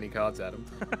name. Too many cards, Adam.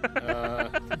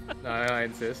 No, I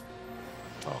insist.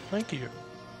 Oh, thank you.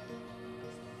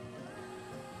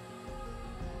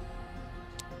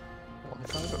 One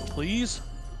cargo, please.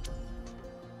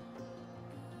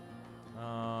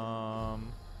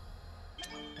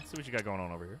 Let's see what you got going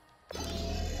on over here.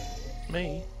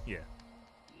 Me? Yeah,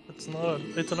 It's not.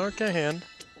 It's an okay hand.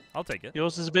 I'll take it.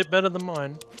 Yours is a bit better than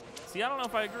mine. See, I don't know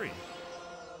if I agree.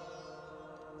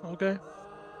 Okay.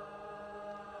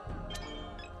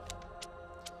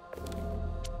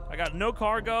 I got no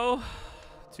cargo,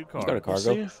 2 cards. got a We'll cargo.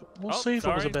 see if, we'll Oh, see if it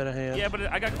was a sorry. better hand. Yeah, but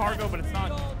I got cargo, but it's not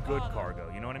good cargo.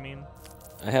 You know what I mean?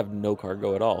 I have no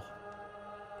cargo at all.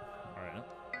 All right.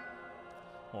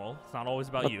 Well, it's not always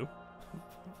about you.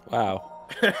 Wow.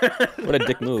 What a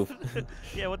dick move.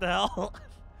 Yeah, what the hell?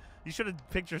 You should have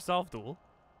picked yourself, Duel.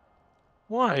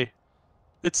 Why?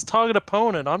 It's target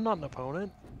opponent. I'm not an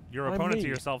opponent. You're I'm opponent to me.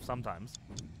 yourself sometimes.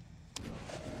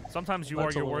 Sometimes you That's are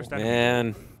a your little- worst enemy.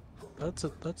 Man.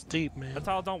 That's deep, man.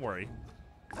 Htial, don't worry.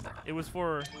 It was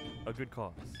for a good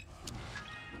cause.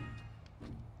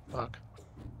 Fuck.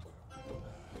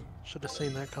 Should have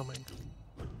seen that coming.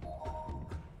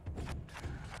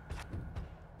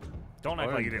 Don't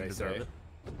act like you didn't They deserve say. it.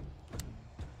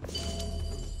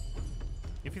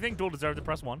 If you think Duel deserved it,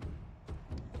 press 1.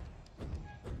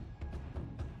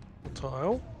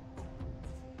 Tile?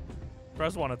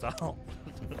 Press 1, Htial.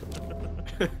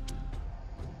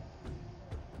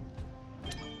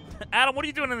 Adam, what are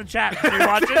you doing in the chat? Are you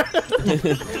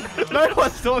watching? No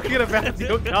one's talking about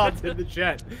your cards in the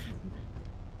chat.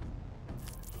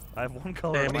 I have 1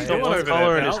 color. Damn, in my he's Someone got hand. one over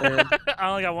color there, in his pal. hand. I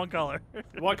only got 1 color.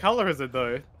 What color is it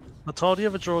though? Natal, do you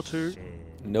have a draw 2?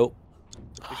 Nope.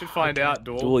 You should find out,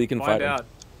 Duel. Duel, you can fight him. out.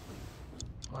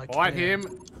 I Fight can.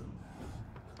 him.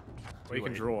 Or you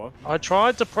can draw. I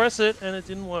tried to press it and it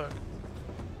didn't work.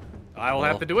 I will Well,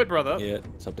 have to do it, brother. Yeah,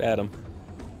 it's up to Adam.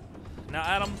 Now,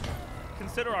 Adam,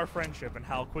 consider our friendship and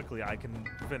how quickly I can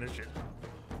finish it.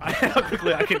 How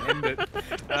quickly I can end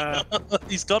it.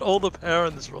 He's got all the power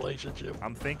in this relationship.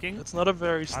 I'm thinking. It's not a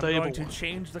very I'm stable going to one.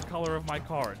 change the color of my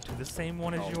card to the same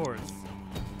one as yours.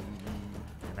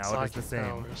 Now it is the Psychic same.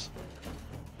 powers.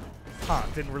 Huh,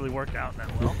 didn't really work out that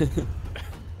well.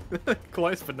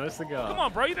 Close, but no cigar. Come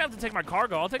on, bro, you don't have to take my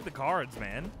cargo. I'll take the cards,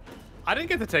 man. I didn't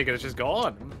get to take it. It's just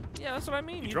gone. Yeah, that's what I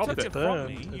mean. You dropped took it. it from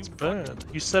Burned. me. It's You burned.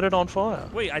 You set it on fire.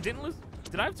 Wait, I didn't lose.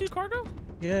 Did I have 2 cargo?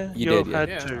 Yeah, You you did, had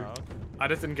yeah. to. Oh, okay. I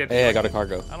just didn't get. Hey, I got a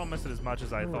cargo. I don't miss it as much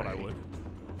as I thought I would.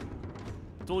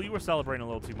 Duel, you were celebrating a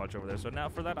little too much over there, so now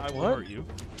for that I will What? hurt you.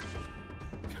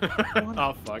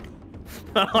 Oh fuck!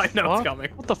 I know What? it's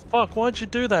coming. What the fuck? Why'd you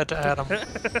do that to Adam?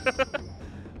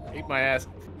 Eat my ass.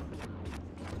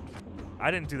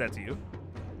 I didn't do that to you.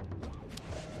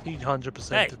 He 100%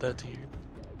 Hey. did that to you.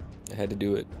 I had to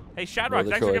do it. Hey, Shadrock, Another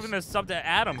thanks for choice. giving this sub to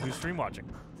Adam, who's stream watching.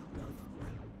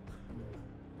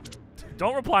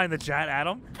 Don't reply in the chat,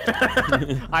 Adam.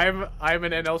 I'm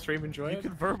an NL stream You enjoyer.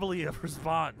 can verbally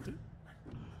respond.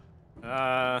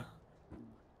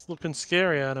 It's looking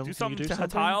scary, Adam. Do Can something you to do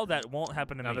something? Htial that won't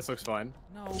happen to No, me. this looks fine.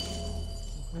 No.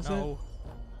 Is No.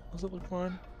 it? Does it look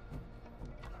fine?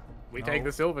 We No. take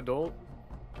the silver doll.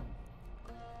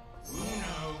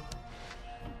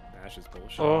 Ash is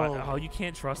bullshit. Oh. Oh, you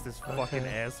can't trust this fucking Okay.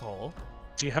 asshole.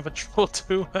 Do you have a draw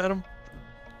too, Adam?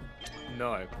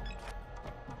 No.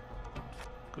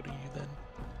 Good are you then?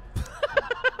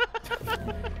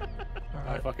 I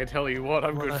Alright, fucking tell you what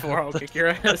I'm Well, good I for. have I'll to- kick your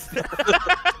ass.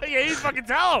 Yeah, you fucking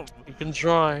tell him. you can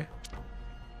try.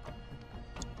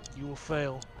 You will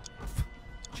fail.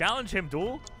 Challenge him,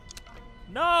 Duel.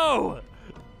 No.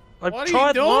 I What are you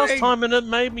tried last doing? time and it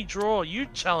made me draw. You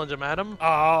challenge him, Adam.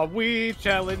 Ah, we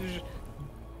challenge.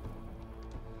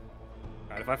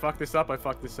 Alright, if I fuck this up, I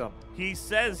fuck this up. He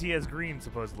says he has green,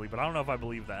 supposedly, but I don't know if I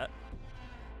believe that.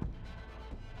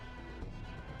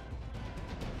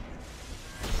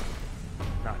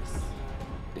 Nice.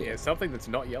 Yeah, something that's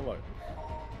not yellow.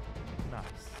 Nice.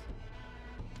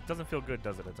 Doesn't feel good,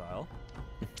 does it, Htial?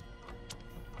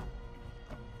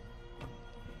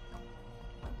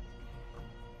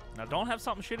 Now, don't have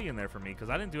something shitty in there for me, because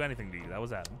I didn't do anything to you. That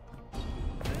was Adam.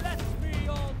 Bless me,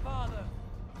 all father.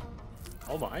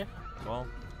 Oh my. Well,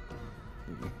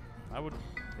 I would,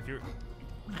 if you're...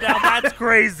 Now that's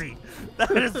crazy.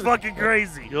 That is fucking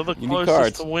crazy. You're the You need closest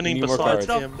cards. to You winning need more besides cards.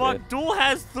 The him. fuck? Yeah. Duel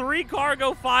has 3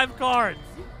 cargo, 5 cards.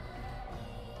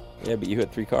 Yeah, but you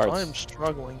had 3 cards. I am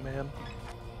struggling, man.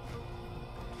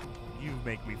 You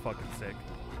make me fucking sick.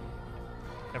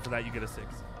 And for that, you get a 6.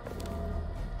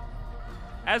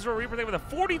 Ezra Reaper, thank you for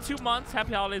the 42 months.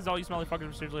 Happy holidays, all you smelly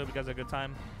fuckers. Seriously, hope you guys had a good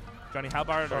time. Johnny, how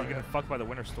about are you getting fucked by the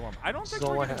winter storm? I don't think That's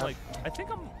all we're I getting, have. like, I think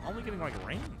I'm only getting, like,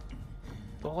 rain.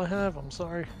 That's all I have. I'm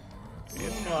sorry.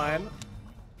 It's fine.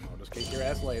 I'll just kick your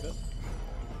ass later.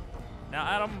 Now,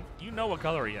 Adam, you know what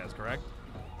color he has, correct?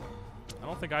 I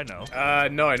don't think I know.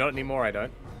 No, not anymore, I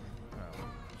don't. Oh,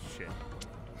 shit.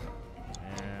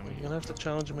 And You're gonna have to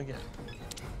challenge him again.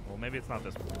 well, maybe it's not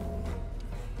this one.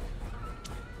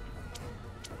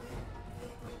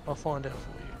 I'll find out for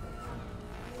you.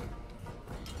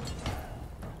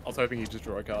 I was hoping you'd just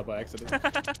draw a card by accident.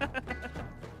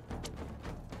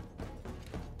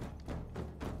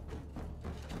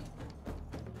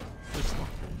 It's not.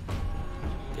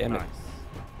 Damn it. Nice.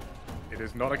 It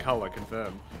is not a color,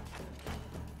 confirmed.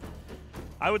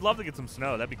 I would love to get some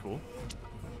snow. That'd be cool.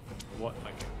 What?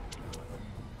 Like,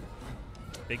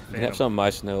 Big You fan. can have of- some of my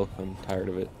snow. I'm tired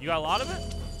of it. You got a lot of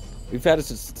it? We've had it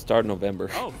since the start of November.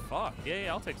 Oh, fuck.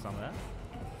 Yeah, I'll take some of that.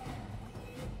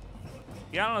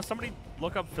 Yeah, I don't know. Somebody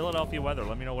look up Philadelphia weather.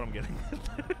 Let me know what I'm getting.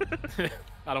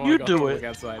 I don't You want to do go it. look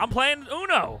outside. I'm playing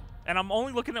Uno, and I'm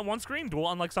only looking at one screen,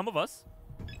 Duel, unlike some of us.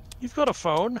 You've got a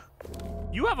phone.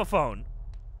 You have a phone.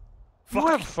 You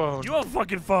have a phone. You have a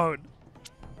fucking phone.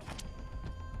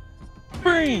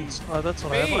 Brains. Oh, that's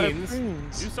what I have. I have Beans?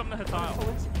 brains. Do something to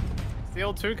Htial.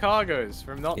 Steal 2 cargoes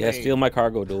from not Yeah, me. steal my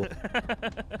cargo, Duel.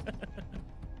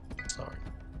 Sorry.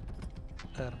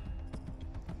 Adam.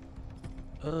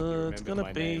 remembered It's gonna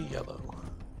my be name. yellow.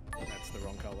 That's the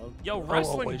wrong color. Yo, I'll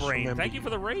Wrestling always Brain, remember thank you you. for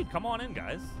the raid. Come on in,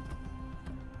 guys.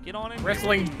 Get on in. here.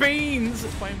 Wrestling beans! We're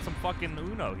playing some fucking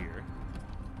Uno here.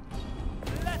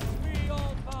 Bless me, all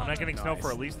I'm father. not getting snow Nice.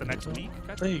 for at least the next week.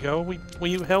 There you go.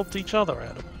 We helped each other,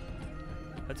 Adam.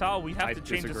 Htial, we have I to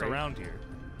change this disagree. around here.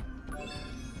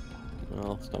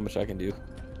 Well, there's not much I can do.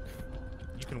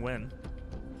 You can win.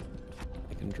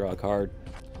 I can draw a card.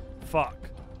 Fuck.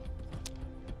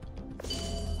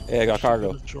 Hey, I got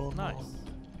cargo. Should've drawn Nice. more.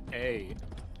 Hey.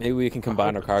 Maybe we can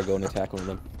combine our cargo and attack one of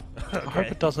them. I hope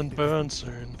it doesn't burn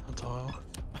soon, Htial.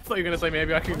 thought you were gonna say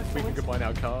maybe we can combine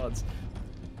our cards.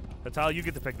 Htial, you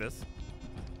get to pick this.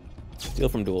 Steal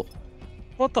from Duel.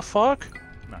 What the fuck?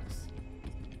 Nice.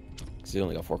 Because he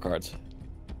only got 4 cards.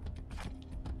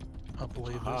 I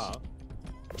believe this. Ah.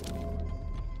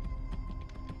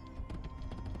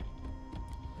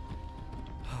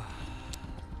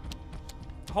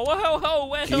 Ho ho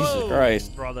ho! Hey, Jesus ho,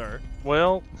 Christ. brother.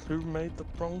 Well, who made the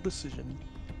wrong decision?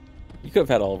 You could have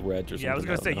had all red or something. Yeah, I was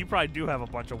gonna say don't you know. probably do have a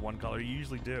bunch of one color. You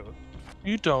usually do.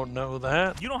 You don't know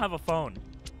that. You don't have a phone.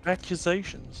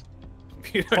 Accusations.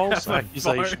 You don't False have a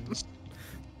accusations.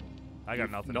 I got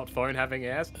phone. nothing. Not phone having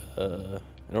ass. I don't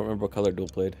remember what color Duel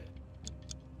played.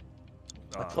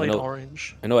 I played know-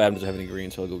 orange. I know Adam doesn't have any green,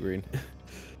 so I'll go green.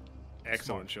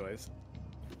 Excellent choice.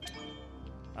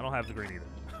 I don't have the green either.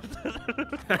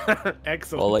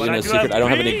 Excellent. Well, I'll let But you know I a do secret. have I don't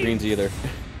have any beans. greens either.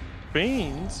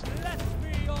 Beans? Blessed be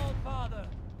your father.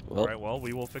 Well, All right, well,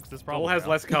 we will fix this problem. Paul has now.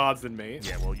 less cards than me.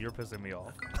 Yeah, well, you're pissing me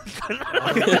off.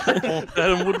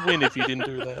 Adam would win if you didn't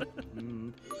do that.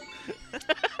 Mm.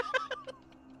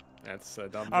 That's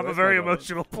dumb. I'm a choice, very my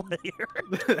brother. emotional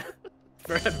player.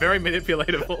 Very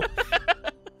manipulatable.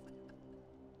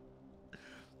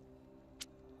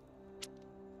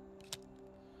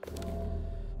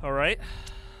 All right.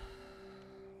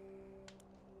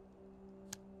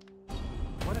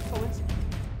 What a coincidence.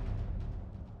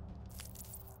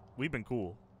 We've been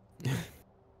cool.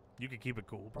 You can keep it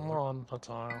cool, Come brother. on,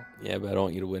 Htial. yeah, but I don't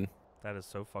want you to win. That is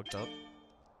so fucked up.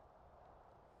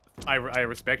 I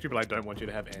respect you, but I don't want you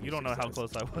to have any. You don't know how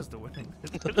success. close I was to winning.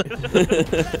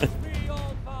 Blessed be your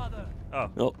father. Oh,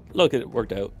 Well, look, it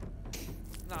worked out.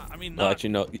 nah, I mean, No, not actually,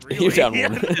 no. really. You're down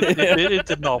one. It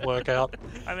did not work out.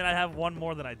 I mean, I have one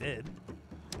more than I did.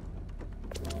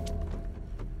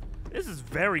 This is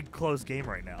very close game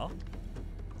right now.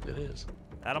 It is.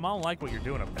 Adam, I don't like what you're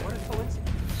doing up What there. a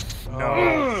coincidence.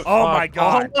 No. Oh my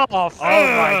god. Oh, Oh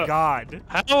my god.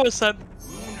 How is that?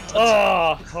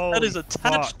 Oh, That is Holy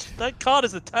attached. fuck. That card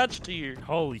is attached to you.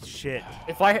 Holy shit.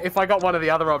 if I got one of the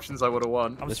other options, I would have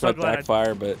won. I'm This so might glad.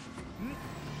 backfire, but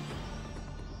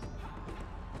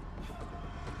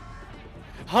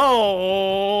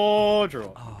Oh, draw.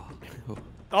 Oh,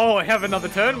 Oh, I have another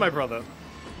turn, my brother.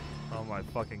 oh my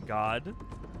fucking god.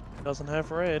 Doesn't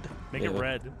have red. Make it Yeah.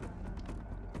 red. You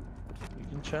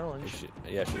can challenge.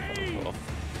 yeah, should well.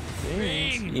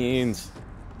 Beans. Beans.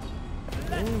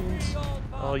 Beans.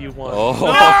 Oh, you won. Oh. You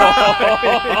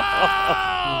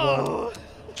won.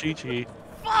 GG.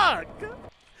 Fuck!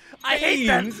 I hate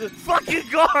that fucking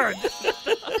card!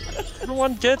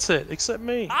 Everyone gets it except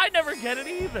me. I never get it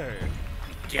either.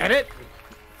 Get it?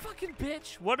 Fucking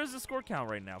bitch. What is the score count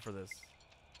right now for this?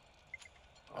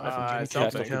 I haven't Uh, been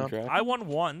something. keeping count. I won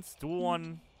once. Duel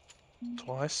won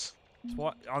Twice.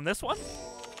 on this one?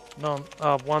 No,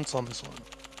 once on this one.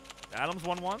 Adams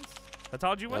won once?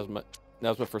 Htial, did you win? That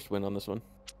was my first win on this one.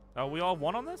 Oh, we all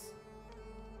won on this?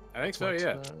 I think so, Twice,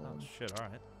 yeah. Oh shit,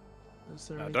 alright. is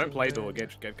there Don't anything play there? Duel,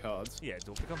 get cards. Yeah,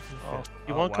 Duel becomes some Oh, shit.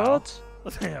 you Oh, want wow. cards?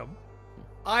 Damn.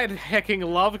 I'd hecking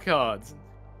love cards.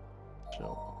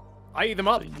 Sure. I eat them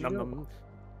up. So you Nom go. nom.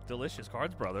 Delicious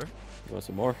cards, brother. You want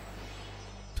some more?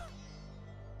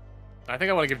 I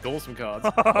think I want to give Duel some cards.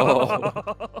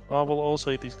 Oh. I will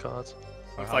also eat these cards.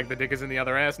 Looks like the dick is in the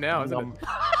other ass now, isn't Nom. it?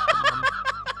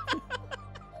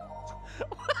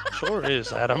 Sure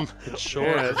is, Adam. It sure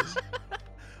Yes. is.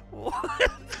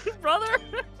 What? Brother?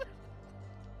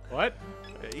 What?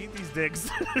 Yeah, eat these dicks.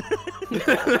 Or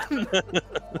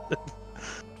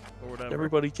whatever.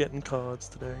 Everybody getting cards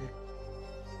today.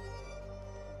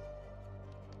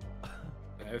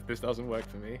 If this doesn't work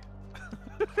for me.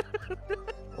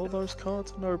 All those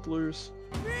cards, no blues.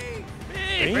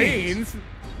 Beans. Beans?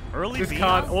 Early This beans?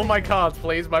 card, all my cards,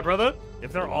 please, my brother.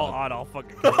 If they're all odd, I'll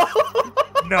fucking kill you.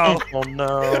 No. Oh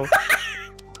no.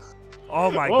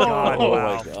 Oh my Whoa. god. Oh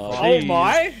Wow. my God. Oh Fuck.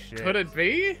 my? Shit. Could it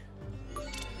be?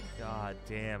 God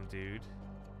damn, dude.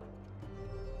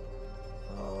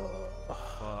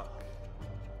 Fuck.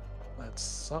 That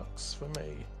sucks for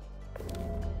me.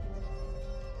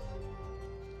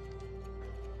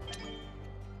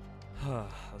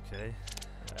 Okay.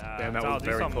 Damn, that I'll was do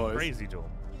very something close. crazy to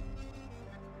him.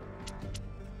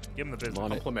 Give him the business.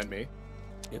 On it. Compliment me.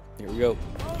 Yep, here we go.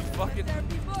 Fucking...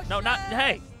 No, not...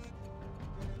 Hey!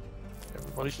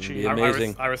 Everybody's Should be cheating.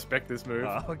 amazing. I respect this move.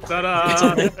 Oh,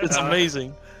 Ta-da! It's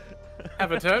amazing.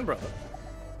 Have a turn, brother.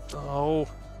 Oh,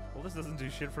 Well, this doesn't do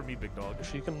shit for me, big dog.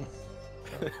 if you can.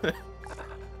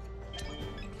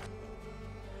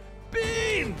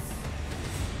 Beans!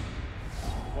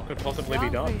 What could possibly be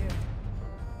done?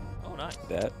 Oh, nice.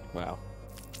 That. Wow.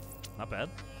 Not bad.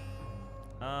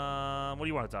 What do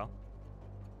you want, Htial?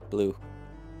 Blue.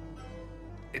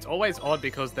 It's always odd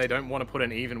because they don't want to put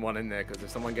an even one in there, because if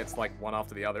someone gets like one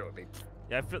after the other, it would be...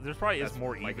 Yeah, I feel, there's probably is That's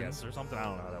more my evens guess. or something. I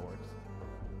don't know how that works.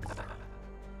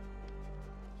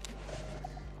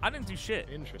 I didn't do shit.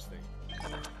 Interesting. I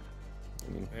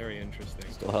mean, Very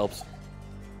interesting. still helps.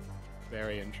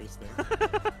 Very interesting.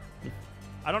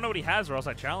 I don't know what he has, or else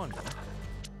I challenge him.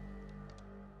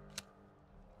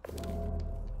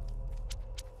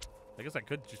 I guess I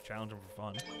could just challenge him for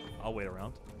fun. I'll wait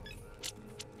around.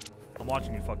 I'm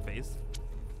watching you, fuckface.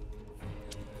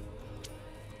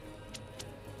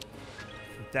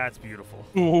 That's beautiful.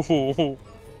 Ooh.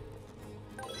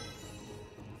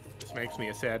 This makes me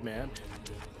a sad man.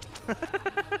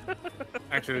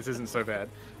 Actually, this isn't so bad.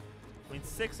 I mean,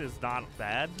 6 is not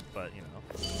bad, but, you know,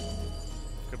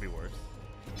 could be worse.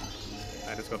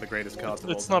 I just got the greatest cards of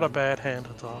It's all not a time. bad hand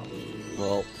at all.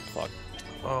 Well, fuck.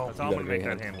 Oh, That's how I'm got gonna a make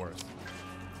great that hand. hand worse.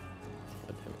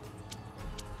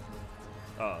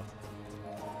 God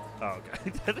Oh,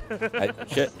 okay.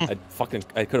 Shit,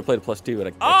 I could have played a +2, but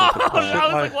I Oh, couldn't play I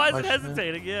was like, why is I it shouldn't.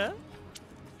 hesitating? Yeah.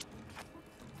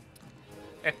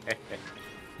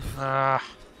 ah,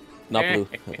 Not blue.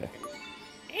 Okay.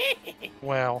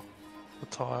 wow. The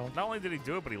tile. Not only did he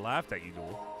do it, but he laughed at you,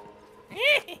 Duel.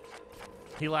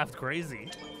 He laughed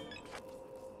crazy.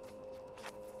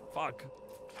 Fuck.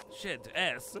 Shit.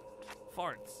 S.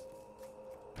 Farts.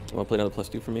 You want to play another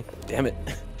 +2 for me? Damn it.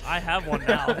 I have one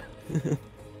now.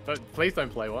 But please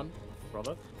don't play one,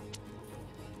 brother.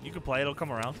 You can play it. It'll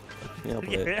come around. Yeah, I'll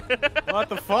play it. What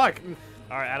the fuck?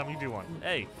 All right, Adam, you do one.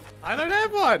 Hey. I don't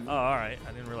have one! Oh, all right.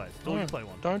 I didn't realize. Duel, you No, play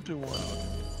one. Don't do one.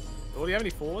 Well, do you have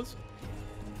any 4s?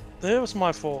 There was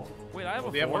my fault. Wait, I have Well,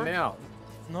 a do you have 4. one now?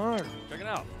 No. Check it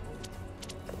out.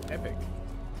 Epic.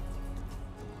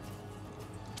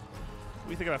 What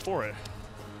do you think about 4?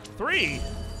 3.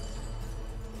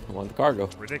 I want the cargo.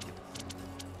 Ridiculous.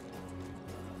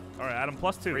 All right, Adam,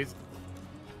 +2.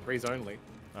 Threes only.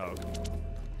 Oh, okay.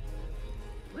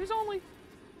 3's only.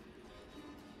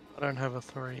 I don't have a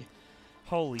 3.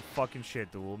 Holy fucking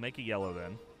shit, Duel. Make it yellow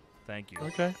then. Thank you.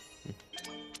 Okay.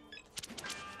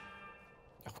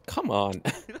 Oh, come on.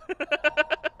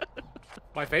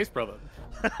 My face, brother.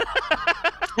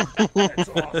 That's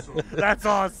awesome. That's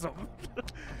awesome.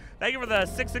 Thank you for the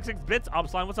 666 bits.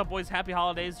 Upsline, what's up, boys? Happy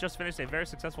holidays. Just finished a very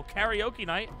successful karaoke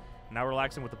night. Now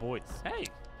relaxing with the boys. Hey.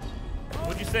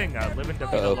 What'd you sing? Living Da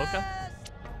Vida Uh-oh. Loca?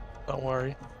 Don't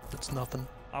worry. It's nothing.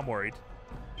 I'm worried.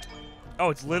 Oh,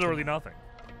 it's literally nothing.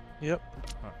 Yep.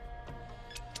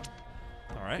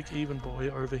 All right. Big even boy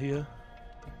over here.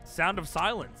 Sound of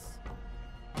silence.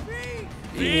 Beans.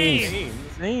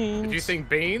 Beans. Did you sing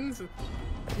beans? Too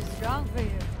strong for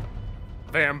you.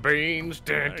 Them beans.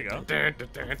 Dun, There you go. dun, dun,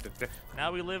 dun, dun, dun.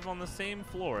 Now we live on the same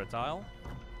floor, Htial.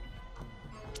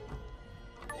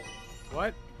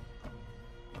 What?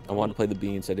 I wanted to play the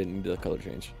beans. I didn't need the color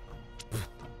change.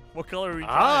 What color were you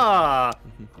trying? Ah!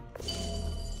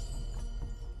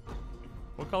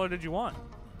 What color did you want?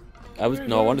 I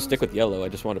wanted to stick with yellow. I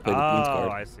just wanted to play the beans Oh,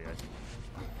 card. I see.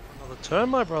 Another turn,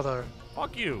 my brother.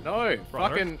 Fuck you. No,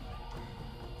 Brother. fucking...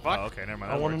 Fuck. Oh, okay, never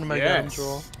mind. I that wanted to works. make Adam Yes.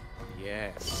 draw.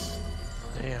 Yes.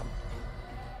 Damn.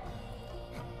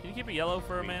 Can you keep it yellow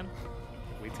for a man?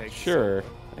 We take... Sure,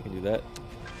 I can do that.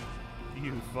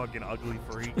 You fucking ugly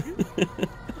freak.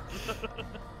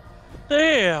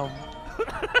 Damn.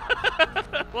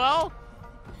 Well,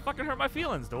 fucking hurt my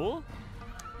feelings, Duel.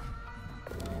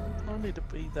 I don't need to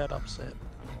be that upset.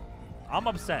 I'm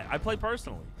upset. I play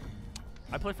personally.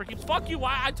 I play for keeps. Fuck you.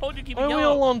 Why? I told you to keep it Why are we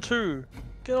yellow. all on 2?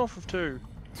 Get off of 2.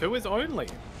 2 is only.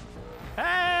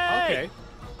 Hey! Okay.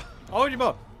 Hold your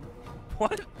butt.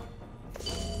 What?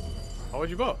 Hold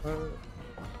your butt.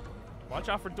 Watch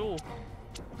out for Duel.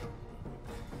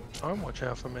 Don't watch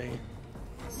out for me.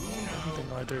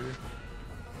 Everything I do.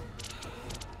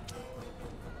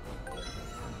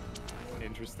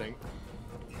 Interesting.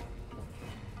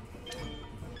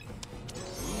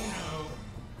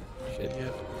 Shit.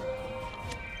 Yep.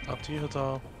 Up to you,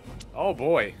 Htial. Oh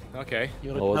boy. Okay.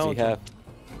 You're What does he talented. have?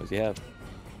 What does he have?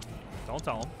 Don't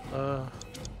tell him.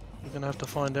 You're gonna have to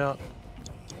find out.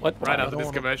 What? Right I after don't this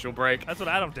wanna- commercial break. That's what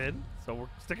Adam did. So we're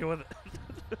sticking with it.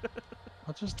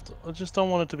 I just don't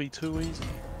want it to be too easy.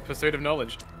 Pursuit of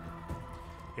knowledge.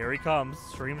 Here he comes,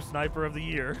 Stream Sniper of the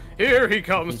Year. Here he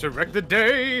comes to wreck the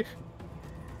day.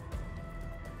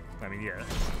 I mean, yeah.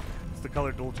 It's the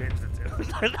color Duel changed it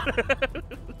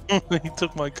to. He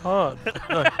took my card.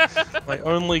 My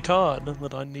only card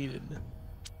that I needed.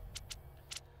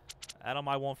 Adam,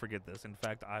 I won't forget this. In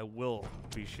fact, I will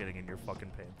be shitting in your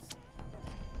fucking pants.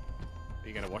 Are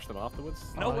you gonna wash them afterwards?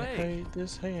 No I way. hate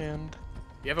this hand.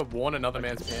 You ever worn another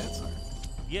man's pants?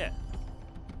 Yeah.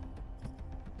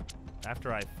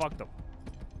 After I fucked them.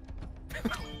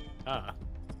 Ah.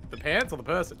 The pants or the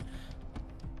person?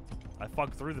 I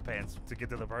fucked through the pants to get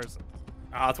to the person.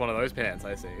 Ah, it's one of those pants,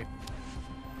 I see.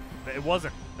 It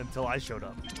wasn't until I showed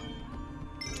up.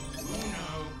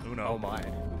 Uno. Oh my.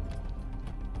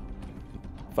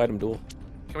 Fight him, Duel.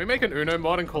 Can we make an Uno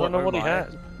mod and I call it don't know Oh what he My?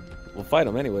 has. We'll fight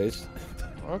him anyways.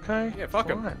 Okay. Yeah, fuck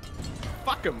him. fine.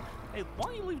 Fuck him. Hey, why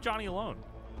don't you leave Johnny alone?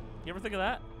 You ever think of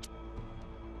that?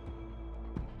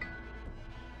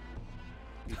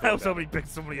 I was hoping he picked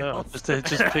somebody No, else. it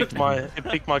just picked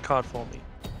my card for me.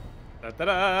 Da,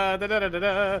 da, da, da, da, da,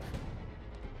 da.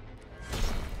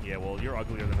 Yeah, well, you're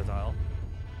uglier than Htial.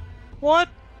 What?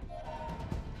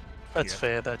 That's Yeah.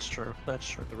 fair. That's true. That's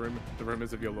true. The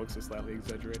rumors of your looks are slightly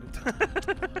exaggerated.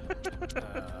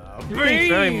 You're being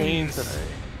very mean today.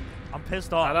 I'm pissed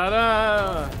Da, off. da,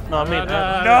 da. No, I mean,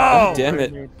 Da, da, No! Damn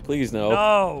it. Please no.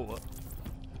 No!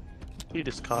 You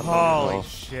just can't. Holy Oh.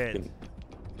 shit.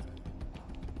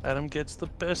 Adam gets the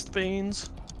best beans.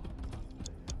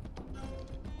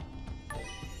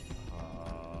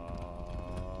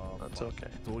 That's okay.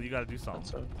 Duel, you gotta do something.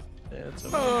 That's okay. Yeah, it's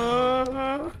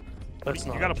okay. That's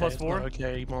You not got a okay. plus It's 4? not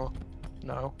okay anymore.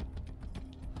 No.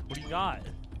 What do you got?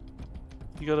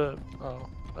 You gotta. Oh,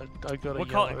 I got a What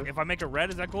yellow. color? If I make a red,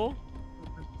 is that cool?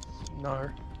 No.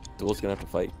 Duel's gonna have to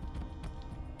fight.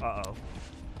 Uh-oh.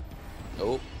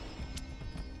 Oh.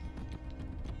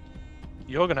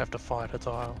 You're gonna have to fight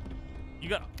Htial. You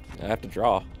got. I have to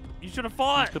draw. You should have You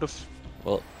fought. could have.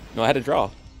 Well, no, I had to draw.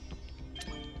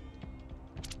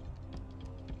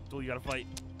 Duel, you gotta fight.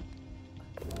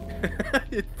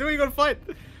 Who are you gonna fight?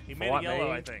 He made What, a yellow,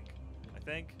 me? I think.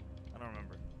 I don't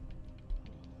remember.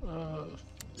 I'll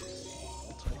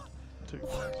take 2.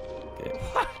 Okay.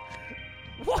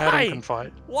 Why? Adam can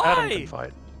fight. Why? Adam can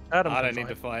fight. Adam I can don't need fight.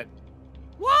 to fight.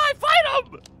 Why? Fight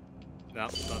him! No,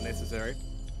 not necessary.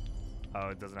 Oh,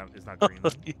 it doesn't have. It's not green.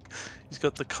 then. He's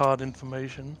got the card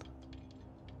information.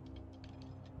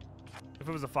 If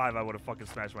it was a 5, I would have fucking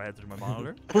smashed my head through my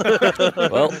monitor.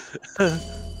 Well,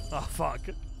 Oh fuck.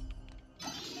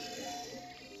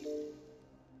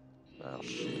 Oh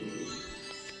shit.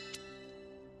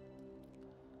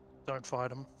 Don't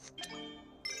fight him.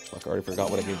 fuck, I already forgot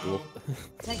what I gave Duel.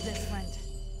 Take this, friend.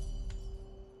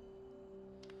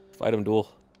 Fight him,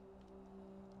 Duel.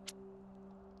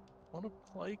 Wanna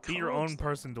play Be your cards? own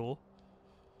person, Duel.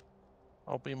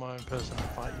 I'll be my own person and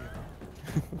fight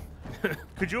you.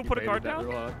 Could you You put a baited card that down?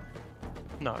 real hard.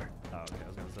 No. Oh, okay. I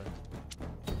was gonna say.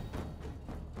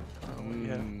 Oh,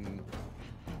 yeah. Mm.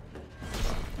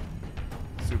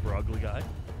 Super ugly guy.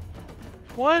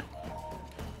 What?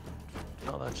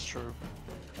 No, that's true.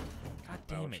 God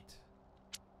damn it.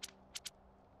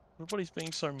 Everybody's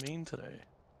being so mean today.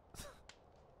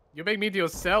 You make me to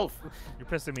yourself. You're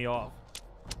pissing me off.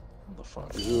 What the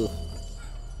fuck? Ugh.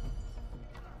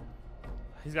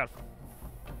 He's got 4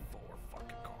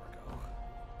 fucking cargo.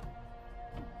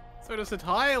 So does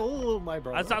Htial, my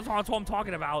brother. That's what I'm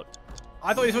talking about.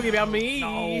 I thought you were talking about me.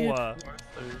 No.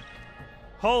 Dude,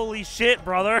 Holy shit,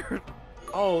 brother.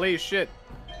 Holy shit.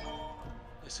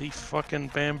 is he fucking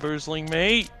bamboozling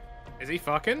me? Is he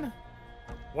fucking?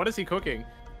 What is he cooking?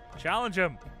 Challenge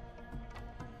him.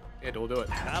 Yeah, we'll do it.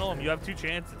 Battle him. You have 2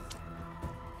 chances.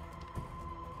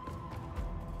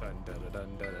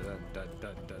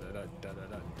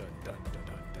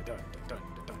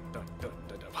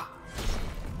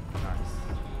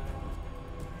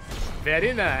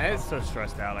 Very I'm nice. so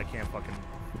stressed out. I can't fucking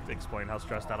explain how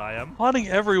stressed out I am. Fighting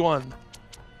everyone.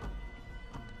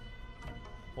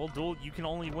 Well, Duel, you can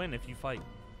only win if you fight.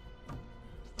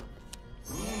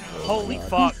 Holy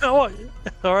fuck. No,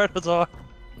 alright, that's all.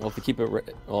 Well, if we keep it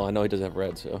red. Well, I know he doesn't have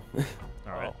red, so.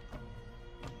 Alright.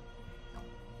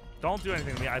 Don't do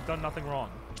anything to me. I've done nothing wrong.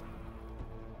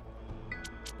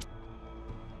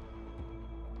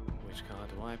 Which card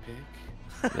do I pick?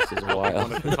 This is One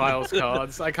wild. of Htial's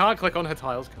cards. I can't click on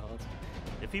Htial's cards.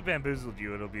 If he bamboozled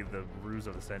you, it'll be the ruse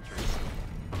of the century.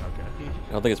 Okay.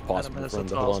 I don't think it's Adam possible has for a him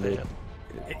to hold on to task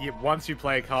it. Once you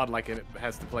play a card like it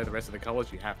has to play the rest of the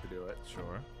colors, you have to do it.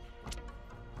 Sure.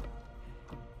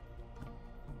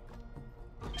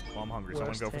 Well, I'm hungry, so I'm gonna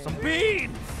Worst go for hand. some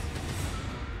beans!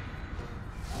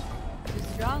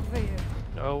 Too strong for you.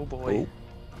 Oh boy.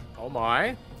 Oh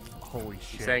my. Holy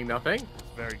shit. Saying nothing?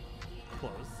 Very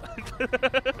close.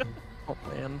 Oh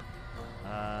man.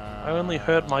 I only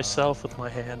hurt myself with my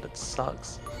hand. It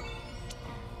sucks.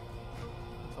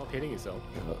 Stop hitting yourself.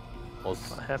 Well,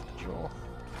 I have to draw.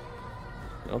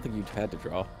 I don't think you had to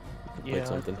draw. You played Yeah,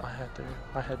 something. I had to.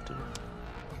 I had to.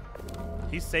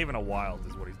 He's saving a wild,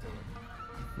 is what he's doing.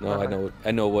 No,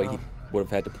 I know what he would have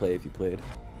had to play if you played.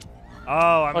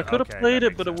 Oh, I could have okay, played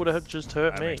that it, but it makes would have sense. just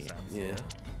hurt That me. makes sense. Yeah.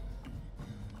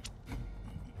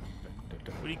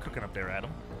 What are you cooking up there,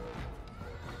 Adam?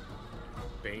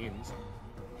 Beans.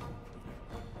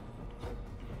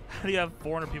 How do you have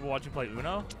 400 people watching play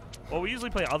Uno? Well, we usually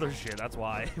play other shit, that's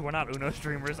why. We're not Uno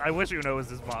streamers. I wish Uno was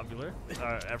this popular. We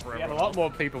had a lot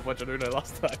more people watching Uno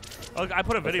last time. Oh, I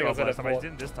put a video up think I last said time. it I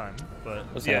didn't this time, but...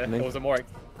 What's Yeah, happening? it was a more. It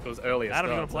was earlier.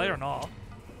 Adam, you start, gonna play so- or not?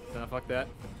 Nah, fuck that.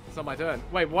 It's not my turn.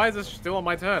 Wait, why is this still on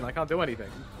my turn? I can't do anything.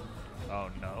 Oh,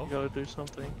 no. You gotta do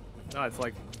something. No, it's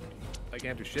like I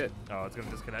can't do shit. Oh, it's gonna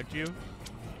disconnect you?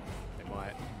 It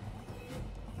might.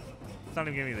 It's not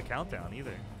even giving me the countdown,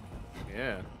 either.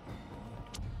 Yeah.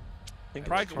 I think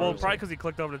Probably, it's well, frozen. probably because he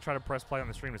clicked over to try to press play on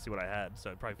the stream to see what I had, so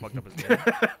it probably fucked up his game.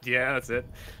 Yeah, that's it.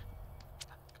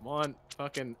 Come on,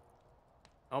 fucking.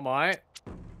 Oh my.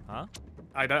 Huh?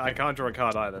 I can't draw a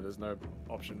card either. There's no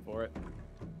option for it.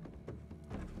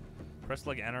 Press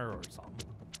like enter or something.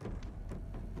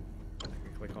 I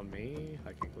can click on me.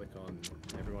 I can click on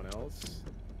everyone else.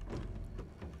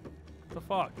 What the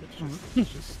fuck?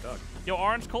 It's just stuck. Yo,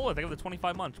 Orange Cola, think of the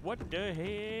 25 months. What the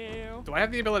hell? Do I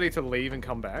have the ability to leave and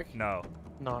come back? No.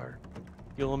 No.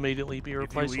 You'll immediately be If you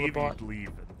replaced with a leave, bot. you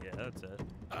leave. Yeah, that's it.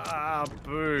 Ah,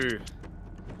 boo.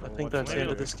 I think What's that's the end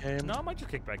later? of this game. No, I might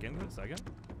just kick back in for a second.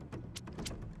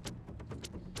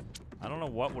 I don't know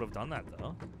what would have done that,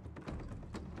 though.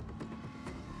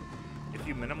 If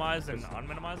you minimize and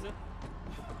unminimize it?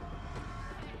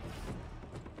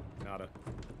 Nada.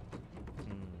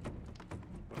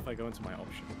 What if I go into my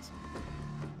options?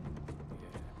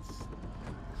 Yes.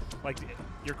 Like,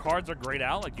 your cards are grayed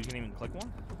out, like you can even click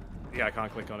one? Yeah, I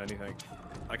can't click on anything.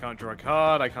 I can't draw a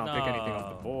card. I can't pick anything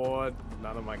off No. the board.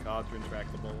 None of my cards are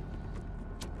interactable.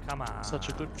 Come on. Such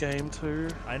a good game too.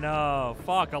 I know.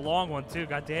 Fuck, a long one, too.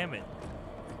 God damn it.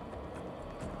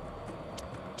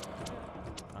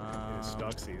 It's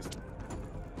Stark season.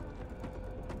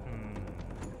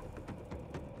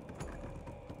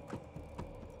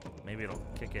 Maybe it'll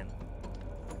kick in.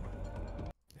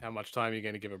 How much time are you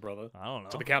going to give it, brother? I don't know.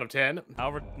 To the count of 10.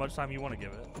 However much time you want to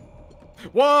give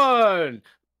it. 1,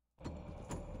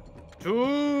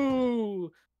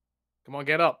 2. Come on,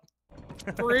 get up.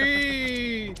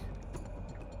 3,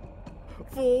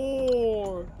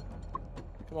 4.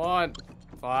 Come on.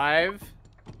 5,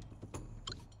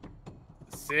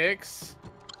 6,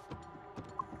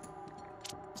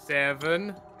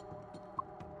 7,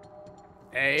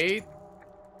 8,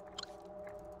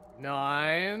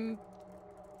 9.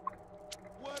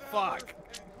 Fuck.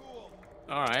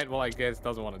 All right. Well, I guess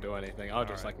doesn't want to do anything. I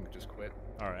can just quit.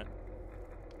 All right.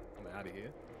 I'm out of here.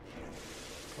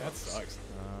 That sucks.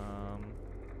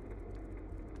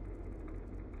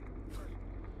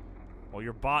 Well,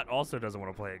 your bot also doesn't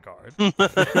want to play a card.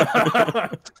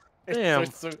 Damn.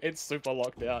 It's super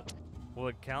locked out. Will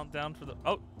it count down for the...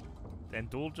 Oh! And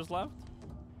Duel just left?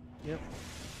 Yep.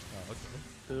 Oh, okay.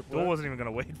 Did it Duel work? wasn't even going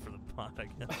to wait for the bot, I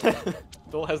guess.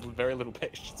 Duel has very little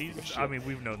patience. I mean,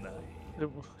 we've known that.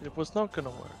 It was not gonna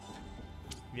work.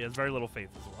 He has very little faith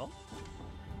as well.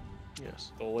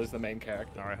 Yes. Duel is the main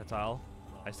character. All right, Htial.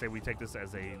 I say we take this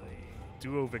as a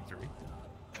duo victory.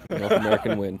 North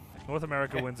American win. North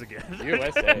America wins again.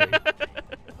 USA.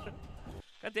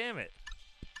 God damn it.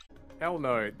 Hell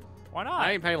no. Why not?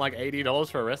 I ain't paying like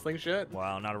 $80 for a wrestling shirt.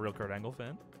 Wow, not a real Kurt Angle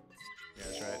fan. Yeah,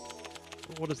 that's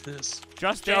right. What is this?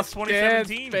 Just Dance Just Dance,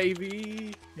 2017.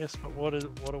 baby. Yes, but what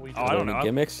are we doing? Oh, I don't Any know.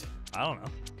 gimmicks? I don't know.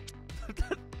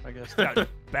 I guess. Yeah,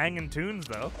 banging tunes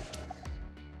though.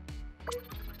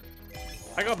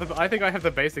 I think I have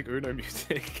the basic Uno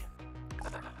music.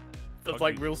 It's Fuck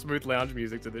like you. real smooth lounge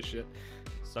music to this shit.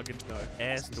 Suck it. No.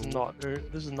 Ass This is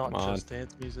Duel. not Come on. just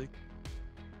dance music.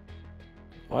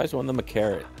 Why is one of them a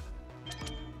carrot?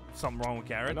 Something wrong with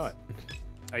Why carrots? not?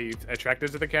 Are you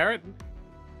attracted to the carrot?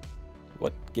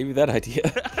 What gave you that idea?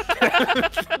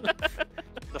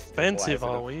 Offensive, Why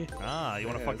is it are we? Ah, you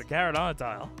want to fuck the Yes. carrot, huh,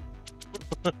 Tile?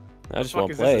 I just Fuck,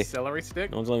 won't is play. this a celery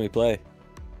stick? No one's letting me play.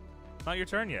 It's not your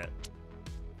turn yet.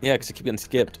 Yeah, because I keep getting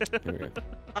skipped. Here we go.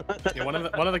 Yeah, one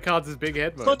of the cards is big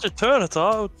head It's mode. not your turn, it's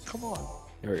all. Come on.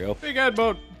 Here we go. Big head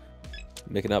mode.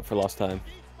 Making up for lost time.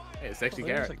 Hey, sexy Oh,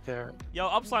 there's carrot. a carrot. Yo,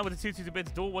 Upslide with the 2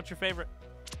 bits. Duel, what's your favorite?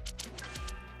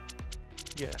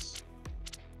 Yes.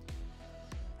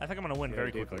 I think I'm gonna win Yeah, very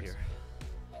you do quickly first.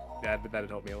 here. That'd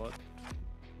help me a lot.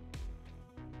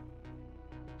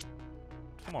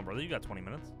 Come on, brother. You got 20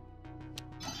 minutes.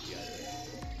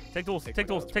 Take duels. Take Take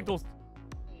my duels. notes, Take bro. duels.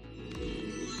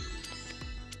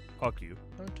 Fuck you.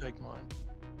 Don't take mine.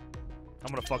 I'm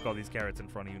gonna fuck all these carrots in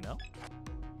front of you now.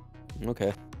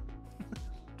 Okay.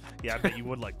 Yeah, I bet you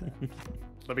would like that.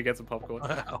 Let me get some popcorn.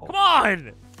 Wow. Come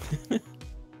on! The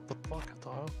fuck,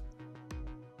 Htial?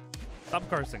 Stop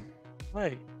cursing.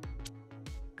 Hey.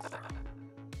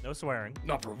 No swearing.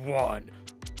 Number 1.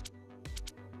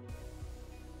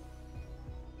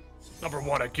 Number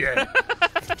 1 again.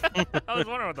 I was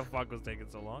wondering what the fuck was taking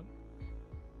so long.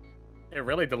 It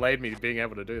really delayed me being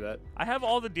able to do that. I have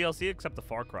all the DLC except the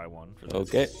Far Cry one. For this.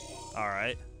 Okay. All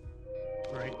right.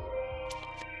 Great.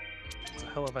 It's a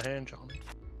hell of a hand, John.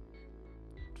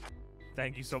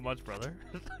 Thank you so much, brother.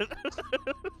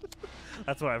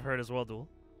 That's what I've heard as well, Duel.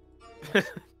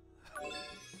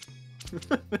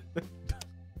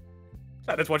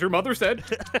 That is what your mother said.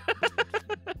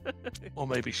 Or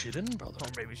maybe she didn't, brother. Or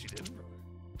maybe she didn't.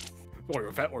 Or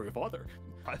your fat, or your father.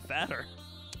 I'm fatter.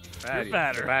 Fatty. You're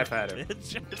fatter. Bad fatter.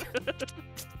 Bitch.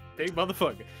 Big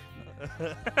motherfucker.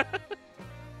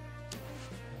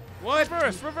 What?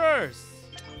 Reverse, reverse.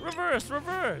 Reverse,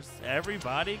 reverse.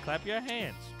 Everybody clap your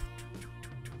hands.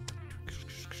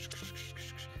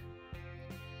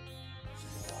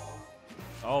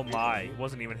 Oh my, it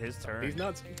wasn't even his turn. He's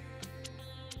nuts.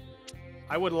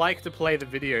 I would like to play the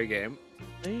video game.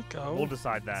 There you go. We'll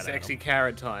decide that. Sexy Adam.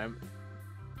 carrot time.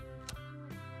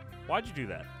 Why'd you do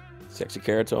that? Sexy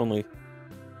carrots only.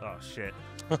 Oh shit.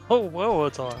 Oh, well,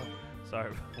 Htial.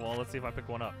 Sorry. Well, let's see if I pick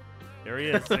one up. Here he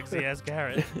is, sexy ass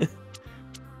carrot.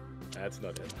 That's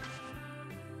not it.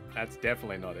 That's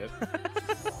definitely not it.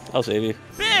 I'll save you.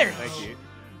 Bitch! Thank you.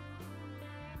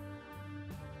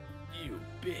 You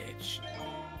bitch.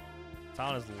 It's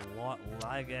on his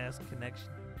lag ass connection.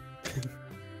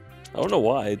 I don't know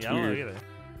why. It's Yeah, I don't know weird. either.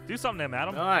 Do something to him,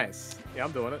 Adam. Nice. Yeah,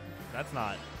 I'm doing it. That's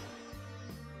not.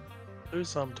 Do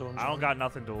something to him. I don't John. got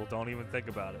nothing, Duel. Don't even think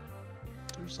about it.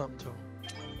 Do something to him.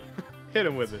 Hit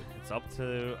him with it. It's up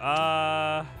to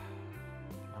I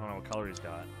don't know what color he's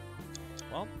got.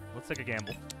 Well, let's take a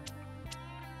gamble.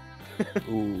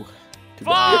 Ooh. Too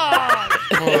bad.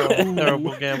 Fuck! Oh,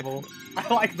 terrible gamble.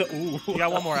 I like the ooh. You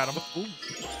got one more, Adam.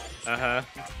 Uh-huh.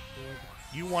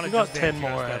 You want You to got just 10 dance,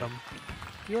 more, guys. Adam.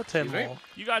 You got 10 Excuse me? more.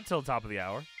 You got till top of the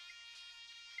hour.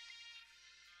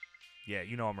 Yeah,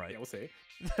 you know I'm right. Yeah, we'll see.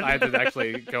 I had to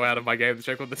actually go out of my game to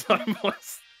check what the time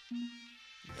was.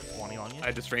 20 on you. I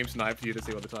had to stream snipe for you to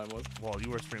see what the time was. Well, you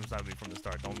were stream sniping me from the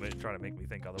start. Don't try to make me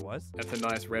think otherwise. That's a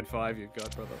nice red 5 you've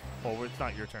got, brother. Oh, it's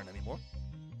not your turn anymore.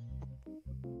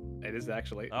 It is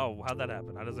actually. Oh, how'd that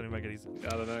happen? How does it make it easy? I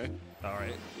don't know. All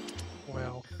right.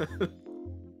 Wow.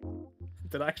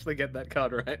 Did I actually get that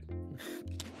card right?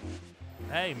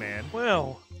 Hey, man.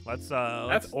 Well, Let's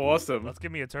That's awesome. let's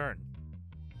give me a turn.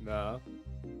 Nah.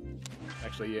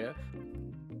 Actually, yeah.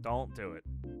 Don't do it.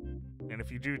 And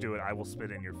if you do it, I will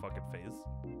spit in your fucking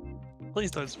face.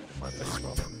 please don't spit in my face,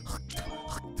 brother.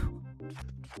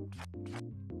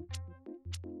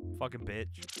 Fucking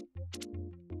bitch.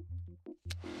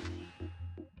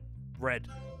 Red.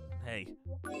 Hey.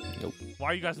 Nope. Why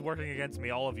are you guys working against me,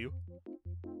 all of you?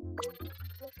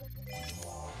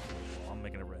 I'm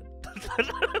making it red.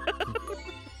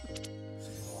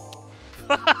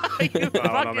 You I'm not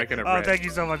fucking- making it Oh, red. thank you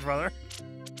so much, brother.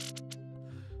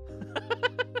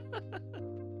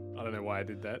 I don't know why I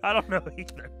did that. I don't know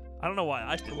either. I don't know why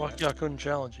I did You're that. lucky I couldn't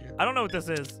challenge you. I don't know what this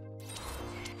is.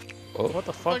 Oh, What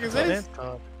the fuck Fuck is that this? hand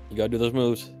card? you gotta do those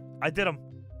moves. I did them.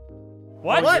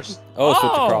 What? What? Oh,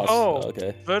 switch Oh! across. Oh.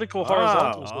 Okay. Vertical,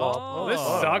 horizontal swap. Oh. This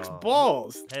Oh. sucks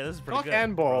balls. Hey, this is pretty Fuck good.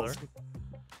 and balls. brother.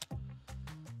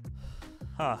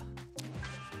 Huh.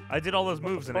 I did all those What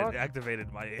the moves and it fuck?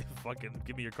 activated my fucking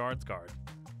give me your cards card.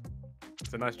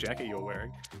 It's a nice jacket you're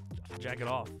wearing. Jack it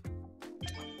off.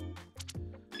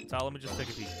 So let me just take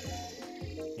a peek.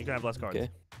 You can have less cards. Okay.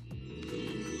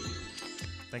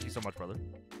 Thank you so much, brother.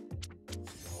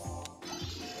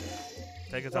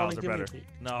 Take a Ronnie, tiles are give me a better. peek.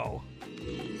 No.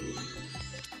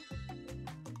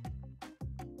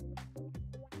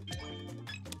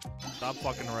 Stop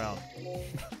fucking around.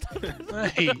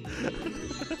 Hey,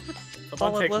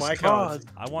 Someone take less my cards. cards.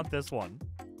 I want this one.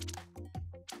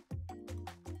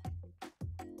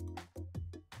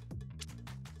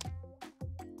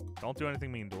 Don't do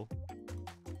anything mean, Duel.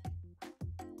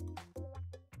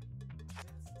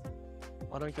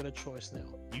 I don't get a choice now.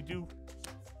 You do.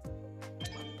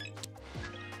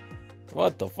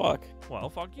 What the fuck? Well,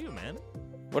 fuck you, man.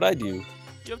 What'd I do?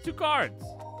 You have 2 cards.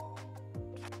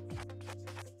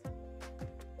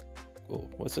 Cool.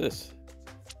 What's this?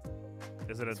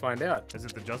 Is it Let's find out. Is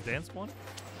it the Just Dance one?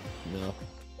 No.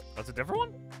 That's a different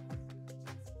one?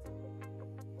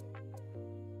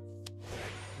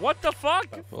 What the fuck?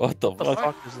 What the What the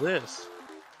fuck? fuck is this?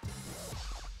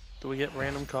 Do we get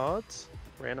random cards?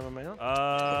 Random amount?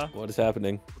 What is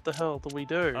happening? What the hell do we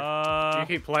do? Do you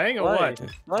keep playing or Play.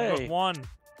 what? Play. One.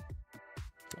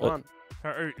 What? One.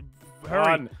 Hurry.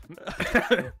 One.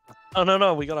 Oh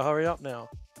no, we gotta hurry up now.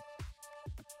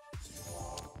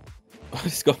 What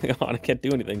is going on? I can't do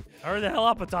anything. Hurry the hell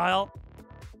up, Htial.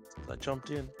 I jumped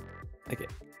in. Okay.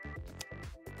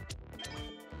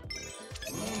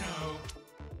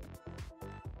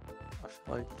 I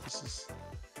feel like this is.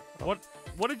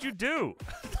 What did you do?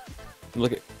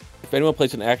 Look at. If anyone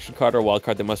plays an action card or a wild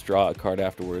card, they must draw a card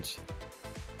afterwards.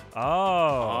 Oh.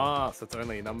 Ah, so it's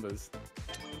only numbers.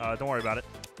 Don't worry about it.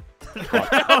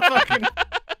 Fucking...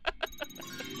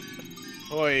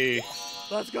 Oi.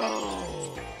 Let's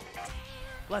go.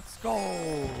 Let's go.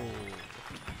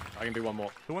 I can do one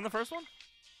more. Who won the first one?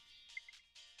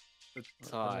 The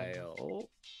tile.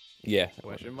 Yeah.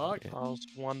 Question mark? Yeah. I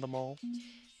won them all.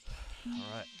 All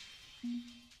right.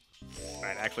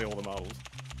 Right, actually all the models.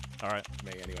 All right.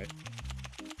 Me, anyway.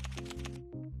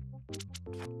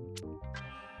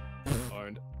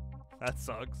 Owned. That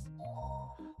sucks.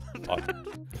 Oh, Well,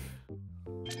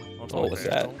 it's oh, only what's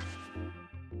fair. that?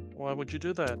 Why would you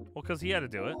do that? Well, because he had to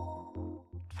do it.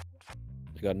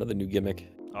 I got another new gimmick.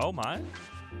 Oh my.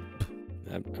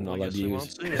 I'm I not allowed guess to we use.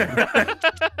 won't see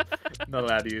it. Not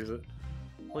allowed to use it.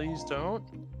 Please don't.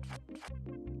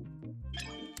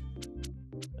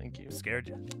 Thank you. Scared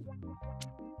you.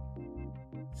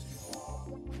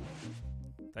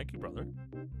 Thank you, brother.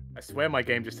 I swear my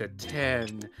game just said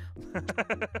 10.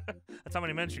 That's how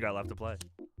many minutes you got left to play.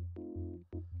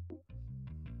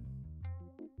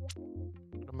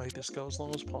 To make this go as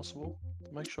long as possible.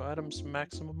 To make sure Adam's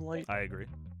maximum late. I agree.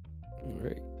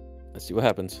 Alright. Let's see what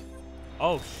happens.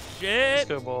 Oh shit!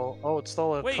 Disco ball. Oh, it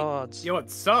stole our Wait. cards. Yo, it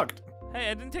sucked. Hey,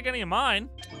 I didn't take any of mine.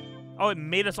 Oh, it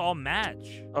made us all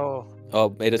match. Oh,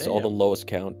 Oh, made us all the Damn. lowest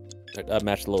count.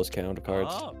 Match the lowest count of cards.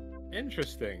 Oh,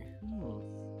 Interesting.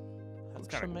 that's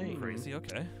Good for kind me. of crazy.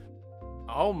 Okay.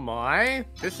 Oh my.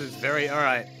 This is very...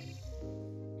 Alright.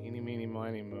 Eeny, meeny,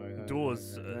 miny, mo. Duel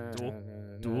is,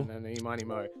 duel. Eeny, miny,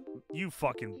 mo. You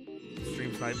fucking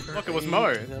stream sniper. Look, it was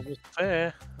Mo. that was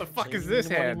fair. The fuck is Eeny, this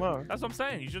meeny, hand? mo. That's what I'm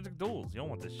saying. You should do duels. You don't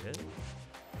want this shit.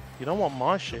 You don't want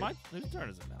my shit. Whose turn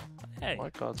is it now? Hey, My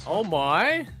cards. Oh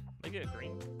my. make it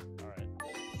green. All right.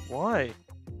 Why?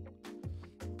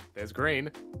 There's green.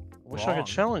 I wish I Wrong. could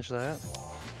challenge that.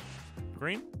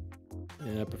 Green.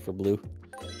 Yeah, I prefer blue.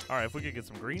 All right. If we could get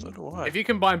some green, So do I. If you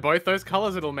combine both those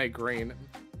colors, it'll make green.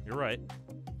 you're right.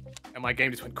 And my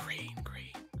game just went green,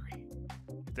 green, green.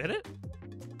 Did it?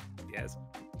 Yes.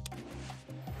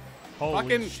 Holy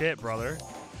Fucking- shit, brother.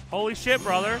 Holy shit,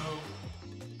 brother.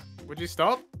 Would you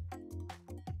stop?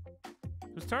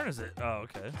 Whose turn is it? Oh,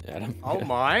 okay. Adam. Oh,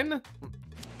 mine?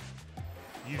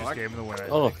 You just Fuck. gave him the win. I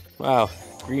Oh, think. wow.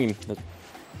 Green.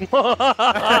 I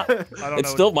don't It's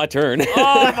know. still my turn. Oh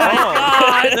my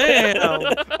god! Damn!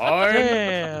 Oh.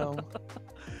 Damn!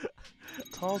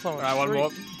 Tiles on Alright, one more.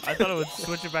 I thought it would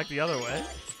switch it back the other way.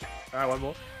 Alright, one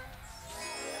more.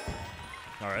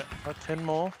 All right. 10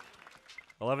 more.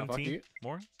 11 fuck team you.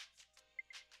 more.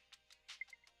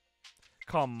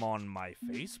 Come on my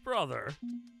face, brother.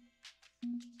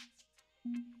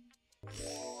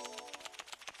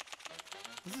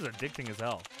 This is addicting as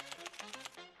hell.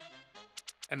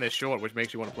 And they're short, which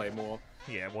makes you want to play more.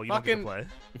 Yeah, well, you don't get to Fucking-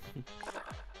 play.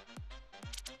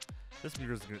 This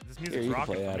music's Here, music's you can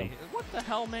rocking play, for me. Adam. What the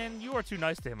hell, man? You are too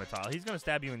nice to him, Htial. He's gonna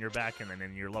stab you in your back and then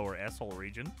in your lower asshole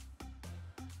region.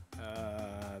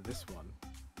 This one.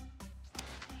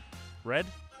 Red,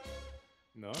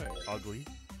 No. ugly.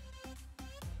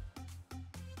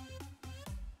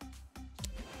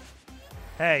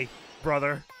 Hey,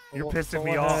 brother, you're Well, pissing go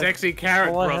me ahead. off. Sexy carrot,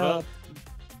 All I brother. had.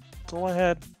 That's all I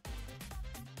had.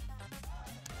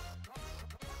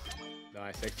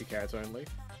 Nice, sexy carrots only.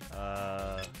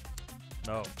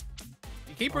 No.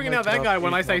 You keep I'll bringing make out that it guy up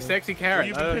when to I you, say brother. sexy Well, carrot.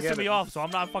 you've I been don't pissing get me it. off, so I'm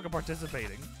not fucking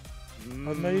participating.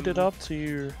 I made it up to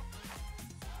you.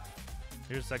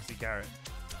 Here's sexy carrot.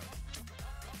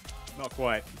 Not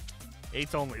quite.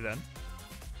 8's only then.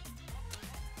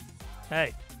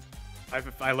 Hey.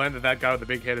 I learned that guy with the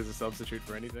big head is a substitute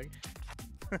for anything.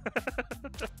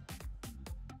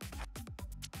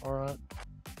 Alright.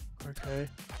 Okay.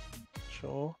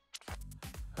 Sure.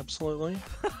 Absolutely.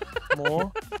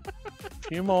 More.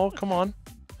 Few more. Come on.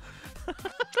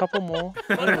 Couple more.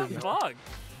 What There the we go. fuck?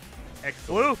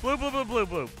 Excellent. Blue, blue, blue, blue,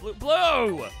 blue, blue,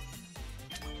 blue!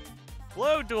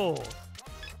 Blue duel!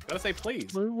 Gotta say please.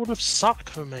 Blue would have sucked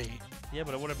for me. Yeah,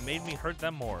 but it would have made me hurt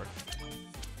them more.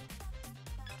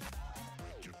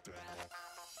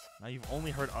 Now you've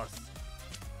only hurt us.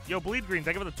 Yo, bleed green,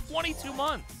 thank you for the 22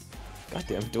 months!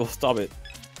 Goddamn, Duel, stop it.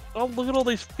 Oh, look at all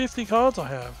these 50 cards I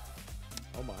have.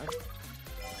 Oh my.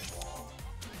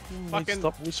 You need to Fucking-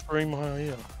 stop whispering my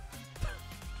ear.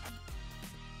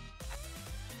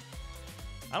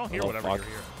 I don't hear Oh, whatever fuck. you're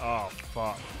hearing. Oh,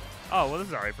 fuck. Oh, well, this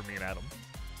is alright for me and Adam.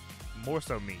 More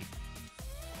so me.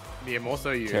 Yeah, more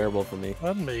so you. Terrible for me.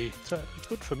 And me.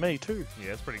 Good for me too.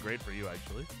 Yeah, it's pretty great for you,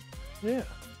 actually. Yeah.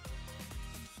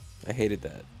 I hated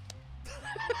that.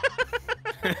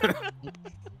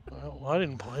 Well, I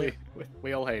didn't play.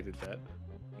 We all hated that.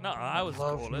 No, I was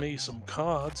Love cool with it. me some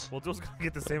cards. We'll just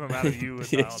get the same amount of you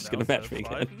as Yeah, Alan it's now, gonna so match it's me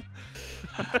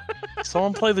fine.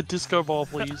 Someone play the disco ball,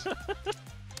 please.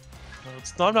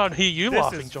 I'm not hear you This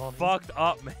laughing, is Johnny. fucked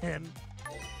up, man.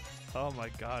 Oh my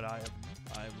god, I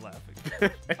am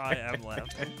laughing. I am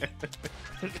laughing.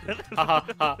 Ha ha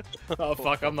ha. Oh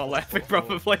fuck, I'm not laughing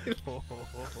probably.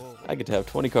 I get to have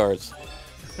 20 cards.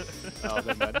 Oh,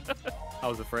 never mind. I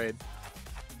was afraid.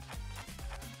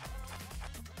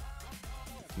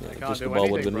 Yeah, I can't disco do ball would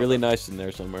have anything, been really nice in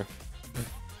there somewhere.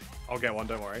 I'll get one,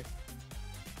 don't worry.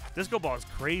 Disco ball is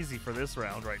crazy for this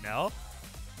round right now.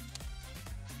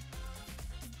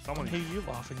 I Someone, hear you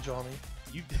laughing, Johnny.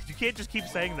 you can't just keep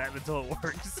saying that until it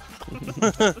works.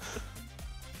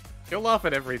 You'll laugh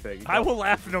at everything. I will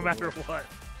laugh no matter what.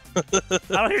 I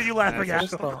don't hear you laughing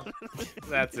That's at all.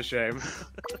 That's a shame.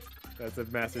 That's a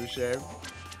massive shame.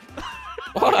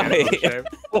 Why? That's a shame.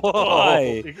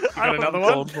 Why? You got another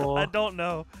one? I don't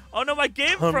know. Oh no, my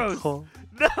game I'm froze. cold.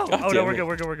 No. Oh no, damn we're it. good.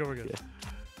 We're good. We're good. We're good.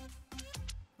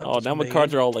 That Oh, was now my mean.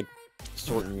 cards are all like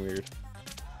sorting weird.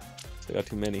 I got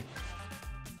too many.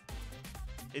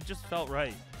 It just felt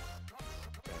right.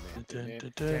 Dun,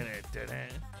 dun, dun.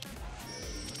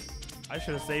 I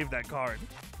should have saved that card.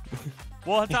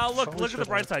 Well, Htial, look Probably at the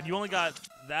bright should've. side. You only got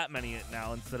that many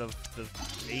now instead of the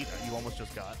 8 you almost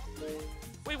just got.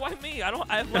 Wait, why me? I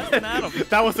have less than Adam.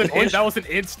 that was an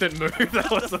instant move. That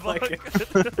was like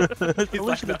I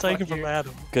like, should have "No, taken fuck from you."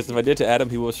 Adam. Because if I did to Adam,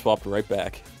 he would have swapped right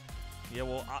back. Yeah,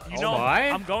 well, you Oh know, my?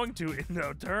 I'm going to in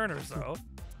a turn or so.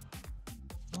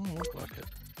 Doesn't look like it.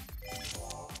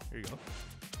 Here you go.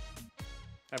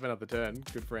 Have another turn,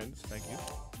 good friends. Thank you.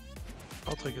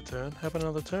 I'll take a turn. Have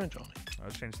another turn, Johnny.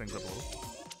 Let's change things up a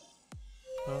little.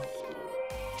 Well,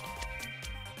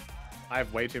 I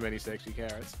have way too many sexy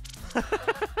carrots. Ooh.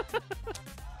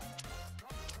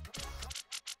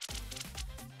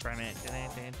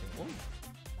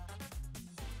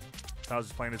 I was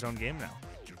just playing his own game now.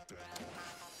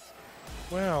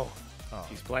 wow. Oh,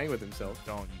 He's playing with himself.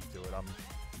 don't you do it. I'm.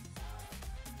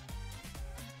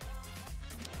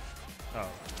 Oh.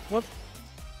 What?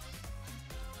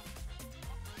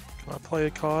 Can I play a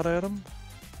card, Adam?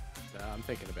 I'm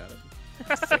thinking about it.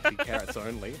 Sexy carrots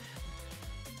only.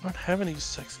 I don't have any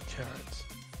sexy carrots.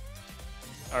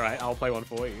 Alright, I'll play one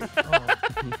for you. Oh.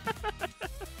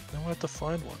 Now I have to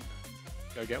find one.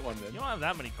 Go get one You then. don't have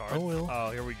that many cards. I will.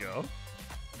 Oh, here we go.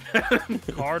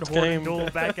 Card This hoarding game- duel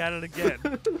back at it again.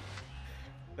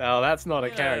 No, that's not a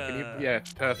carrot. Can you? Yeah,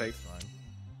 perfect. Fine.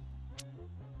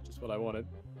 Just what I wanted.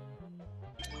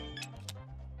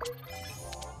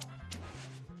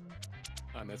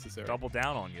 Unnecessary. Double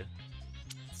down on you.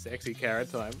 Sexy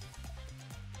carrot time.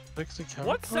 Sexy carrot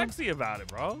What's card? sexy about it,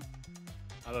 bro?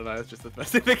 I don't know, it's just the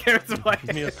first thing that carrots are like.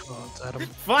 Give me a card, Adam.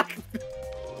 Fuck!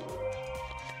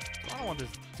 I don't want this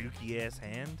dookie ass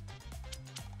hand.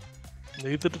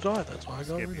 Neither did I. That's why I got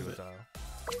Skip rid you, of it.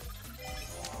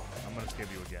 I'm gonna skip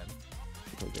you again.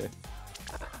 Okay.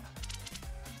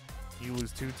 You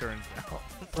lose 2 turns now.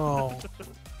 Oh,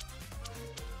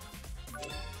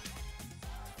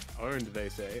 Owned, they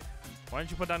say. Why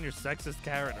don't you put down your sexist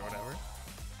carrot or whatever?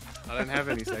 I don't have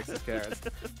any sexist carrots.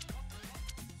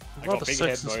 I you're not got the big head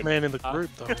sexist mode. man in the group,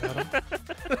 though,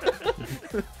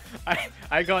 Adam.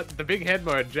 I got the big head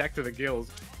mode jacked to the gills.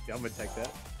 Yeah, I'm gonna take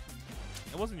that.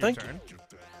 It wasn't your Thank you. turn.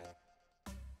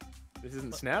 This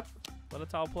isn't Snap? Let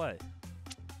Htial play.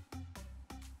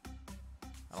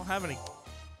 I don't have any.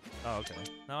 Oh, okay.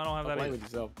 No, I don't have I'll that play either. with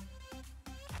yourself.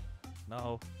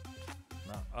 No.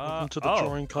 No. Welcome to the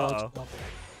drawing cards. uh-oh. club.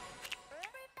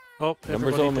 Oh, Numbers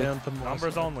everybody only. down for the last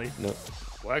Numbers one. only. No.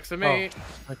 Works for me.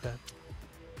 Okay.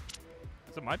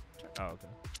 Is it my turn? Oh, okay.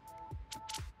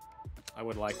 I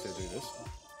would like to do this.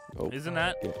 Oh. Isn't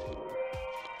that? Yeah.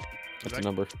 That's a that-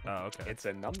 number. Oh, okay. It's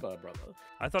a number, brother.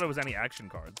 I thought it was any action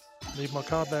cards. Need my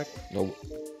card back. No.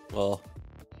 Well,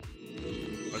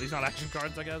 Are these not action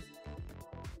cards, I guess?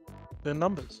 They're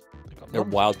numbers. They got they're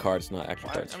numbers. wild cards, not action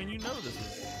Why- cards. I mean, you know this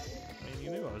is. I mean,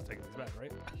 you knew I was taking this back,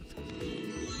 right?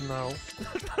 No.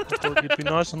 I thought you'd be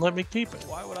nice and let me keep it.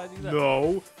 Why would I do that?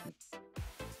 No.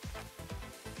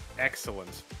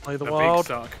 Excellent. Play the The wild.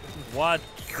 big suck. What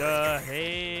the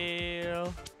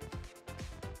hell?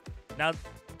 Now,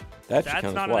 That should that's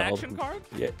count not as an wild. action card?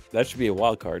 Yeah, that should be a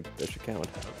wild card. That should count.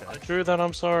 I drew that,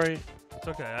 I'm sorry. It's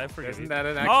okay. I forget. Isn't that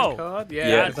an action Oh! card?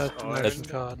 Yeah, That's an owned. action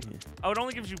card. Oh, it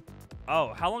only gives you.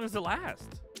 Oh, how long does it last?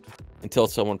 Until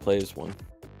someone plays one.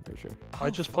 For sure.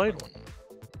 I just played one.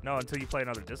 No, until you play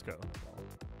another disco.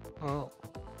 Oh.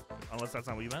 Unless that's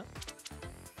not what you meant.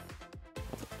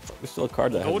 There's still a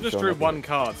card that Or hasn't just shown drew up yet. one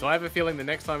card, so I have a feeling the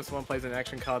next time someone plays an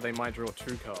action card, they might draw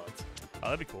 2 cards. Oh,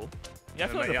 that'd be cool. Yeah, I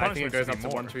And feel like the I think it punishment goes should up be to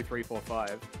more. 1, 2, 3, 4, 5.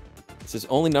 It says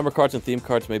only number cards and theme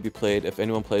cards may be played. If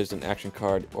anyone plays an action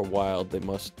card or wild, they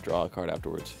must draw a card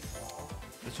afterwards.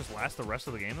 This just lasts the rest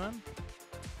of the game then?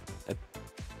 I-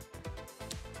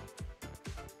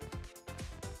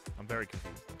 I'm very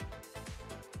confused.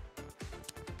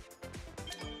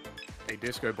 A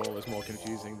disco ball is more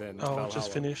confusing than Oh, Valhalla.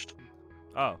 just finished.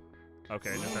 Oh. Okay,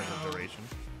 it just has a duration.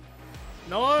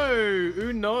 No!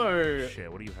 Ooh, no! Shit,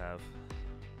 what do you have?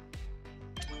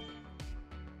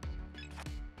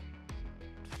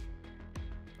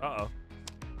 Uh-oh.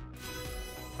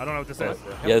 I don't know what this is.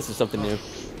 Yeah, this is something new.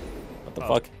 What the Oh.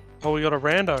 fuck? Oh, we got a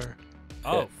rando.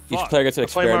 Oh, Yeah. Each fuck. player gets an I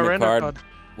play my experiment rando card, card.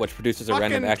 which produces a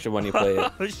random Fucking- action when you play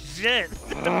it. Oh, shit.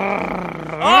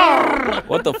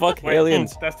 What the fuck? Wait,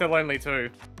 Aliens. That's still only 2.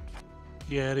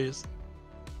 Yeah, it is.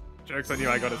 Joke's on you,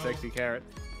 I got a sexy carrot.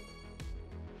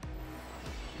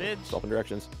 Bitch. Swapping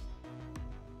directions.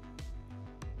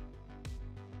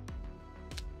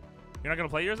 You're not gonna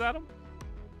play yours, Adam?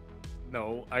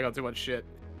 No, I got too much shit.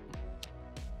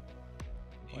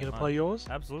 You gonna Why play not? yours?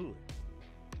 Absolutely.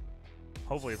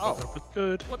 Hopefully it's Oh. Hope it's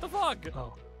good. What the fuck?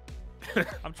 Oh.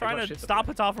 I'm trying got to shit to stop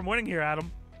Htial from winning here,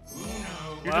 Adam.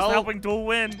 You're Well- just helping Duel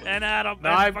win, and Adam. No,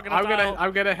 and I'm fucking gonna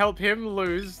Htial. help him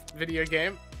lose video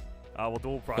game. Well,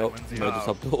 Duel probably Nope. wins. No, Yeah. just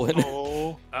help to win.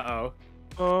 Oh. Uh-oh.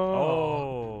 Oh.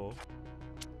 Oh.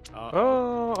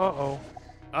 Uh-oh. Oh.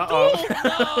 Uh-oh.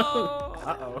 Uh-oh.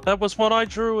 Uh-oh. That was one I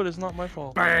drew. It is not my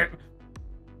fault. Bam.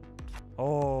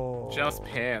 Oh. Just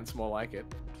pants, more like it.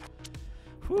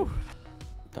 Whew.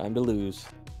 Time to lose.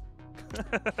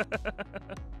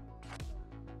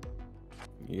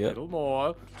 Yep. Little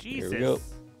more. Jesus. we go.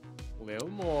 Little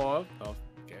more. Oh,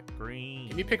 okay. Green.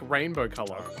 Can you pick rainbow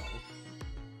color?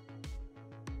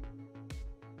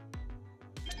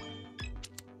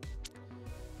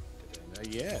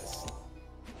 Yes.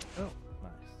 Nice.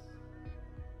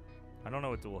 I don't know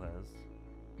what Duel has.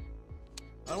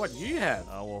 I don't know what you have.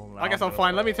 Oh well. now I guess I'm I'll gonna-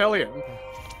 find. Let me tell you.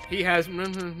 He has. No.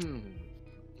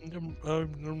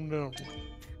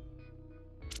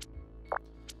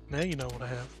 Now you know what I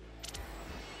have.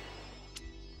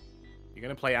 You're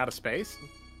gonna play Outer Space?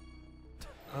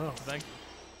 Oh. Thank you.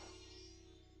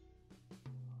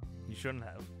 You shouldn't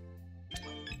have.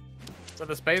 So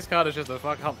the space card is just a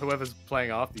fuck up whoever's playing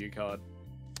after you card.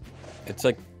 It's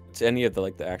like it's any of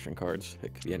the action cards.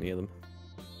 It could be any of them.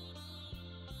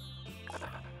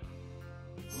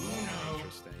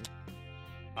 Interesting.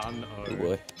 Oh Oh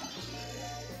boy.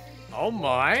 Oh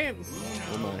my!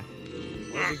 Oh my.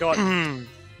 What have you got?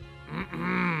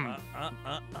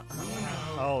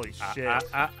 Holy shit.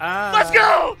 Let's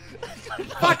go!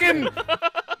 Fucking!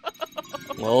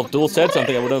 Well, if Duel said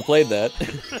something, I would have played that.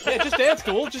 Yeah, just dance,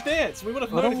 Duel. Just dance. We would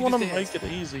have I don't want to make it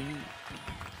easy.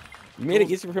 You made it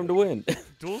easy for him to win.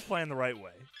 Duel's playing the right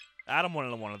way. Adam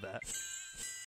wouldn't have wanted that.